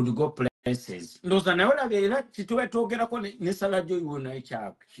they would go places. Ndoza naye olabye era kituba twogerako ne Salajo iwo naye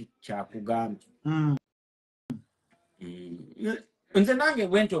kyakugambye nze nange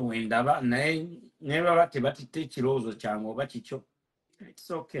bwento bwendaba naye baba tebatitte ekirowoozo kyange oba kikyo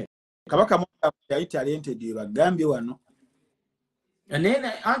it's okay. Kabaka mwaka yali talented bagambye wano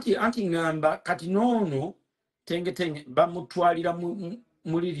nene anti ngamba kati noono tenge bamutwalira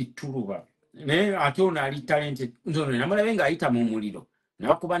muri lituluba naye ate ono ali talented nzono namulabe nga ayita mu muliro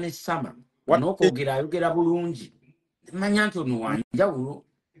nakuba ne sama n'okwogera ayogera bulungi manya nti ono wanjawulo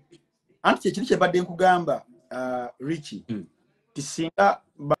anti kyekiri kyebadde nkugamba Richie tisinga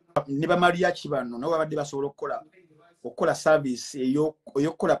ne ba Mariach bano nabo babadde basobola okukola service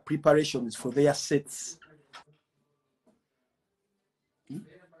eyokukola preparations for their sets.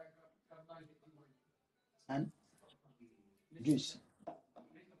 And juice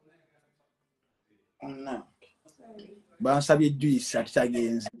no bansabye juice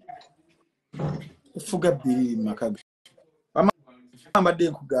atitagenze kufuga biri makaga ambadde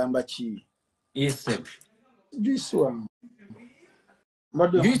nkugamba ki yese juice wangu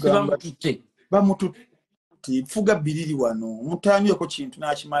juice bamututte fuga biriri wano mutanyweko kintu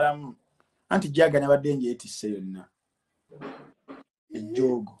nakimalamu anti jaga nabadde njeetisse yonna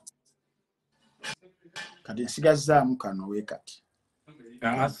ejogo kati nsigazaamu kano wekati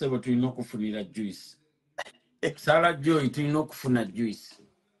asebo tulina okufunira juice Sala Joy tulina okufuna juice.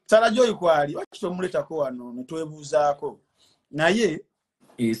 Sala Joy kwali wakitomuletako wano netwebuuzaako naye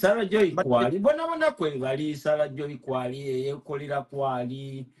Sala Joy kwali bona kwe bali Sala Joy kwali eyekolera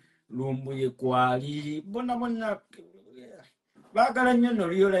kwali lumbuye kwali bona bagala nnyo no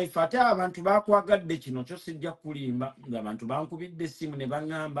real life ate abantu bakwagadde kino kyo sijja kulimba abantu bankubidde simu ne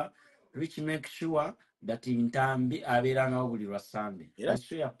bangamba which make sure that Ntambi abeerangawo buli lwa Sunday. I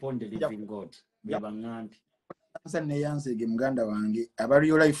swear upon the living God. Bebangambi. Ansa neyanzege muganda wange aba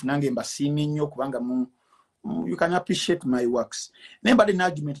real life nange mbasiimye nnyo kubanga you can appreciate my works. Nembadde na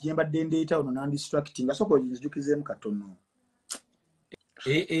argument jemba dendeta ono nan distracting asoko nzijukizeemu katono.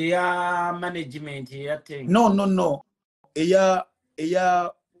 eya management eya Teng. No. Eya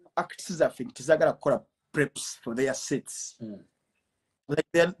acts zaffe tizagala kukola preps for their sets. Like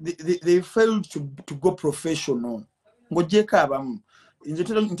they failed to go professional. Ngojeka abamu.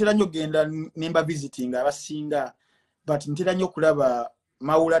 Ntera nnyo genda nemba visiting abasinga, but ntera nnyo kulaba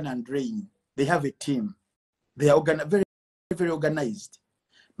Maula and Drain. They have a team. They are very, very organized.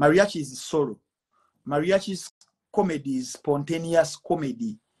 Mariach is solo. Mariach's comedy is spontaneous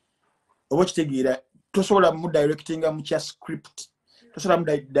comedy. Watch the tosola mu directing a mucha script. Tosola mu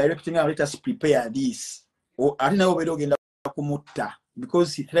directing a let us prepare this. Or I know we don't kumutta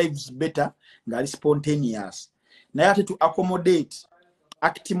because he thrives better ngali spontaneous. Na yate to accommodate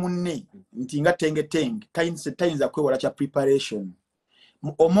actimunne ntinga Teng times akwewala cha preparation.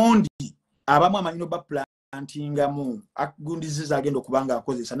 Omondi abamu amanyino ba plantinga mu agundiziza agenda okubanga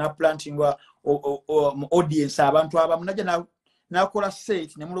akozesa na plantingwa audience abantu abamu naja nakola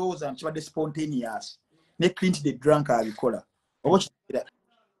set ne mulowooza nkibadde spontaneous ne Clint the drunk abikola.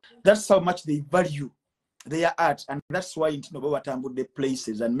 That's how much they value their art, and that's why ntino batambudde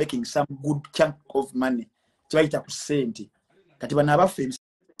places and making some good chunk of money kibayita ku sente. Kati bana abaffe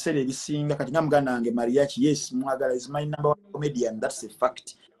ebiseera ebisinga kati nga muganda wange Mariach, yes mwagala is my number one comedian, that's a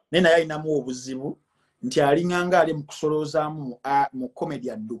fact. Naye naye alinamu obuzibu nti alinganga ali mu kusolozaamu mu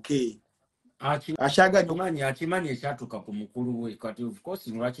comedy adduke. Akimanyi ekyatuuka ku mukulu we kati of course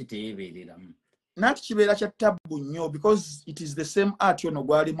lwaki teyeebeereramu. Nati kibeera kya tabu nnyo because it is the same art yono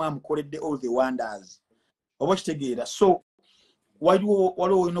gwalimu amukoledde all the wonders. Oba kitegeera. So waliwo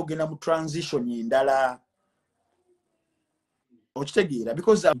olina ogenda mu transition endala. Okitegeera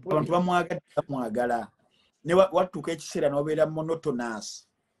because abantu bamwagala ne watuuka ekiseera n'obeera monotonous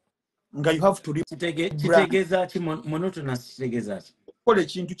nga you have to kitegeeza ki monotonous kitegeeza ki kola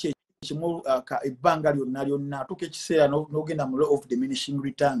ekintu kimu ebbanga lyonna atuuka ekiseera n'ogenda mu law of diminishing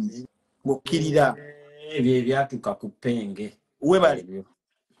returns ng'okkirira ebyo ebyatuuka ku Penge webale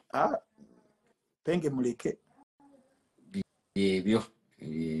Penge muleke ebyo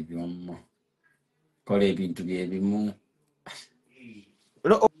kola ebintu byebimu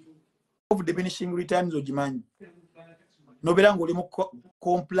law of diminishing returns ogimanyi nobeera ng'oli mu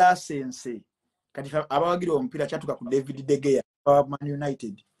complacency. Kati abawagira omupiira kyatuuka ku David De Gea wa Man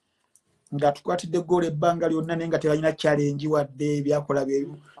United nga tukwatidde goal ebbanga lyonna naye nga tebalina challenge wadde byakola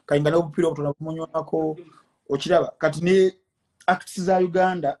byebimu kayinga n'obupiira obutono bumunywako okiraba. Kati ne acts za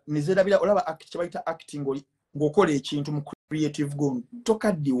Uganda nezerabira olaba act kyebayita acting ng'okola ekintu mu creative goal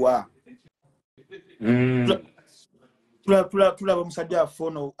tokaddiwa. Tulaba omusajja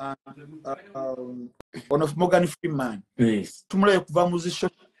afono ono Morgan Freeman. Tumulabe kuva mu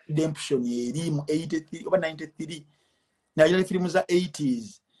social redemption eri mu 83 oba 93 naye filimu za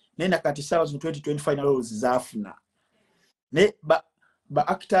 80s naye nakati sawa mu 2020 final roles zaafuna ne ba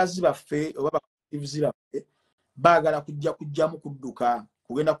actors baffe oba ba actors baffe baagala kujjamu kudduka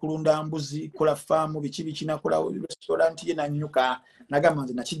kugenda kulunda mbuzi kola faamu biki nakola restaurant ye nanyuka nagamba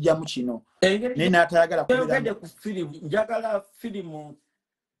nze nakijjamu kino naye n'atayagala kugenda ku film njagala filimu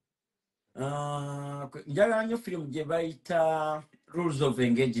njagala nnyo filimu gye bayita Rules of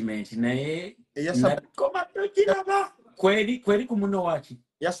Engagement naye nakoma togiraba kweri ku muno waki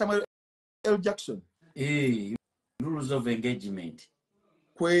ya Samuel L. Jackson Rules of Engagement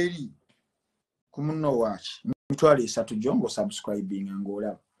kweri ku muno waki mitwalo 3 jongo subscribing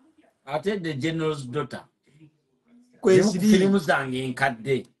ngolaba ate the General's Daughter kwezi filimu zange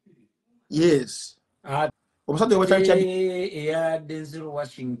nkadde yes omusajja wachali ya Denzel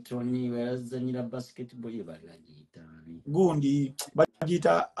Washington yazanyira basketball yebalagiyita gundi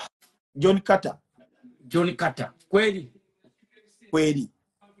bagiyita John Carter kweri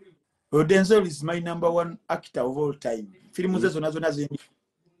Denzel is my number one actor of all time. Filimu ze zona zindi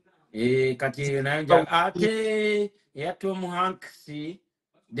kati nanja ate ya Tom Hanks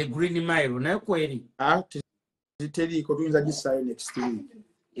The Green Mile nayo kweri ziteri ko tuyinza gisayo next week.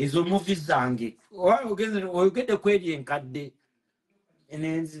 Izo movies zange ogende kweri enkadde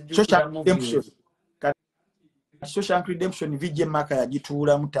Social Redemption vije maka ya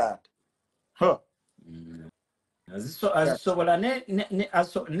gituula mutata azisobola ne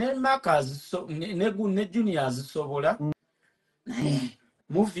maka ne junior azisobola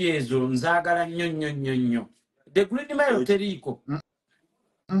movie ezo nzagala nnyo The Green Mile teriko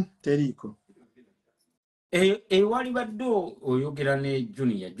wali badde oyogera ne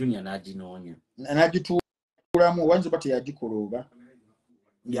junior n'aginoonya n'agituulamu wanzo bati yagikoloba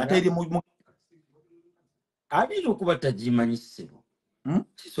ate eri mu abiri okuba tagimanyi ssebo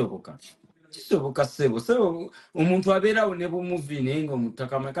kisoboka ssebo omuntu abeerawo ne bumuvi naye nga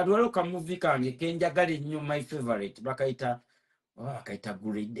omutakama kati waliwo kamuvi kange kenjagala ennyo my favorite bakayita Kaita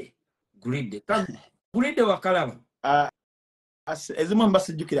grade. Grade wakalaba. Ezimu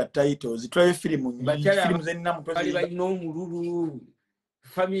mbasijjukira titles zitwaye filimu zenina bali balina omululu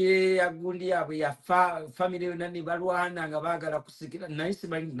family ya gundi yabwe yafa family yonna ne balwana nga baagala kusikira naye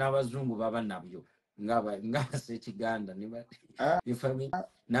simanyi n'abazungu baba nabyo nga Sekiganda ne family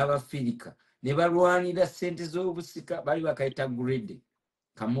n'Abafirika ne balwanira ssente z'obusika bali bakayita grade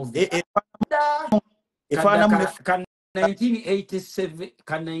kamuvi ka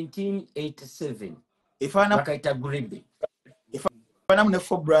 1987 bakayita grade ne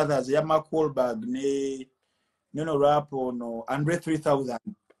Four Brothers ya Mark Wahlberg ne Nono Rapo no Andre 3000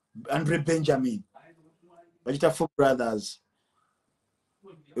 Andre Benjamin bagita Four Brothers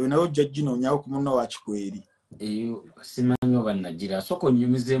unawo judge no nyawo kumuno wa Kikweri eyo simanyi obanagira soko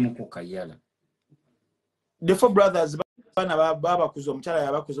nyumizemu ku kayala the Four Brothers bana baba kuzo mchala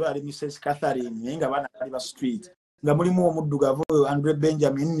yabakuzo ali Mrs Catherine nga bana ali ba street nga mulimu omuddugavu Andre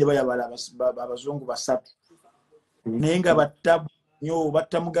Benjamin ne bayabala abazungu basatu nenga batabu nyo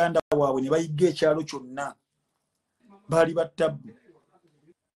batamuganda waabwe ne bayiga ekyalo kyonna bali batabu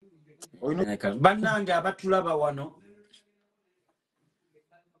bannange abatulaba wano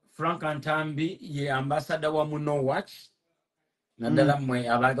Frank Ntambi ye ambassador wa Muno Watch naddala mmwe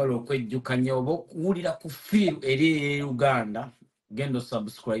abaagala okwejjukanya oba okuwulira ku feel eri Uganda gendo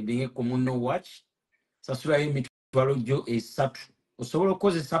subscribing ku Muno Watch sasulayo emitwalo gyo 3 osobola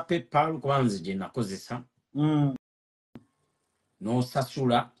okukozesa PayPal kubanze gye nakozesa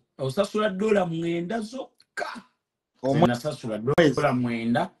n'osasula $9 zokka nasasula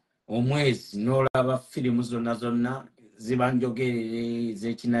 $9 omwezi n'olaba firimu zonna zibanjogerere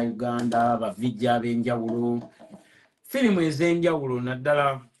z'ekina Uganda bavijja ab'enjawulo firimu ez'enjawulo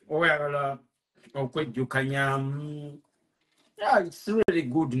naddala oyagala okwejjukanya it's really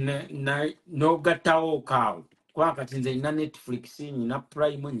good n'ogattawo kaawo kwa kati nze nina Netflix nina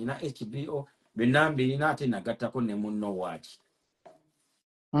Prime nina HBO byonna mbirina ate nagattako ne Muno Watch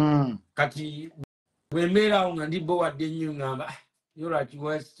kati bwembeerawo nga ndi bowadde nnyo ngamba yolwaki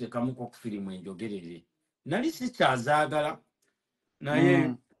wasitekamuko ku firimu enjogerere nali sikyazaagala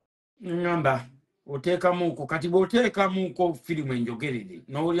naye ngamba oteekamuko kati bw'oteekamuko firimu enjogerere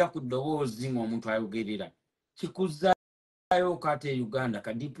n'olya ku ddoboozi ng'omuntu ayogerera kikuzzaayo kate Uganda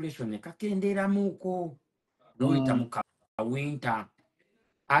ka depression kakendeeramuko n'oyita mu kawinta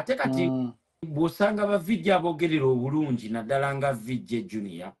ate kati bw'osanga bavijja aboogerera obulungi naddala nga vijje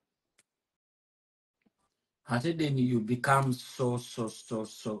junior ate then you become so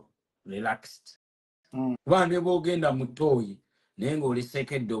relaxed kuba ne bw'ogenda mu ttooyi naye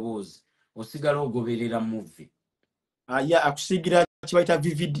ng'oleseeko eddoboozi osigala ogoberera movie akusigira kibayita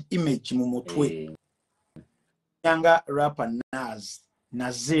vivid image mu mutwe yanga rapper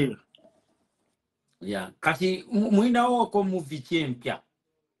Nazir kati mwinawo ko movie kyempya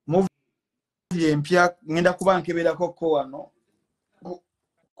empya ngenda kuba nkeberako ko wano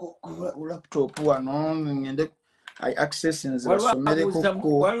ku laptop wano ngende access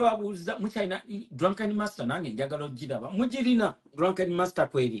nzibasomereko waliwabuuza mukyalina Drunken Master nange njagala ogiraba mugirina Drunken Master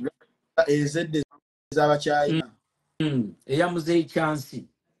kweri ezedde z'abakyayina eya Muzeeyi Chansi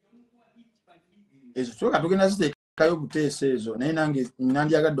ezo tuka tugenda ziteekayo buteesa ezo naye nange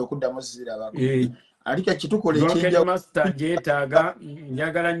nandyagadde okuddamu zirabako alika kitukole Drunken Master gyetaaga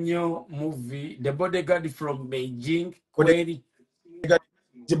njagala nnyo movie The Bodyguard from Beijing kweri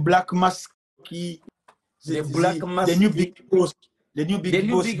the Black Mask the Black Mask the new big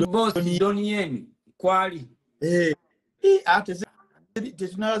boss Donnie Yen kwali ate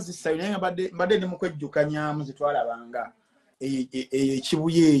tetunazisa naye mbadde ne mukwejjukanyaamu zetwalabanga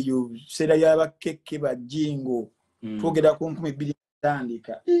ekibuya eyo seera y'abakekke bajingo twogera ku 2000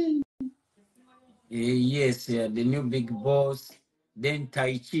 tandika yes the new big boss then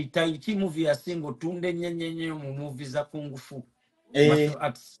Tai Chi movie ya singo tunde nyenyenye mu movie za kung fu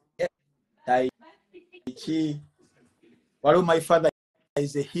Tai Chi walo My Father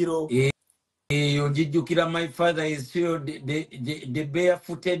is a Hero onjijjukira My Father is Hero the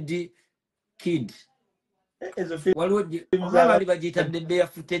barefooted kid waliwo bali bagiyita the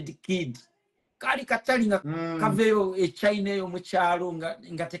barefooted kid kali katali nga kaveyo China eyo mu kyalo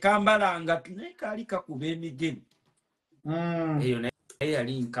nga tekambalanga naye kali kakuba emigeni eyo naye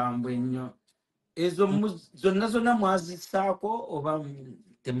yali nkambwe nnyo ezo zonna mwazisaako oba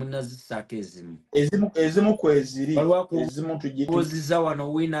temunazisaako ezimu kweziri ezimu tugiziza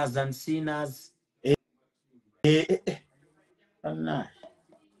wano winners and sinners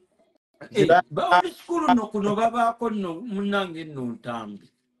bawali sikulu nno kuno babaako nno munnange nno Ntambi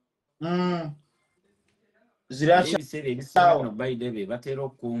ebiseera ebisinga no baide be batera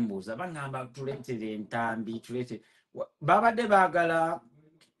okumbuuza bagamba tuleetere Ntambi tuleetere babadde baagala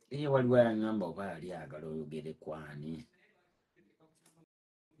waliwo yangamba oba yali agala oyogere kwani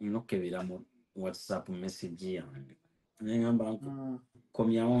nokebera mu WhatsApp message yange nengamba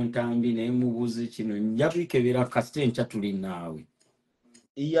komyawo Ntambi naye mubuuze kino nja bikebera kasite nkya tuli naawe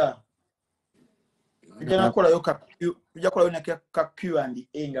tujja kukolayo ka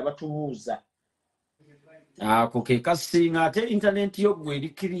Q&A nga batubuuza ako ke kasinga ate internet yo gwe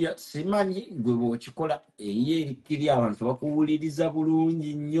erikirya simanyi gwe bwokikola eye erikirya abantu bakuwuliriza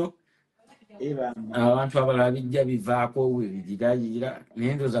bulungi nnyo abantu abalala bijja bivaako we bijirayira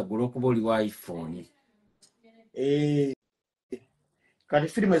naye ndoza gula okuba oli wa iPhone kati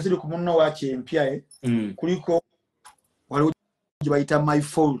firimu eziri ku munno waaki empya kuliko waliwo gye bayita My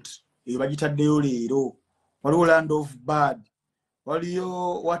Fault eyo bagitaddeyo leero waliwo Land of Bad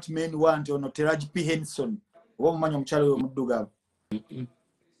waliyo What Men Want ono Teraji P. Henson oba omumanyi omukyalo oyo omuddugavu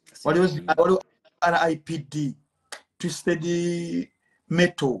waliwo RIPD Twisted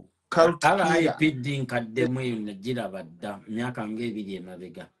Metal RIPD nkaddemu eyo nagiraba dda myaka ng'ebiri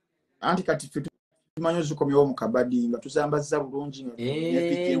emabega anti kati ffe tumanyi ozikomyewo mu kabadi nga tuzambazza bulungi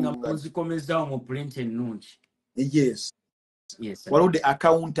nga muzikomezaawo mu print ennungi yes waliwo The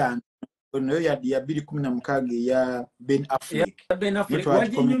Accountant nayo ya 2016 eya Ben Affleck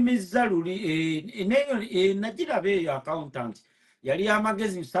waginyumizza luli neyo nagiraba eyo Accountant yali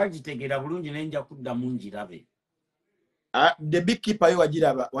amagezi saagitegeera bulungi naye nja kuddamu ngirabe The Big Keeper yo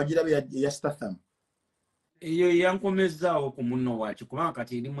wagiraba ya Statham eyo yankomezaawo ku munno waaki kubanga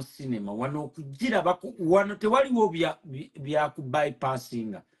kati eri mu sinema wano okugiraba wano tewaliwo bya ku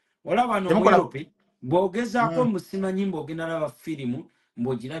bypassinga olaba no Europe bw'ogezaako musimanyi mb'ogenda laba firimu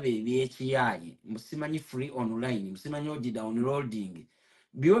mb'ogiraba ebyekiyaaye musimanyi free online musimanyi ogidownloading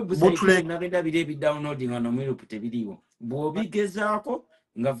biwebusite nagenda biri ebidownloading wano mu Europe tebiriiwo bw'obigezaako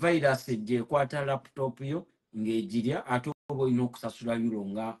nga virus ejja ekwata laptop yo ng'egirya ate oba olina okusasula euro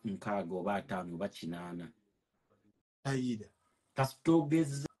nga 6 oba 5 oba 8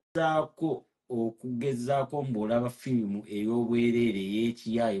 kasita okugezaako mb'olaba firimu ey'obwereere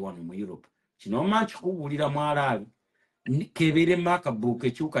ey'ekiyaaye wano mu Europe kino omanyi kikubuulira mwalaabi kebere MacBook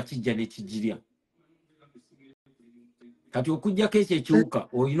ekiwuka kijja ne kijirya kati okujjako ekyo ekiwuka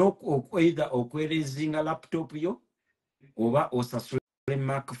olina either okwerezinga laptop yo oba osasule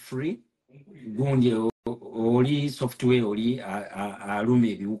Mac free gundi oli software oli aluma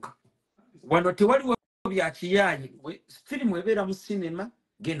ebiwuka wano tewaliwo bya kiyaayi firimu ebeera mu sinema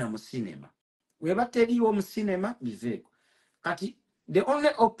genda mu sinema weba teriiwo mu sinema biveeko kati the only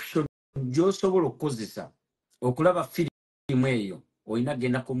option gy'osobola okukozesa okulaba firimu eyo olina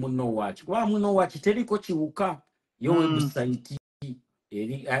genda ku munno waaki kuba munno waaki teriko kiwuka yo website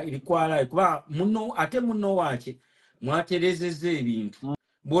erikwalayo kuba ate munno waaki mwaterezeza ebintu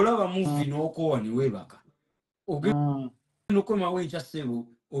bw'olaba muvi n'okowa ne weebaka ogenda okomawo enkya ssebo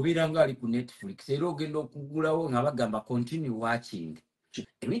obeera ng'ali ku Netflix era ogenda okugulawo nga bagamba continue watching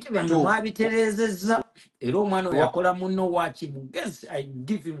ebintu byange mwabiterezezza era omwana oyo yakola munno waaki mugezi I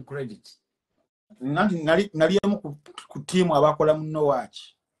give him credit nali emu ku tiimu abakola munno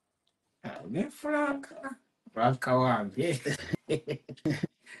waaki ne Franka wange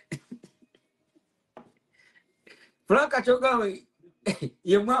Franka kyogawe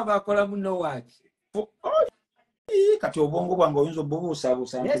yemwe abakola munno waaki kati obwongo bwange oyinza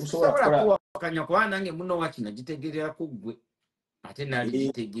obubuusaabuusa ntibusobola kuwakanya kuba nange munno waaki nagitegeerera ku ggwe ate nali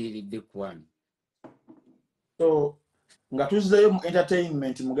gitegeeredde kwani so nga tuzzeeyo mu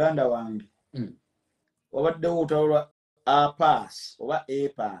entertainment muganda wange wabaddewo olutalo lwa Apass oba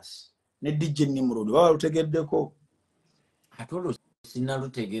Apass ne DJ Nimrod waba lutegeddeko ate olwo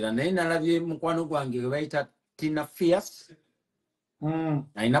sinnalutegeera naye nalabye mukwano gwange we bayita Tina Fierce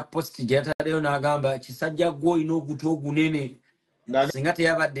alina posti gye yataleyo n'agamba kisajja gwe olina ogutu ogunene singa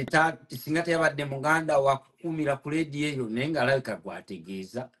teyabadde muganda wakukumira ku leediyo eyo naye ng'alabika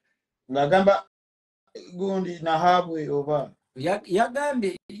gwategeeza ng'agamba gundi nahabwe oba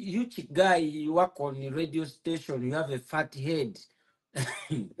yagambye you guy you work on radio station you have a fat head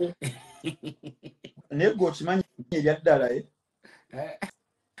naye gwe okimanyi ebyaddala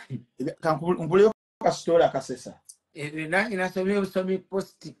nkubuleyo kasitoola akasesa nange nasomye obusomi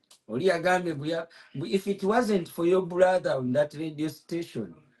posti oli yagambye if it wasn't for your brother on that radio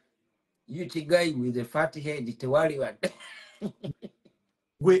station you guy with a fat head tewali wadde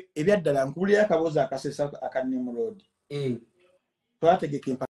gwe ebyaddala nkubuleyo akaboozi akasesa aka Nimrod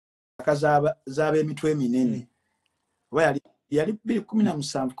twategeka empaka z'ab'emitwe eminene oba yali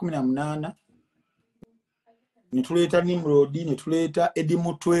 2017-18 ne tuleeta Nimrod ne tuleeta Edi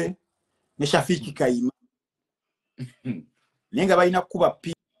Mutwe ne Shafiki Kayima naye nga balina kukuba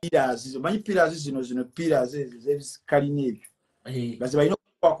pillars manyi pillars zino pillars ezikalina ebyo baze balina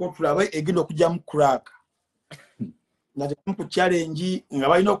okutulaba egenda okujjamu crack nga temu ku challenge nga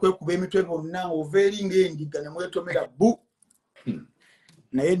balina okwekuba emitwe bonna overi ng'endiga ne mwetomera bu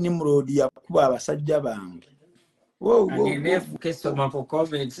naye Nimrod yakuba abasajja bange Angenefu keso mapo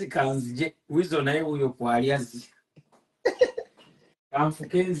comments kanzije wizo naye huyo kwaliazi kamfu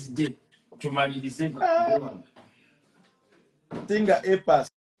kenzije tumalirize singa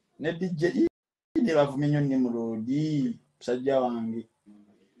epas ne DJ ne bavumenya Nimrod musajja wange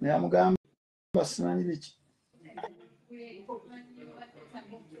ne amugamba basimanyi biki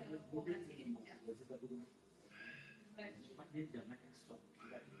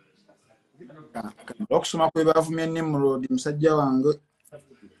okusoma kwe bavumenya Nimrod musajja wange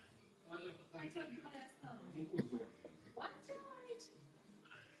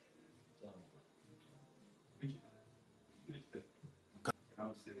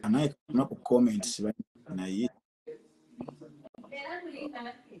anaye no ku comments naye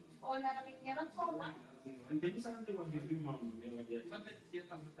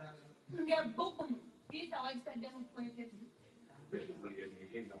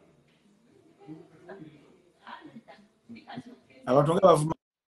abantu nga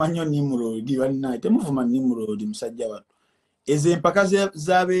bavumanya Nimrod bannaye temuvuma Nimrod musajja wattu ezo empaka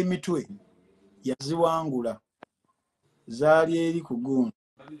z'ab'emitwe yaziwangula zaali eri ku gundi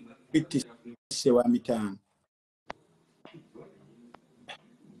pitise wa mitano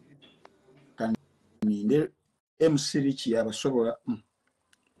kaninde MC Rich yabasobola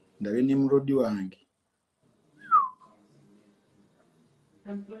ndabe Nimrod wange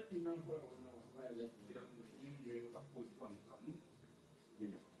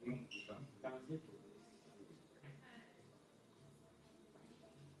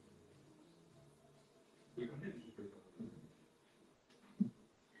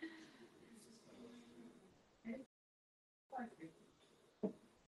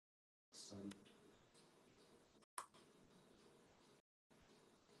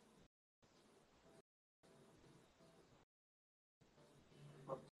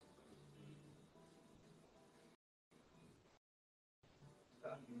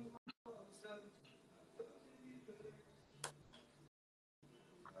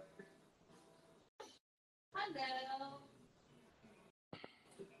Hello.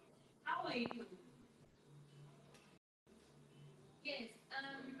 How are you? Yes, I'm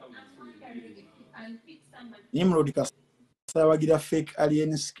wondering if you can pick someone. Nimrod kasabagira fake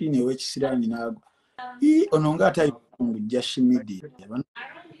alien skin ew'ekisirani naago ono nga atayi mu Jashimidi Around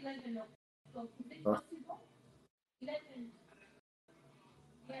 11 o'clock. Is it possible? 11.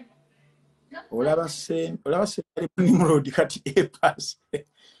 Yeah. olaba se Nimrod kati epas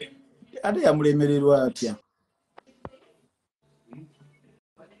ate yamulemererwa atya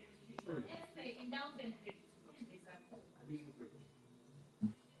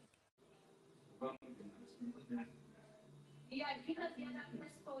Yeah, because the other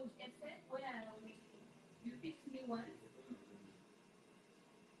press code SF, where you picked me one.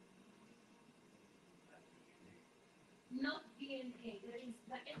 Not DNA. There is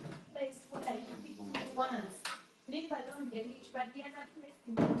the other place where you picked me once. Maybe I don't get it, but the other place.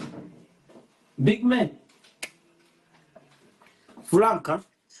 big man Franka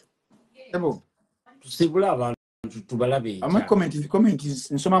ebo tusibula abantu tubalabe ama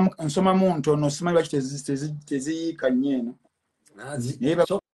comments nsoma mu ntono simanyi lwaki teziyiika nnyo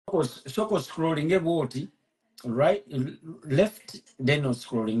eno soko scrolling ebwoti right left then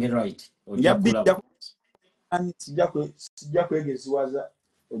scrolling right sijja kwegeziwaza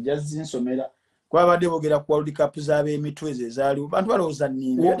ojja zinsomera kwabadde boogera ku World Cup z'ab'emitwe ze zaaliwo bantu balowooza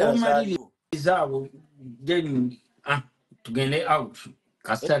nnizaabo then tugende out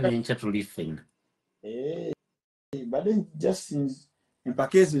kasita nenkya tuli ffenna badde just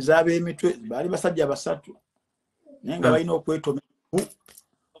empaka ezo ez'ab'emitwe baali basajja basatu naye nga balina okwetomera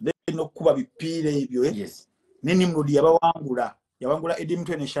n'okkuba bipiira ebyo ne Nimrod yawangula Edi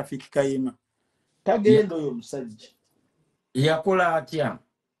Mutwe ne Shafik Kayima tagenda oyo omusajja yakola atya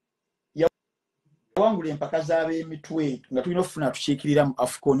yawangula empaka z'ab'emitwe nga tulina okufuna tukiikirira mu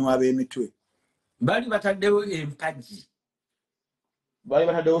AFCON w'ab'emitwe baali bataddewo empagi baali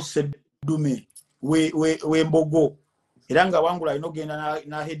bataddewo seddume w'embogo era nga wangula alina okugenda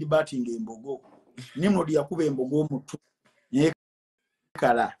na headbatting embogo Nimrod yakuba embogo omutwe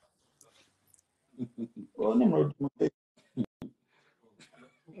nekala Nimrod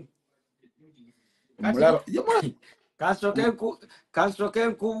kasoke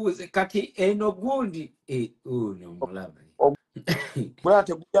nkubuuze kati eno gundi ono mulabe bula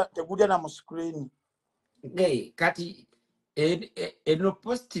tegulya na mu screen kati eno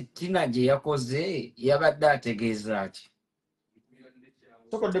post Tina gye yakoze yabadde ategeeza ki?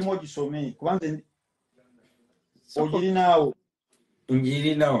 Sokoddemu ogisome kubanze ogirinaawo.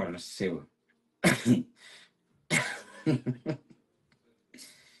 Njirina wano ssebo.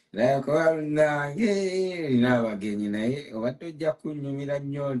 Nange nina abagenyi naye obadde ojja kunnyumira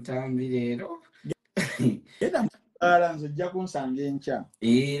nnyo Ntambi leero. Era mukaala nze ojja kunsanga enkya.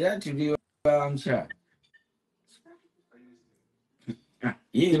 Era tuli bankya.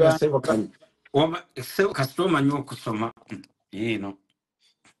 Yino ssebo kani. Ssebo kasita omanyi okusoma. Yino.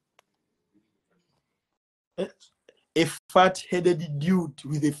 A fat-headed dude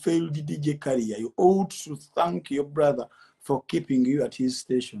with a failed DJ career. You ought to thank your brother for keeping you at his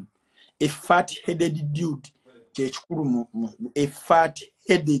station. A fat-headed dude. A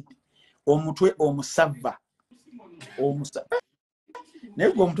fat-headed. Omutwe omusava.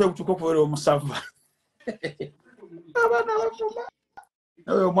 Nego omutwe gutukokubera omusava. Abana bafuma.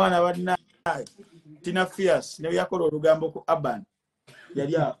 Nawe omwana badina Tina Fierce ne yakola olugambo ku Aban.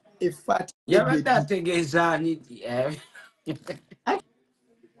 Yali a yabadde ategeeza ani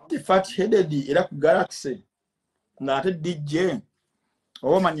fat-headed era ku Galaxy ng'ate DJ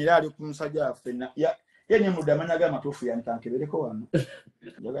oba omanyira ali ku musajja waffe ye Nimrod amanya g'amatuufu yankankebereko wano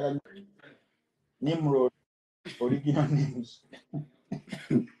njagala Nimrod original names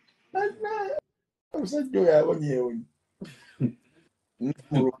omusajja oyo abonyeewonye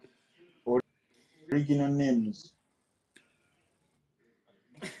Nimrod original names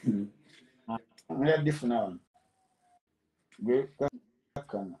ngayadifuna wano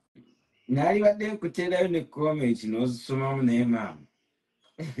gwekakana naali badde nkuteerayo ne comment n'ozisomamu naye maama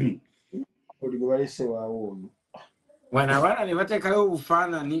oli gwe balese waawo ono wano abaana ne bateekayo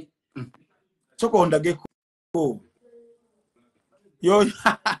obufaanani soka ondageko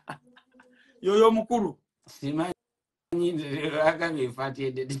yoyo omukulu simanyi agambye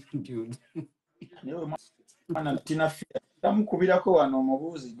efatyedde dude naye mwana Tina Fierce tamukubirako wano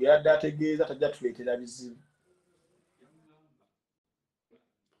omubuuzi gwe yadde ategeeza tajja tuleetera bizibu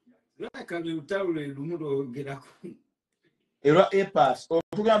lwakabye olutalo lumu lwogerako era epas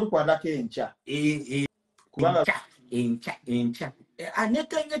otugenda tukwatako enkya kubanga enkya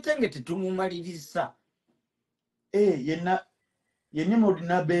anetengetenge tetumumaliriza yenna Nimrod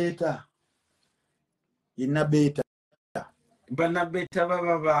nabeeta yenna beeta banabeeta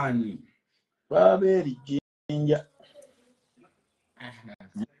baba baani baba erijinja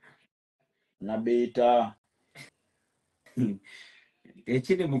nabeeta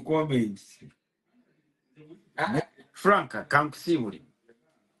ekiri mu comments Franka kankusiibule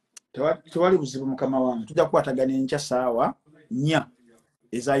tewali buzibu mukama wange tujja kukwatagana enkya saawa 4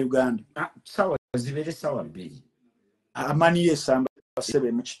 eza Uganda sawa zibeere sawa 2 amaniyo esamba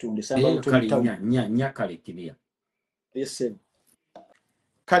 7 mu kitundu esamba nyakale kiriya yes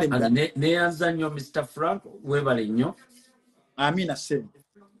kale neyanza nnyo Mr. Frank webale nnyo amina 7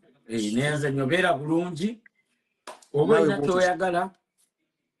 neyanza nnyo beera bulungi oba ina kyoyagala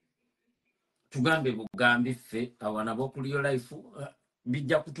tugambe bugambi ffe awana bokulyo life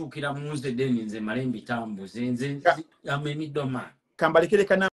bijja kutuukira mu nze deni nze male mbitambuze nze amenidoma kambalekere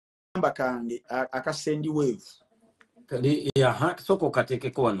kanamba kange akasendi wave kali soko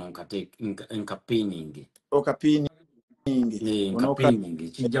katekeko wano nkapiningi nkapiningi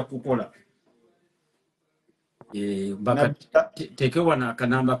kijja kukola teke wano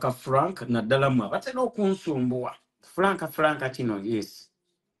akanamba ka Frank naddala mwe batera okunsumbuwa Franka kino yes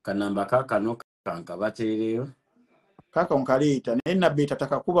kanamba kakano kanka batereyo kaka onkaleeta naye nabeeta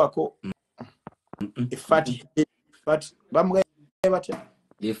takakubako efati bamugaye batya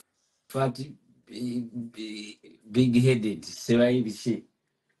efati big headed sebayibisi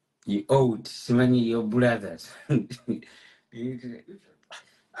you old simanyi your brothers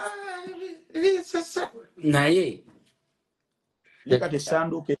naye kati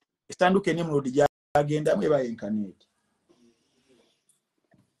esanduke Nimrod gyagendamu eba enkaneeti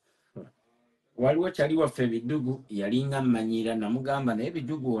waliwo kyali waffe ebidugu yalinga mmanyira namugamba naye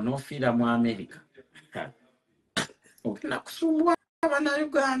ebidugu onoofiira mu America ogenda kusumbwa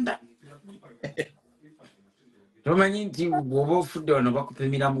Abannayuganda tomanyi nti bw'oba ofudde wano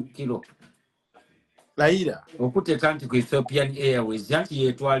bakupimira mu kilo layira okuteeka nti ku Ethiopian Airways nti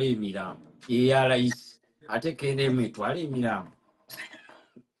yeetwala emirambo eya Aleese ate kendeemu etwala emirambo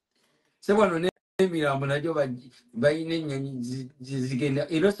se wano n'emirambo nagyo bayina ennyonyi zigenda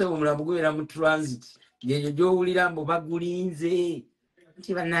era se omulambo gubeera mu transit ng'eyo gy'owulira mbu bagulinze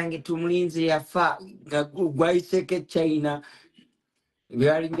nti bannange tumulinze yafa nga gwayiseko e China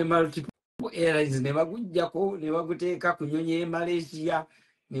byali ne multiple airlines ne bagujjako ne baguteeka ku nnyonyi e Malaysia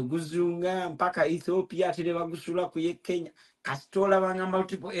ne guzunga mpaka Ethiopia ate ne bagusula ku ye Kenya kasitola banga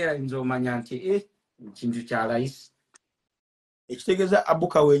multiple airlines omanya nti kintu kya layisi. Ekitegeeza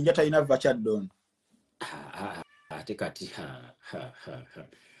abuka wenja talina va kyaddoni. Ate kati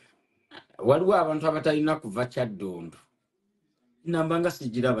waliwo abantu abatalina kuva kyaddondo. Nambanga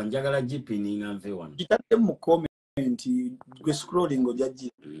sijiraba njagala jipininga nve wano. Kitadde mu comment gwe scrolling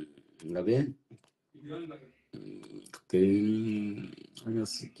ojaji. Ngabe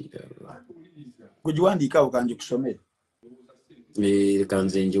sijiraba. Kujiwandiika okanje kusomere.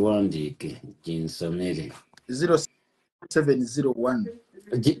 Kanze njiwandiike jinsomere. 0701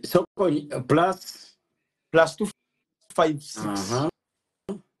 Soko plus 256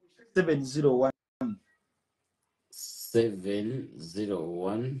 701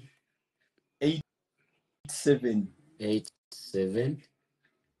 701 87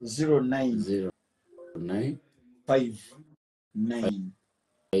 09 09 59.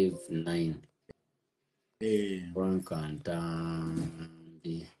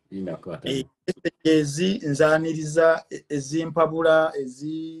 Ntambi. Ezi nzaaniriza ezimpabula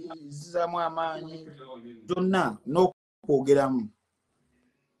ezizaamu amaanyi zonna n'okwogeramu.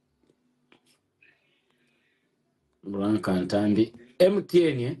 Ntambi.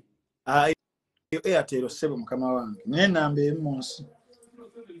 MTN Airtel sebo mukama wange naye namba eri mu nsi.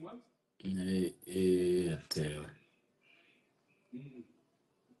 Airtel.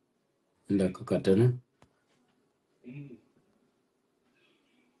 Ndako katana.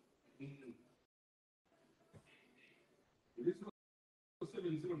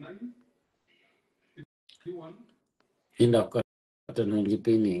 Ndako katana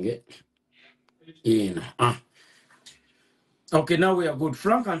lipininge. Okay, now we are good.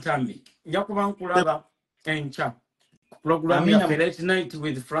 Frank Ntambi. Njakuba nkulaba encha. Program ya Late Night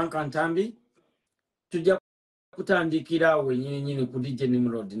with Frank Ntambi. Tujja kutandikira awo nyinyi ku DJ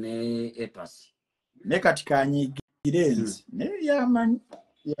Nimrod ne Epas. Ne kati kanyigire enzi. Ne yamanyi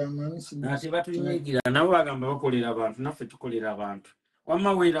Nate batunyigira nabo bagamba bakolera abantu naffe tukolera abantu.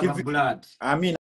 Wamma wera blood. Amina.